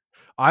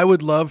 I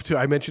would love to.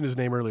 I mentioned his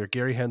name earlier.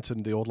 Gary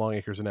Henson, the old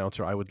Longacres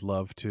announcer. I would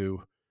love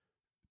to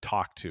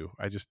talk to.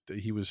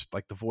 He was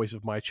like the voice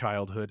of my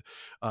childhood.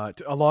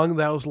 Along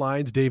those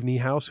lines, Dave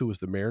Niehaus, who was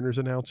the Mariners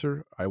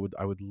announcer. I would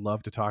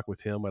love to talk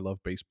with him. I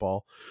love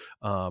baseball.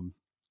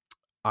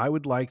 I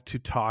would like to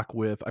talk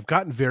with. I've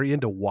gotten very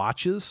into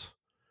watches,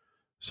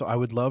 so I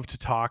would love to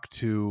talk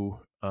to.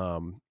 I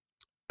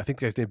think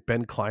the guy's named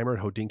Ben Clymer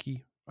at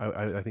Hodinkee.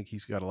 I think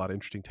he's got a lot of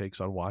interesting takes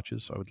on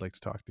watches, so I would like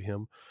to talk to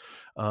him.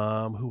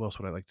 Who else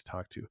would I like to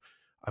talk to?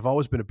 I've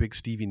always been a big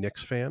Stevie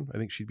Nicks fan. I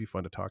think she'd be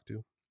fun to talk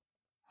to.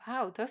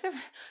 Wow, those are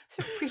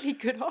really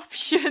good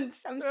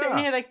options. I'm sitting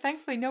here like,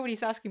 thankfully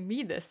nobody's asking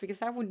me this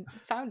because I wouldn't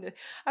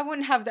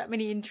have that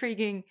many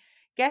intriguing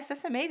guests.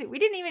 That's amazing. We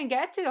didn't even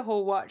get to the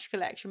whole watch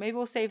collection. Maybe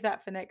we'll save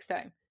that for next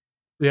time.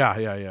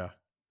 Yeah.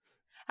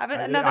 Have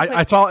another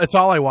quick. It's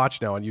all I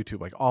watch now on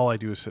YouTube. Like all I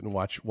do is sit and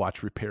watch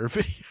repair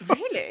videos.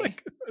 Really?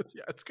 Like,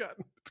 yeah, it's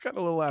gotten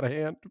a little out of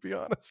hand, to be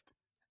honest.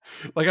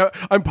 Like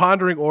I'm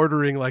pondering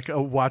ordering like a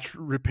watch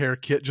repair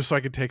kit just so I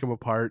can take them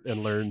apart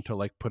and learn to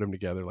like put them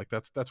together. Like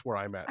that's where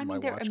I'm at I in my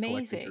mean, they're watch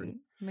collecting journey. amazing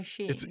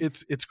machines.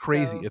 It's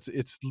crazy. So,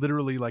 It's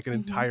literally like an mhm.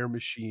 entire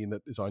machine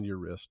that is on your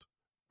wrist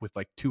with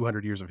like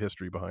 200 years of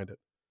history behind it,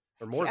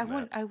 or See, more than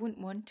that. I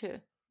wouldn't want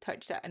to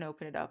touch that and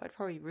open it up. I'd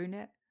probably ruin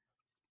it.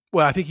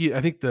 Well, I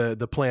think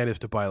the plan is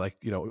to buy like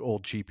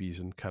old cheapies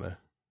and kind of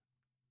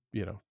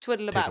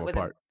Twiddle take about them with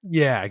them. apart.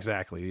 Yeah,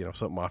 exactly.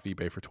 Something off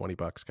eBay for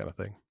 $20 kind of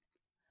thing.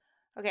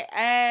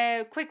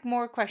 Okay, quick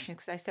more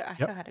questions because I Yep.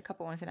 still had a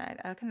couple ones and I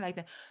kind of like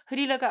them. Who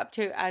do you look up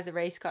to as a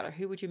race caller?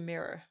 Who would you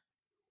mirror?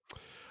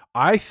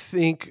 I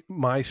think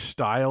my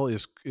style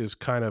is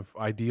kind of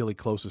ideally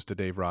closest to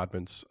Dave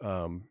Rodman's.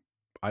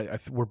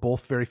 We're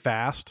both very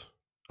fast.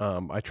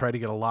 I try to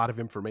get a lot of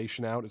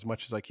information out as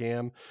much as I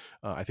can.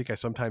 I think I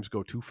sometimes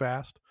go too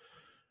fast.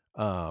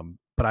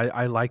 But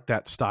I like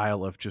that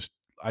style of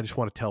I just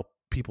want to tell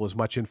people as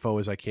much info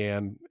as I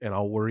can, and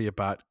I'll worry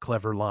about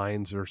clever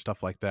lines or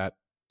stuff like that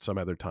some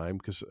other time,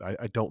 because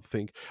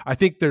I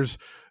think there's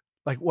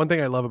like one thing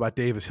I love about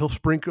Dave is he'll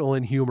sprinkle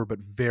in humor, but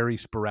very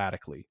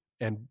sporadically.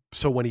 And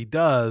so when he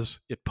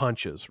does, it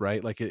punches,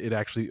 right? Like it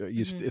actually,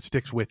 it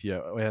sticks with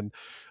you. And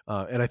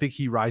I think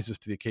he rises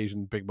to the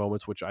occasion in big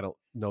moments, which I don't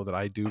know that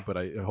I do, but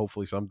I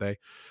hopefully someday.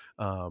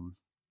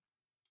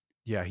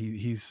 Yeah,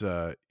 he's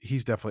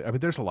definitely, I mean,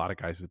 there's a lot of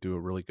guys that do a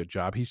really good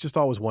job. He's just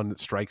always one that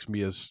strikes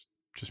me as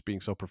just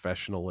being so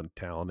professional and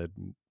talented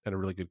and a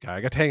really good guy.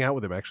 I got to hang out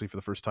with him actually for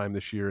the first time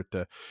this year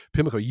at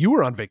Pimlico. You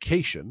were on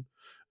vacation,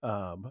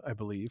 I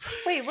believe.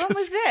 Wait, when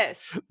was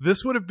this?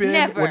 This would have been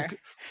Never.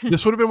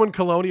 This would have been when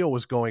Colonial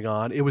was going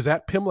on. It was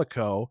at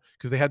Pimlico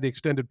because they had the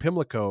extended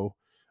Pimlico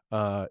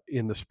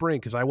in the spring,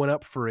 because I went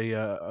up for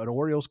an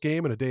Orioles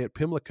game and a day at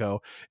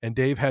Pimlico, and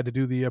Dave had to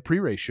do the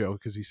pre-race show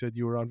because he said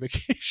you were on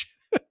vacation.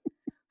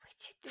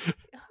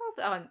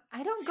 Hold on,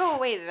 I don't go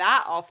away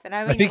that often.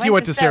 I mean, I think you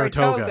went to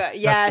Saratoga.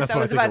 Yes, That's I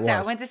what was I think about it to say I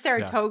was. went to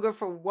Saratoga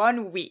for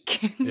 1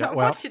 week. Yeah, I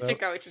well, wanted to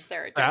go to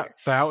Saratoga.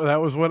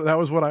 That was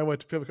when I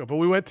went to Pimlico. But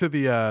we went to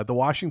the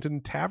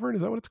Washington Tavern.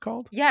 Is that what it's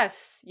called?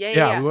 Yes.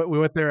 Yeah. We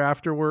went there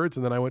afterwards,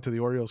 and then I went to the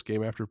Orioles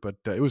game after. But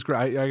it was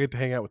great. I get to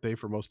hang out with Dave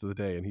for most of the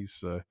day, and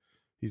he's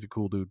a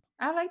cool dude.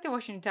 I like the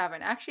Washington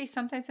Tavern. Actually,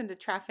 sometimes when the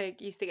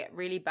traffic used to get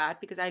really bad,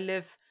 because I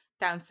live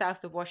down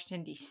south of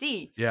Washington,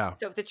 D.C. Yeah.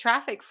 So if the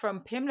traffic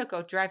from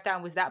Pimlico drive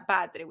down was that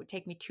bad that it would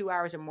take me 2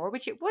 hours or more,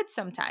 which it would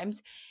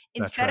sometimes,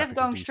 instead of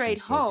going straight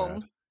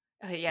home,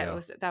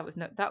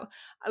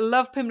 I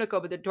love Pimlico,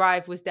 but the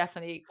drive was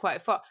definitely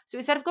quite far. So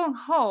instead of going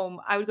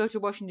home, I would go to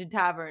Washington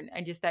Tavern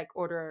and just like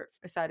order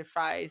a side of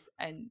fries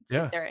and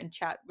sit there and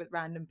chat with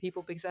random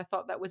people, because I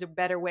thought that was a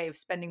better way of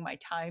spending my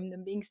time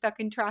than being stuck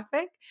in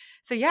traffic.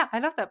 So yeah, I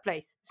love that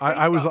place.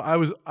 I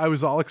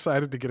was all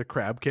excited to get a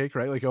crab cake,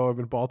 right? Like,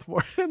 I'm in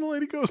Baltimore, and the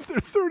lady goes, "They're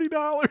 $30"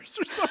 or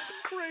something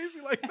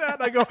crazy like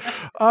that. And I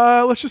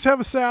go, let's just have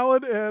a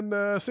salad and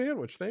a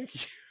sandwich, thank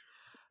you.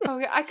 Oh,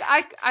 yeah,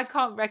 I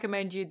can't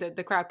recommend you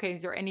the crab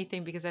cakes or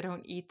anything, because I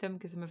don't eat them,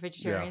 because I'm a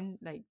vegetarian,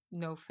 like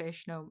no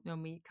fish, no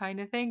meat kind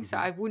of thing. So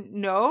I wouldn't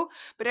know,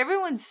 but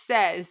everyone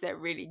says they're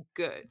really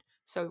good.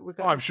 So we're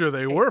going. I'm sure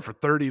they were for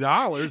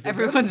 $30.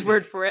 Everyone's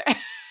word for it.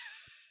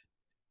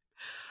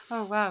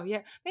 Oh wow,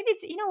 yeah. Maybe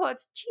it's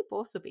it's cheap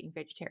also being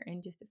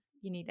vegetarian. Just if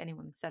you need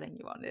anyone selling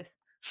you on this.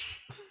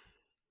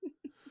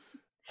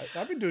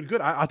 I've been doing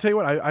good. I'll tell you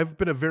what. I've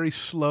been a very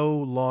slow,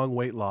 long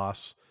weight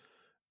loss.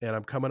 And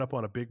I'm coming up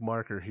on a big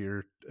marker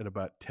here in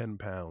about 10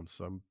 pounds.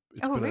 So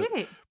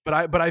really?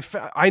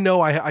 I know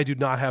I do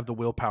not have the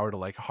willpower to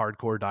like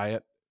hardcore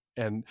diet.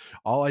 And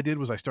all I did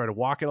was I started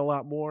walking a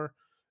lot more.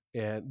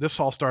 And this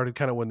all started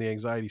kind of when the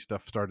anxiety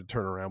stuff started to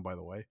turn around, by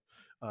the way.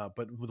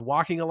 But with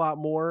walking a lot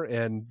more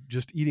and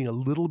just eating a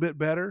little bit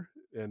better.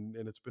 And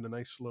it's been a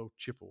nice slow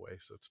chip away.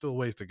 So it's still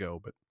ways to go.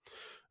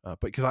 But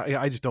because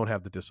I just don't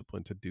have the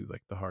discipline to do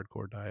like the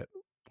hardcore diet.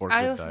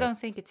 I also don't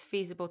think it's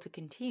feasible to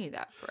continue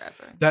that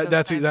forever.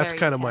 That's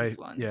kind of my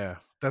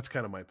that's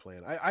kind of my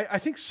plan. I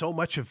think so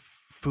much of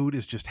food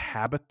is just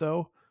habit,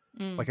 though.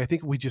 Like I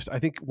think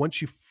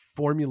once you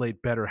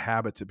formulate better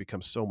habits, it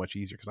becomes so much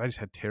easier, because I just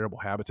had terrible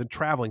habits, and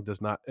traveling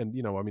does not. And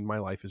I mean, my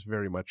life is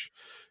very much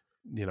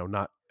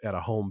not at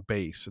a home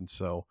base, and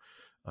so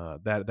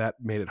that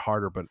made it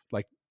harder. But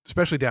like,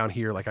 especially down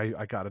here, like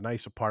I got a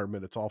nice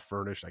apartment, it's all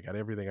furnished, I got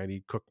everything I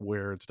need,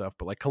 cookware and stuff.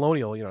 But like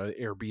Colonial,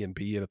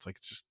 Airbnb, and it's like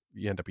it's just,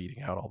 you end up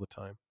eating out all the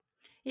time.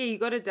 Yeah, you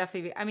got to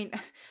definitely I mean,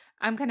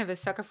 I'm kind of a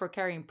sucker for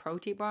carrying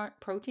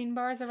protein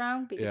bars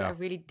around, because I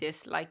really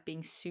dislike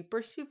being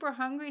super, super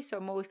hungry. So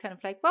I'm always kind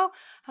of like, well,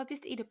 I'll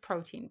just eat a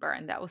protein bar,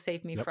 and that will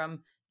save me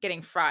from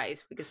getting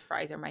fries, because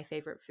fries are my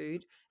favorite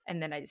food.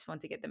 And then I just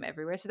want to get them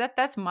everywhere. So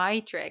that's my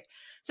trick.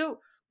 So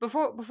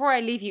before I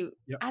leave you,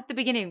 at the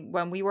beginning,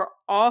 when we were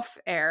off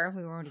air,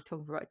 we were only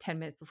talking for about 10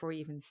 minutes before we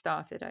even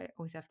started. I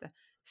always have to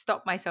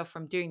stop myself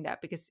from doing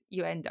that, because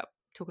you end up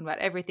talking about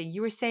everything.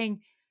 You were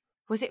saying,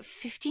 was it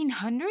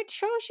 1,500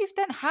 shows you've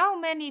done? How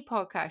many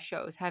podcast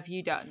shows have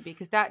you done?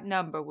 Because that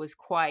number was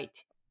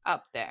quite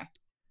up there.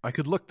 I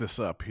could look this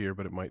up here,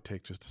 but it might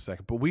take just a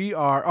second. But we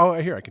are, oh,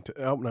 here, I can,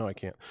 oh, no, I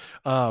can't.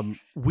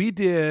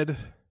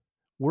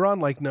 We're on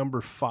like number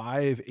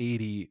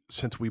 580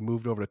 since we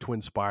moved over to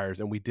Twin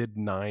Spires, and we did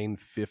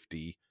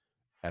 950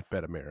 at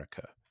Bet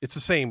America. It's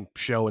the same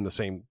show in the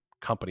same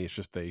company. It's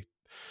just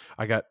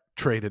I got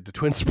traded to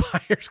Twin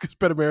Spires because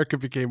Bet America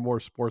became more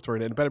sports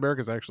oriented. And Bet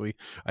America is actually,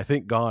 I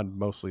think, gone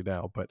mostly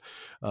now. But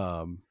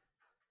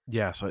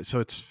yeah, so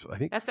it's, I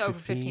think that's over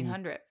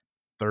 1,500.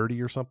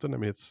 30 or something. I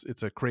mean,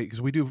 it's a great,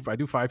 because I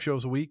do 5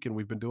 shows a week, and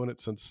we've been doing it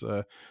since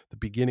the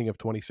beginning of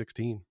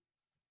 2016.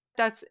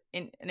 That's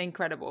an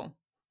incredible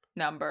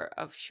number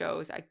of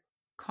shows. I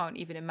can't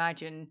even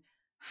imagine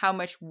how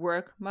much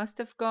work must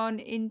have gone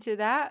into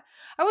that.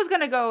 I was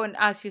gonna go and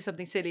ask you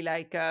something silly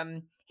like,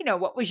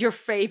 what was your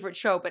favorite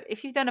show? But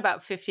if you've done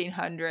about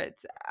 1,500,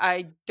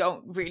 I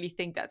don't really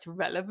think that's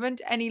relevant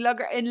any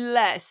longer,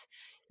 unless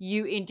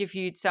you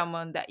interviewed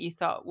someone that you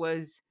thought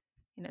was,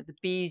 the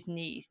bee's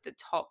knees, the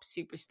top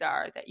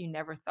superstar that you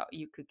never thought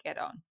you could get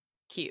on.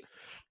 Cue.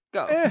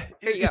 Go.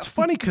 It's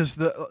funny because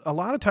a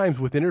lot of times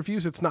with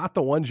interviews, it's not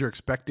the ones you're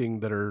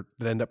expecting that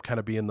end up kind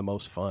of being the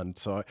most fun.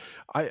 So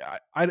I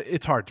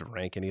it's hard to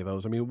rank any of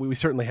those. I mean, we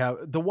certainly have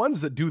the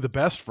ones that do the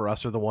best for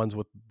us are the ones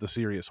with the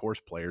serious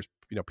horse players.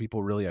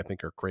 People really, I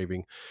think, are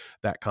craving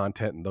that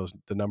content, and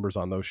the numbers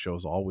on those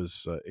shows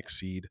always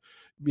exceed,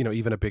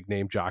 even a big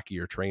name jockey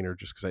or trainer,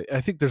 just because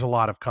I think there's a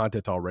lot of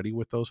content already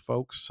with those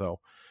folks. So,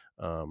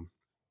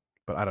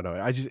 but I don't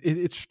know.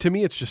 It's to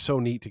me, it's just so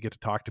neat to get to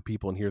talk to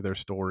people and hear their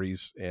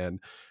stories. And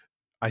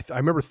I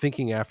remember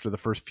thinking after the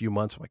first few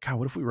months, I'm like, God,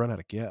 what if we run out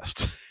of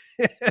guests?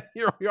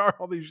 Here we are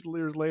all these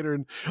years later,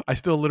 and I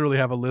still literally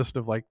have a list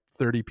of like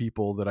 30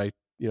 people that I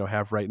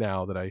have right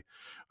now that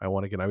I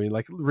want to get. I mean,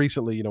 like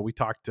recently, we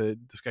talked to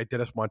this guy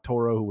Dennis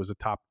Montoro, who was a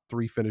top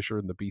 3 finisher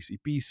in the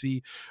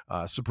BCBC.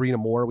 Sabrina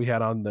Moore, we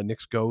had on the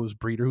Knicks Goes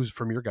breeder, who's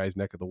from your guys'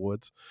 neck of the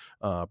woods.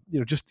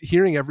 Just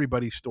hearing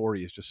everybody's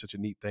story is just such a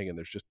neat thing, and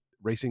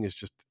racing is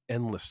just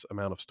endless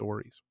amount of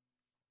stories.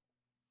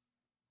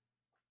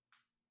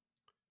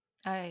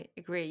 I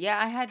agree. Yeah,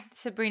 I had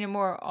Sabrina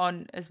Moore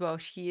on as well.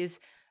 She is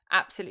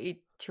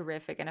absolutely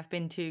terrific, and I've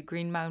been to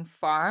Greenmount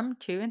Farm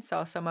too and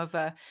saw some of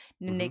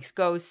Knicks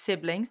Go's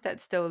siblings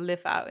that still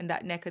live out in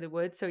that neck of the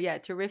woods. So yeah,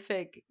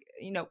 terrific,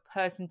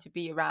 person to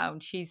be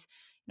around. She's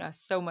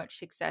so much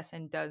success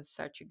and does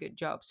such a good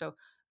job. So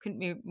couldn't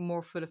be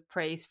more full of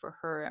praise for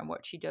her and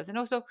what she does, and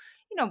also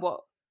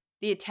what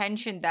the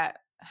attention that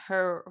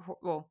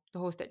the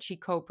horse that she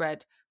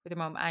co-bred with her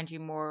mom Angie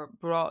Moore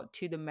brought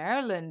to the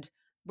Maryland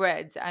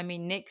breds. I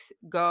mean, Knicks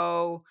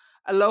Go,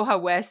 Aloha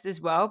West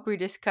as well,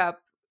 Breeders'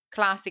 Cup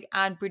Classic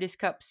and Breeders'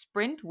 Cup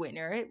Sprint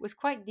winner. It was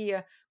quite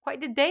the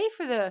day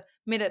for the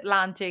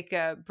Mid-Atlantic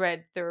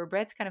bred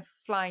thoroughbreds, kind of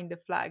flying the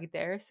flag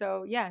there.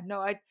 So yeah,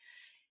 no,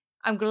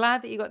 I'm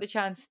glad that you got the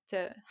chance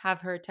to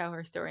have her tell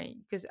her story,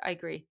 because I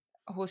agree,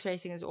 horse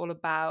racing is all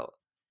about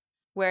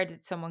where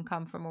did someone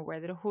come from, or where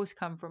did a horse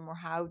come from, or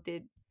how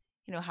did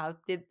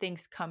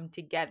things come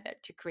together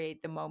to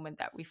create the moment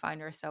that we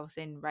find ourselves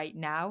in right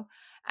now.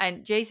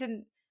 And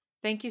Jason,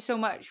 thank you so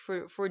much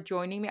for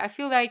joining me. I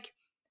feel like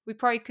we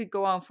probably could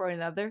go on for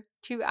another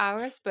 2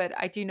 hours, but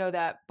I do know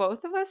that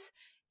both of us,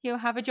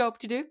 have a job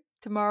to do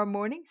tomorrow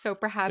morning. So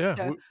perhaps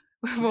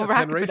we'll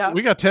wrap it up.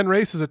 We got 10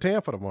 races at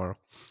Tampa tomorrow.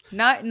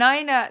 9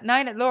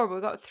 at Laurel.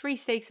 We've got 3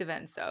 stakes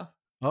events though.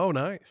 Oh,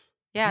 nice.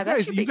 Yeah,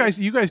 you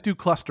guys do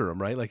cluster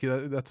them, right? Like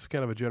that's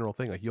kind of a general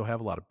thing. Like you'll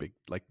have a lot of big,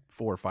 like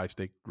 4 or 5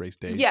 stake race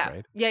days. Yeah,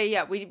 right?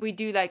 Yeah. We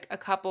do like a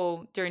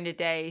couple during the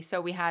day. So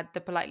we had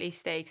the Politely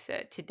Stakes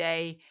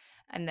today,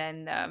 and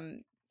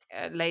then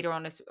later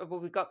on,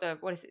 we got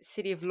the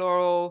City of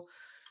Laurel,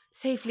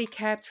 Safely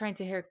Kept. Trying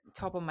to hear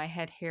top of my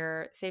head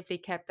here, Safely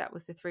Kept. That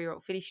was the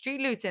 3-year-old filly. Street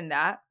Loots in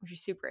that, which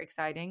is super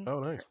exciting. Oh,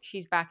 nice.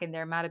 She's back in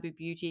there. Malibu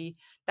Beauty.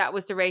 That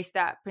was the race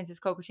that Princess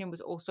Cocochin was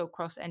also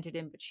cross-entered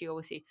in, but she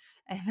obviously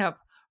ended up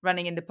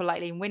running into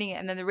Politely and winning it.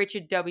 And then the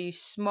Richard W.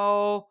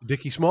 Small.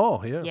 Dickie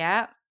Small,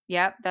 yeah.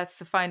 Yeah, that's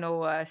the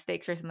final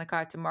stakes race on the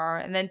card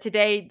tomorrow. And then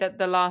today,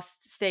 the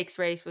last stakes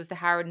race was the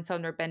Howard and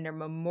Sandra Bender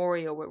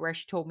Memorial, where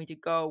she told me to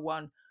go,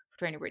 one for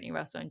trainer Brittany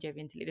Russell and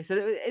Javian Toledo. So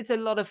it's a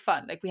lot of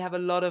fun. Like we have a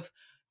lot of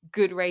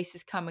good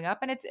races coming up,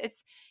 and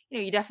it's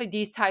you definitely,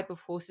 these type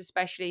of horses,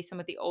 especially some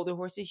of the older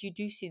horses, you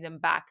do see them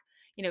back,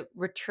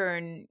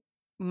 return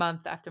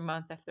month after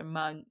month after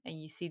month,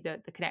 and you see the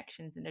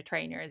connections and the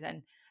trainers,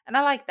 and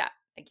I like that.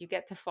 Like you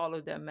get to follow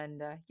them,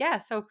 and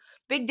so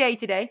big day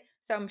today.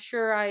 So I'm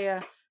sure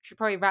I should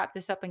probably wrap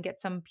this up and get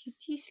some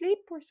beauty sleep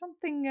or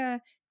something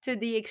to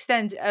the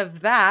extent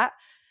of that.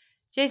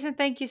 Jason,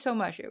 thank you so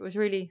much. It was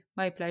really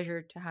my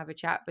pleasure to have a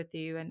chat with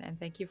you, and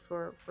thank you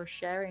for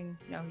sharing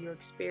your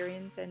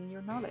experience and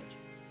your knowledge.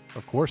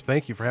 Of course,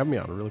 thank you for having me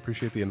on. I really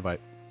appreciate the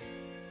invite.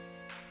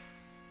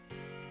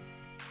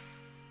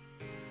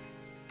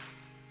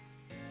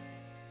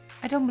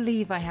 I don't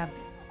believe I have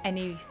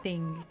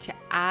anything to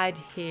add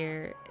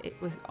here. It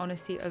was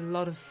honestly a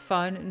lot of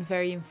fun and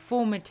very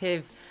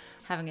informative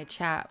having a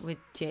chat with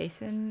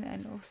Jason,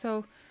 and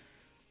also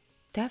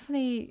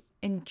definitely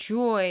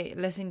enjoy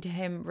listening to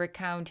him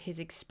recount his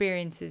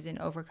experiences in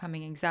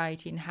overcoming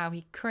anxiety and how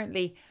he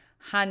currently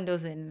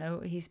handles it. I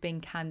know he's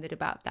been candid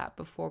about that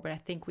before, but I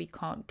think we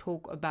can't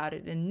talk about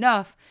it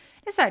enough.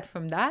 Aside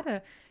from that,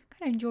 I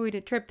kind of enjoyed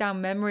a trip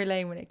down memory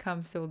lane when it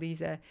comes to all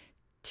these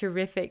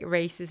terrific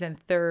races and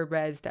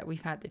thoroughbreds that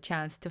we've had the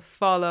chance to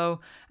follow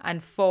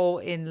and fall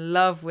in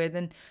love with.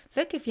 And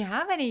look, if you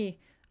have any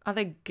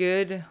other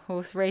good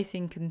horse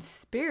racing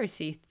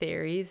conspiracy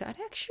theories, I'd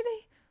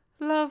actually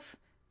love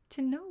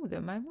to know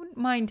them. I wouldn't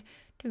mind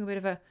doing a bit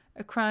of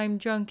a crime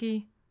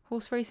junkie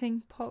horse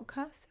racing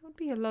podcast. It would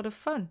be a lot of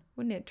fun,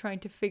 wouldn't it? Trying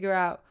to figure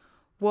out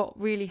what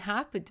really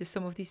happened to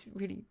some of these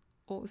really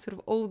sort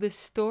of older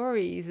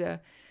stories. So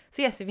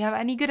yes, if you have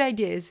any good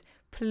ideas,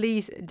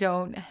 please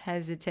don't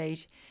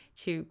hesitate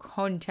to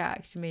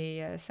contact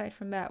me. Aside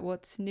from that,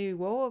 what's new?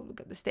 Well, we've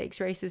got the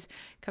stakes races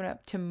coming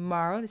up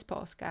tomorrow. This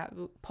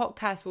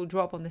podcast will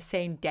drop on the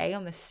same day,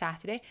 on the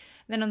Saturday.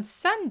 And then on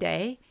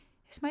Sunday,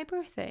 it's my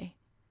birthday.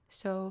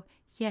 So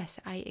yes,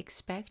 I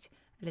expect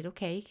a little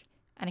cake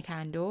and a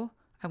candle.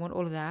 I want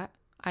all of that.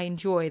 I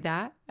enjoy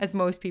that, as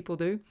most people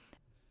do.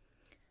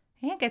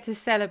 And I get to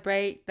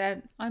celebrate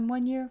that I'm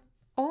 1 year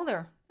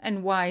older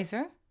and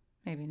wiser.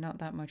 Maybe not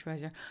that much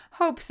wiser.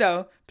 Hope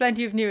so.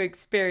 Plenty of new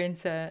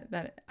experience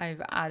that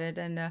I've added.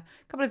 And a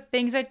couple of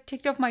things I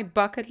ticked off my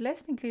bucket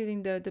list,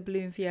 including the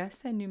Balloon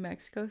Fiesta in New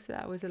Mexico. So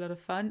that was a lot of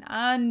fun.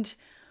 And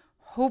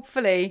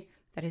hopefully,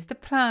 that is the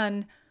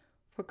plan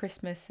for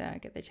Christmas.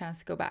 Get the chance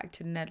to go back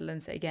to the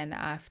Netherlands again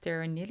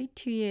after nearly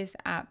 2 years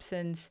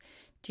absence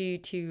due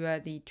to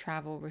the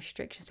travel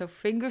restrictions. So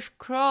fingers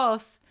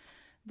crossed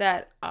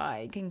that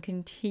I can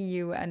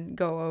continue and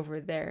go over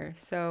there.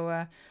 So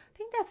I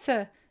think that's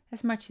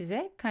as much as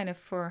it kind of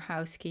for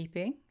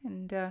housekeeping,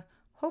 and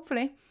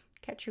hopefully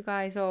catch you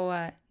guys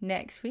all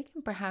next week,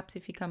 and perhaps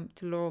if you come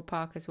to Laurel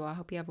Park as well. I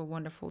hope you have a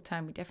wonderful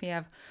time. We definitely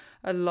have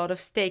a lot of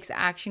stakes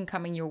action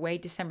coming your way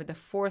December the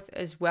 4th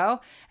as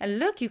well. And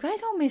look, you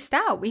guys all missed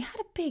out. We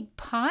had a big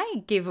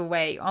pie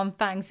giveaway on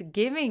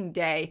Thanksgiving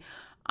Day.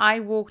 I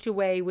walked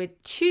away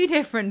with 2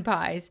 different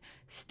pies,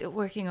 still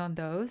working on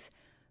those.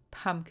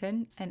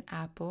 Pumpkin and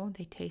apple.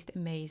 They taste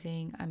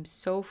amazing. I'm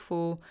so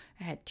full.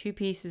 I had 2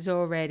 pieces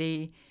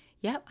already.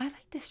 Yep, I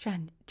like this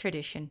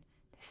tradition.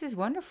 This is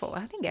wonderful.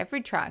 I think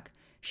every track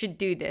should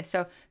do this.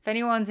 So if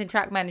anyone's in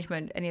track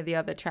management, any of the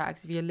other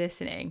tracks, if you're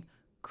listening,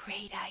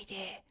 great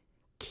idea.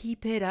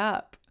 Keep it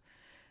up.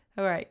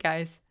 All right,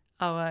 guys.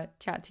 I'll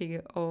chat to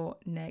you all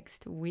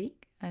next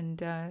week. And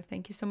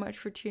thank you so much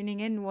for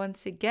tuning in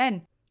once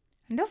again.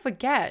 And don't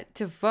forget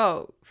to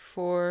vote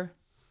for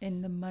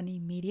In the Money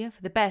Media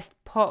for the best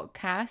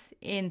podcast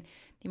in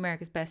the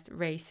America's Best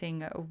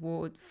Racing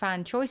Award,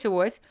 Fan Choice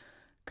Awards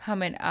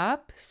coming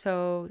up.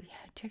 So yeah,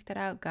 check that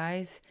out,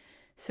 guys.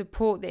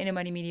 Support the In the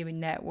Money Media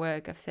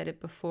Network. I've said it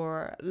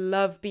before.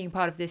 Love being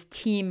part of this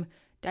team.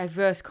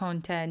 Diverse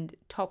content,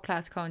 top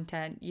class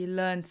content. You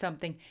learn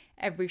something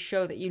every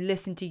show that you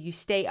listen to. You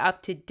stay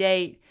up to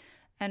date,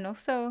 and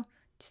also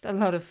just a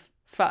lot of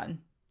fun.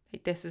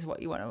 Like, this is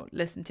what you want to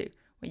listen to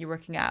when you're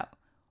working out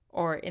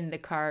or in the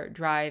car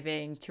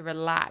driving, to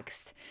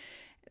relax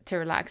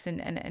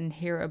and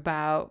hear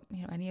about,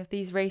 you know, any of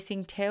these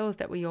racing tales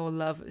that we all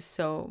love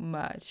so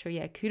much. So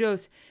yeah,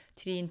 kudos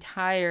to the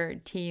entire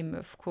team,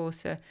 of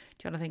course,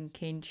 Jonathan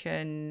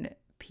Kinchin,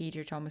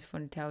 Peter Thomas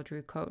Funtel,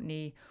 Drew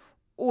Coatney,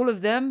 all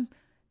of them.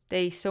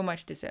 They so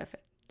much deserve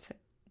it. So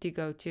do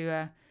go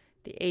to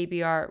the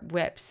ABR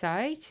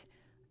website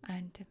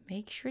and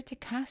make sure to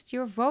cast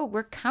your vote.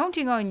 We're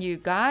counting on you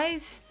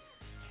guys.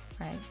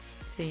 All right,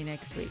 see you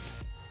next week.